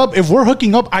the fuck up. If we're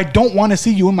hooking up, I don't want to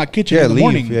see you in my kitchen Yeah, in the leave.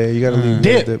 morning. Yeah, you gotta leave.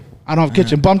 Dip. I don't have a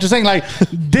kitchen, but I'm just saying, like,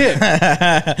 dip.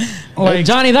 Like,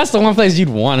 Johnny, that's the one place you'd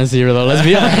want to see her, though. Let's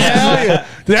be honest. Hell yeah.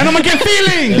 Then I'm gonna get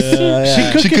feelings.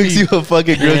 She cooks you a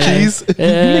fucking grilled cheese.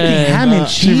 Making ham and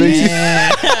She makes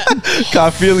cheese. you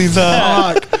got feelings,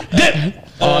 huh? Dip.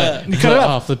 Cut it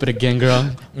off. Flip it again, girl.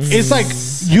 It's like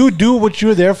you do what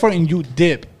you're there for and you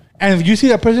dip. And if you see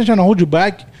that person trying to hold you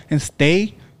back and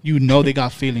stay, you know they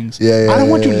got feelings. Yeah, I don't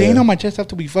want you yeah. laying on my chest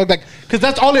after we fuck, like, because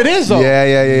that's all it is, though.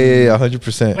 Yeah,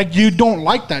 100%. Like, you don't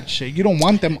like that shit. You don't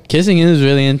want them. Kissing is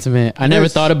really intimate. I never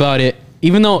Yes. thought about it.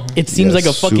 Even though it seems Yeah, like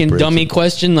a fucking super dummy intimate.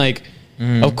 question, like,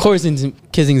 of course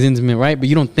kissing's intimate, right? But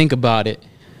you don't think about it.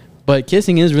 But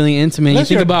kissing is really intimate.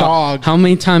 Unless you you're think a about dog. how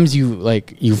many times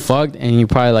you fucked and you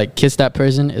probably like kissed that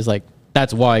person, is like,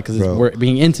 that's why, because Bro. we're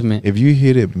being intimate. If you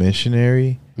hit it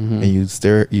missionary and you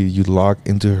stare, you lock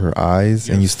into her eyes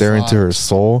and you stare into her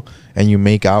soul and you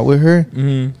make out with her,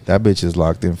 that bitch is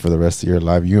locked in for the rest of your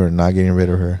life. You are not getting rid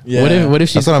of her. Yeah. What if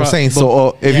she's That's what I'm saying.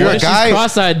 So if you're what a if she's guy,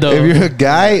 cross-eyed, though? if you're a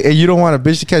guy and you don't want a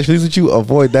bitch to catch feelings with you,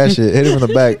 avoid that shit. Hit him in the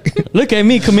back. Look at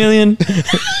me, chameleon.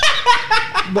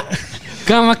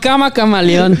 Cama,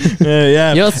 chameleon.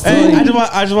 Yeah. Yo, Hey, I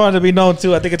just wanted to be known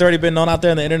too. I think it's already been known out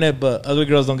there on the internet, but ugly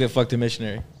girls don't get fucked in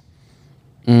missionary.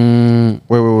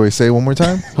 Wait. Say it one more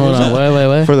time. Hold on,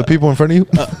 wait. For the people in front of you.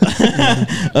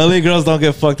 Ugly girls don't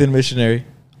get fucked in missionary.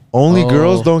 Only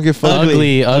girls don't get fucked.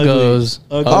 Ugly uggos.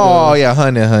 Oh yeah,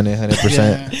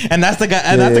 100%. And that's the guy.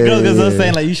 And that's the girl that's Yeah.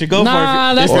 saying like you should go Nah,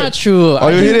 for it. that's not true. Oh,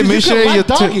 you hit it you missionary, could you like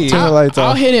doggy. turn the lights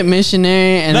I'll off. hit it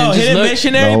missionary and No, then just hit it look.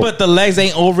 missionary, No. but the legs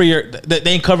ain't over they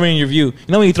ain't covering your view. You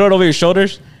know when you throw it over your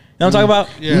shoulders? You know what I'm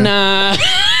talking about? Yeah. Nah.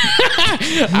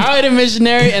 I'll hit a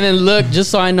missionary and then look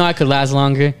just so I know I could last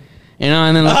longer. You know,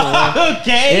 and then look away.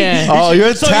 Okay. Yeah. Oh,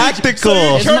 you're So tactical.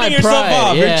 you're It's turning my yourself pride.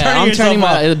 off. Yeah, You're turning I'm yourself turning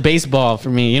off. my baseball for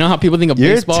me. You know how people think of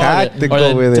You're baseball tactical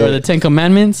or with or it. the Ten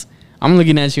Commandments? I'm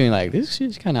looking at you and like, this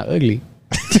shit's kind of ugly.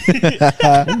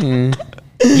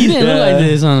 You didn't look like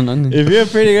this on If you're a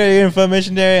pretty girl, you're in front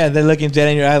missionary, and they're looking dead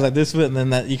in your eyes like this foot, and then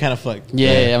that, you kind of fucked.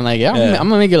 Yeah, I'm like, yeah, Yeah. I'm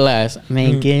gonna make it last.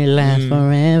 Make it last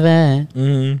forever.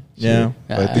 Yeah.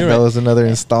 I think that was another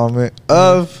installment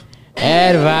of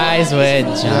Advice with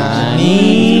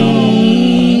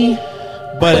Johnny.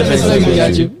 But if it's We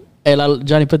got you. Hey,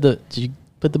 Johnny, did you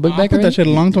put the book I back put already? that shit a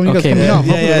long time. You guys Okay, coming man. out.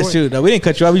 yeah, it's true. No, we didn't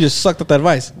cut you off. We just sucked up that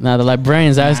advice. Nah, the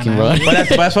librarian's asking, bro. But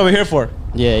that's what we're here for.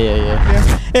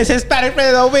 Yeah. It's Hispanic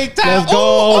Friend of the Week time. Let's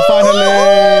go, finally.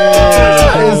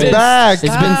 It's back.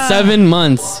 It's been 7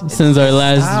 months since our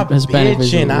last Stop Hispanic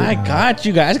bitching. video. I got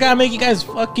you guys. I just gotta make you guys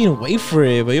fucking wait for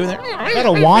it. But you were there. I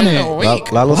don't want it.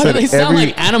 Lalo Why do said they sound every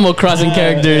like Animal Crossing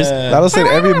characters? Lalo said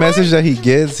every message that he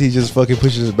gets, he just fucking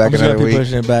pushes it back I'm just another gonna keep week.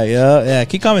 pushing it back. Yeah.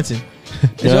 Keep commenting.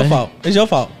 It's your Yeah. fault. It's your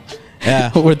fault.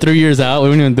 Yeah. We're 3 years out. We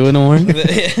don't even do it no more.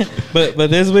 but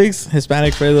this week's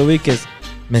Hispanic Friend of the Week is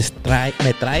me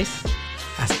traes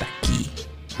hasta aquí.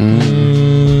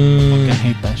 I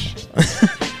hate that shit.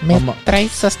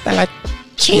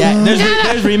 Yeah,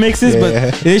 there's remixes, Yeah.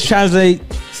 but this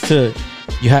translates to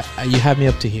you have me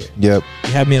up to here. Yep.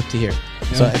 You have me up to here.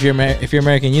 So if you're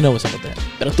American, you know what's up with that.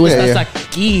 Pero tú Yeah, estás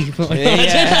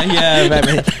yeah.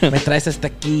 aquí. Me traes hasta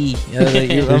aquí.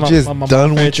 You're just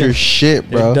done with your shit,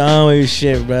 You're bro. done with your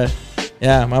shit, bro.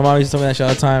 Yeah, my mom used to tell me that shit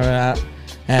all the time,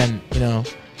 and you know,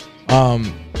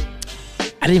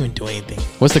 I didn't even do anything.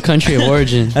 What's the country of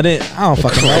origin? I don't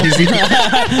fucking know.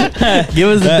 Give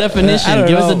us the I definition. don't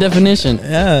Give us the know. definition.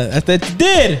 Yeah, that's that you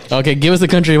did. Okay, give us the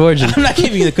country of origin. I'm not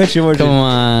giving you the country word. Come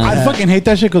on. I'd fucking hate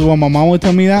that shit because when my mom would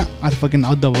tell me that,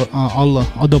 I'll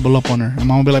double up on her. And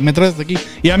mom would be like, me traes aquí.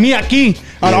 Y a mí aquí.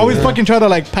 I'd always fucking try to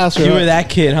like pass her. You up. were that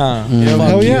kid, huh? Yeah, Fuck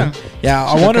hell you. yeah. Yeah, I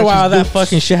Should've wonder got why all these that dupes.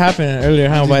 fucking shit happened earlier,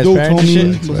 huh? By his Dude parents told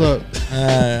and me, shit. what's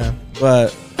up?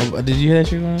 But did you hear that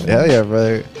shit going on? Hell yeah,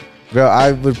 brother. Bro,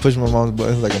 I would push my mom's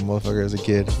buttons like a motherfucker as a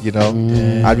kid, you know?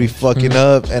 I'd be fucking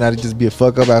up and I'd just be a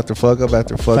fuck up after fuck up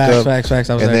after fuck up. Facts. I was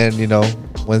And like, then, you know,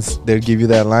 once they'd give you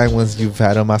that line, once you've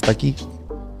had them hasta aquí,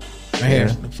 right here,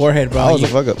 the forehead, bro. I was a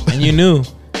You- fuck up. and you knew.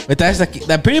 But that's like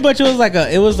that. Pretty much, it was like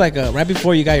a right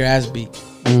before you got your ass beat.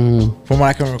 From what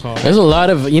I can recall. There's a lot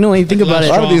of, when you think about it,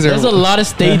 A lot of these are- there's a lot of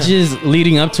stages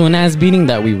leading up to an ass beating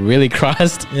that we really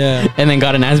crossed. Yeah. And then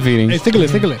got an ass beating. Hey, tickle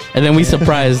it. And then we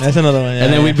surprised. That's another one. Yeah,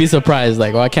 and then yeah. we'd be surprised,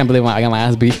 like, I can't believe I got my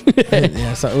ass beat.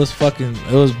 Yeah, so it was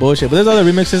bullshit. But there's other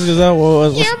remixes as well.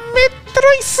 What was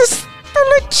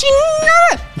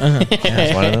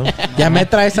That's one of them. Ya me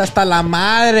traes hasta la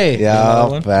madre.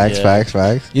 Yeah,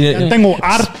 facts. You, Ya tengo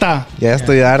harta. Ya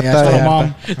estoy harta. Ya estoy ya.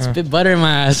 Mom. Spit butter in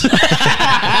my ass.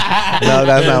 No,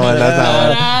 that's not one.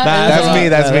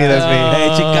 That's me. Hey,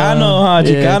 Chicano, huh?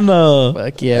 Chicano.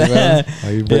 Fuck yeah, bro.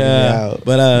 Are you bringing me out?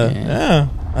 But yeah,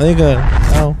 I think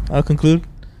I'll conclude.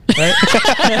 Right?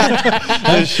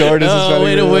 The shortest. Oh,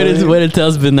 way to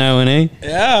tell spin that one, eh?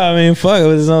 Yeah, I mean, fuck.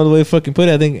 There's no other way to fucking put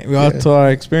it. I think we all told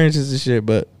our experiences and shit.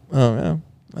 But yeah,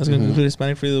 that's gonna conclude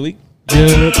Hispanic Free of the Week.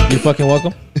 You're fucking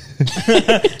welcome.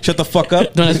 Shut the fuck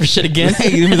up. Don't ask for shit again.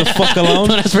 Hey, leave me the fuck alone.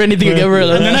 Don't ask for anything ever. And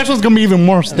the next one's gonna be even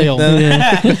more stale.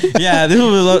 Yeah, this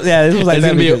was like It's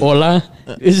gonna be hola.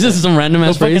 It's just some random The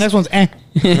ass fucking phrase. next one's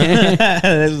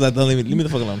This was like, don't leave me the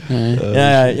fuck alone.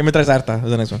 Yeah, ya me traes harta. That's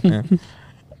the next one. Yeah.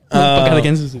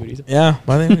 Yeah,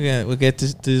 but I think we'll get to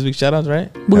this week's shoutouts,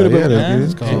 right?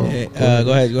 Let's go.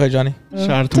 Go ahead, Johnny. Shout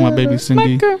out to my baby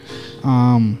Cindy.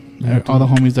 All the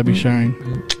homies that be sharing.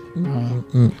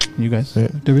 You guys,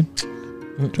 David.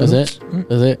 That's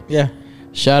it. Yeah.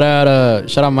 Shout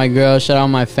out my girl. Shout out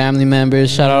my family members.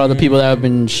 Shout out all the people that have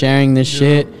been sharing this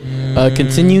shit.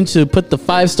 Continue to put the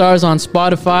 5 stars on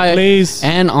Spotify, Please.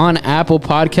 and on Apple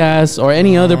Podcasts or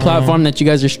any other platform that you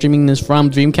guys are streaming this from.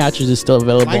 Dreamcatchers is still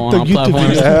available Like on the all YouTube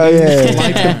platforms. videos. Hell yeah.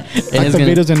 Like it's the gonna-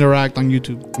 videos interact on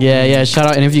YouTube. Yeah, shout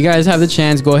out. And if you guys have the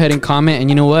chance, go ahead and comment. And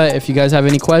you know what? If you guys have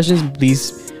any questions,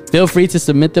 please feel free to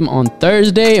submit them on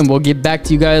Thursday, and we'll get back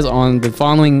to you guys on the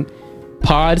following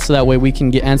pod, so that way we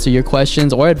can answer your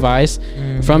questions or advice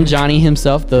from Johnny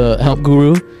himself, the help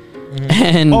guru.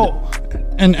 And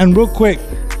And real quick,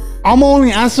 I'm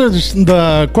only answer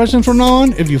the questions from now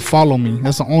on if you follow me.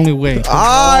 That's the only way. If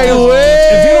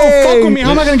you don't fuck with me,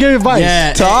 how am I gonna give advice?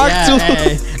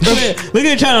 Look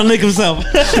at him trying to lick himself.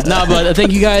 no, but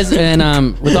thank you guys.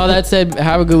 And with all that said,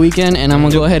 have a good weekend. And I'm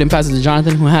gonna go ahead and pass it to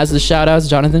Jonathan, who has the shout outs.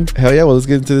 Jonathan. Hell yeah, well, let's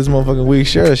get into this motherfucking week.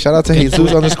 Sure. Shout out to Jesus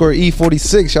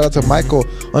 _E46. Shout out to Michael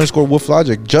 _Wolf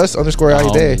Logic. Just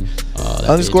 _Aide.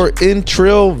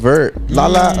 _Introvert.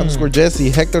 Lala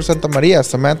 _Jesse. Hector Santa Maria.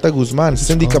 Samantha Guzman.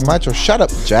 Cindy Camacho. Shut up,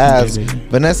 Jazz.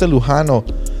 Vanessa Lujano.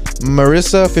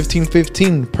 Marissa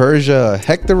 1515, Persia,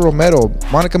 Hector Romero,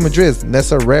 Monica Madrid,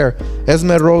 Nessa Rare,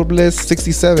 Esme Robles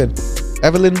 67,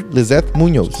 Evelyn Lizeth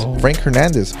Munoz, Frank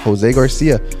Hernandez, Jose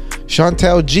Garcia,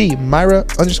 Chantel G, Myra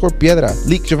 _Piedra,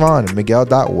 Leek Javon,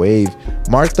 Miguel.wave,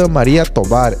 Martha Maria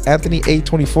Tobar, Anthony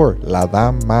A24, La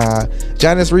Dama,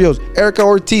 Janice Rios, Erica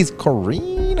Ortiz,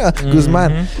 Corina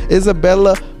Guzman,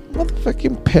 Isabella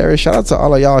motherfucking Paris. Shout out to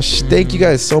all of y'all. Thank you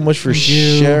guys so much for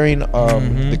sharing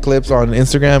the clips on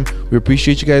Instagram. We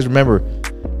appreciate you guys. Remember,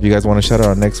 if you guys want to shout out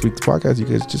on next week's podcast, you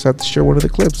guys just have to share one of the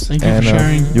clips. Thank you for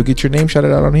sharing. You'll get your name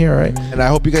shouted out on here, all right? And I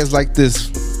hope you guys like this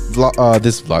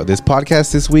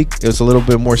podcast this week. It was a little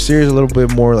bit more serious, a little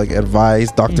bit more like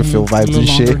advice, Dr. Phil vibes and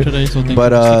shit. Today, so thank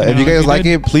But you for if you sticking guys out. like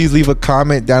it, please leave a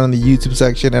comment down in the YouTube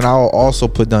section, and I'll also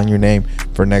put down your name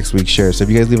for next week's share. So if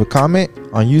you guys leave a comment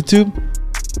on YouTube,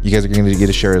 you guys are going to get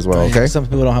a share as well, okay? Some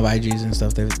people don't have IGs and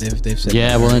stuff. They've said.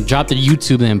 Yeah, well, then drop the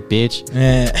YouTube then, bitch.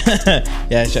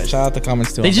 Yeah. Shout out the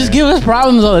comments too. They just give us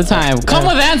problems all the time. Come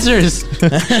with answers.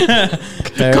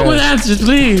 Come with answers,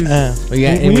 please. We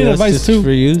need advice too.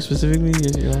 for you specifically.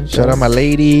 Shout out my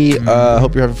lady.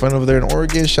 Hope you're having fun over there in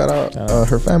Oregon. Shout out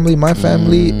her family, my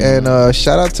family, and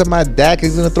shout out to my dad. 'Cause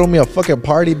he's gonna throw me a fucking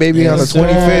party, baby, on the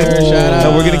 25th. Shout out.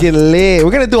 And we're gonna get lit.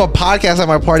 We're gonna do a podcast at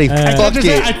my party. Fuck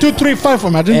it. I 235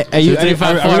 imagine. Are you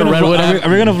 354 Redwood? Are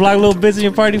we gonna vlog little bits in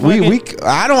your party?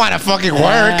 I don't want to fucking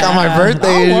work on my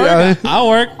birthday. I'll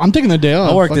work. I'm taking a day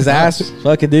off. I'll work Fuck this that. ass.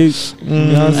 Fuck it, dude. You know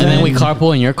what I'm And saying? then we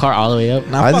carpool in your car all the way up.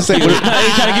 I just say, you. You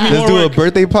trying to give me let's more do work. a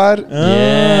birthday pod.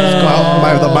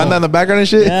 Yeah. The banda in the background and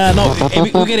shit. Yeah, no.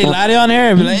 Hey, we'll get Hilario on here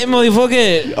and be like, hey,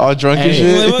 motherfucker. All drunk and Hey.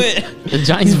 shit. Motherfucker.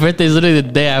 Johnny's birthday is literally the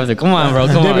day after. Come on, bro.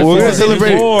 Come on. We're gonna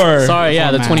celebrate. Sorry,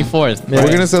 yeah, the man. 24th.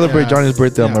 We're gonna celebrate Johnny's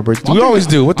birthday on my birthday. We always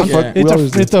do. What the fuck? We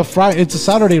always do. It's a Friday. It's a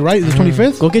Saturday, right? The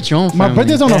 25th. Go get your own My family.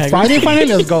 birthday's on Yeah, a Friday. Finally,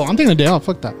 let's go. I'm taking a day off.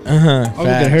 Fuck that. I'll go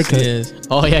get a haircut. Yes.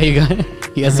 Oh, yeah,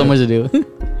 you got so much to do.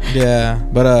 Yeah,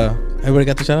 but everybody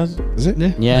got the shout outs? Is it?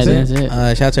 Yeah, that's it.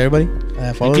 Shout out to everybody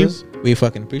that follows you. us. We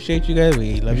fucking appreciate you guys.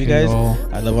 We love you guys. you all.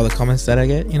 I love all the comments that I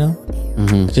get, you know.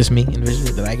 It's just me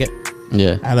individually that I get.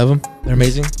 Yeah. I love them. They're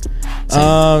amazing.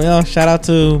 Shout out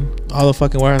to all the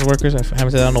fucking warehouse workers. I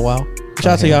haven't said that in a while.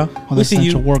 Shout out to y'all. All We the see you.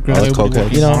 essential workers, That's everybody cocaine.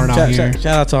 working You know, hard out here. shout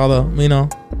out to all the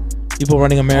people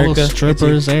running All America. those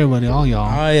strippers, everybody, all y'all.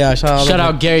 Oh yeah, Shout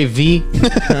out Gary V.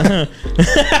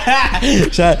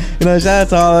 shout out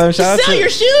to all of them. Shout out Sell to, your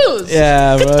shoes.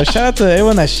 yeah, bro. Shout out to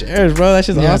everyone that shares, bro. That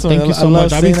shit's Yeah, awesome. thank you so I love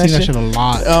much. I've been seeing seeing that shit a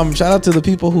lot. Shout out to the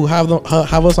people who have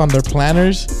us on their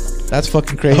planners. That's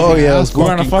fucking crazy. Oh, yeah, That's we're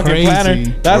on a fucking crazy. planner.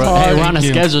 That's hard. Hey, we're on a you.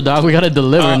 schedule, dog. We gotta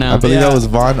deliver now. I believe Yeah. that was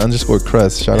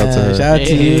Vaughn_Crust. Shout out to her. Shout out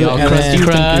to Hey, you. all And crusty then-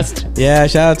 crust. Yeah,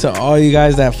 shout out to all you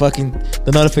guys that fucking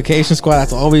the notification squad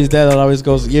that's always there, that always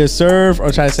goes yes sir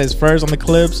or try to say it's first on the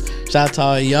clips. Shout out to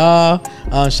all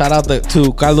y'all. Shout out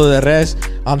to Carlos de Res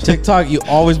on TikTok. You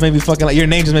always make me fucking like your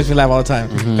name just makes me laugh all the time.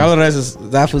 Carlos de Res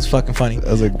that was fucking funny.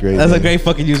 That's a great. That's a name. great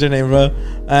fucking username, bro.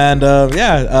 And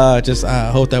just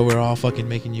hope that we're all fucking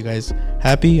making you guys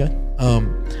happy. I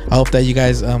hope that you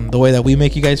guys, the way that we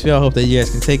make you guys feel, I hope that you guys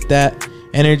can take that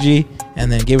energy and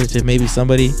then give it to maybe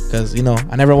somebody. Because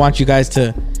I never want you guys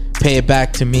to pay it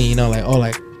back to me.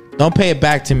 Don't pay it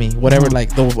back to me. Whatever,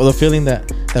 like the feeling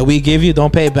that we give you,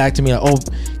 don't pay it back to me. Like,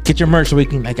 get your merch so we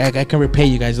can I can repay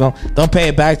you guys. Don't pay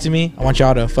it back to me. I want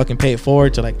y'all to fucking pay it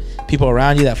forward to like people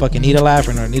around you that fucking need a laugh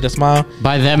or need a smile.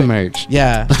 Buy them merch.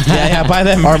 Yeah. Buy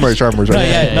them Our merch. No,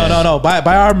 Right? no. Buy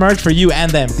our merch for you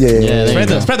and them. Yeah. Yeah, there you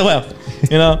go. Spread the wealth.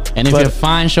 And if your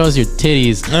fine shows your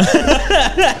titties,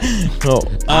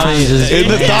 I'm just In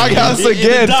the doghouse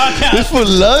again. This fool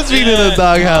loves being in the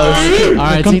doghouse. all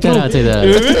right, take that out.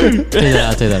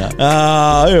 Take that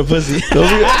out. You're a pussy.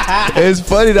 It's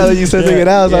funny now that you said take it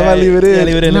out, so I might leave it in. Yeah,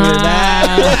 leave it in.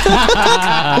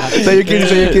 Say you're kidding.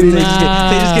 Say you're kidding.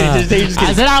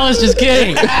 I said I was just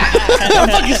kidding. I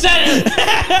fucking said it.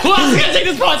 Who else is gonna take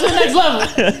this part to the next level?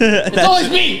 It's always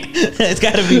me. It's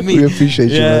gotta be me. We appreciate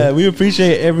you, Yeah, man. we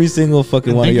appreciate every single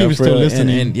fucking one of Thank you y'all for for still real.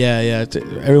 listening. And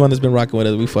to everyone that's been rocking with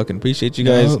us, we fucking appreciate you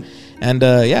guys. Yup. And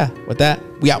with that,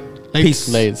 we out. Peace.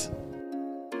 Lades.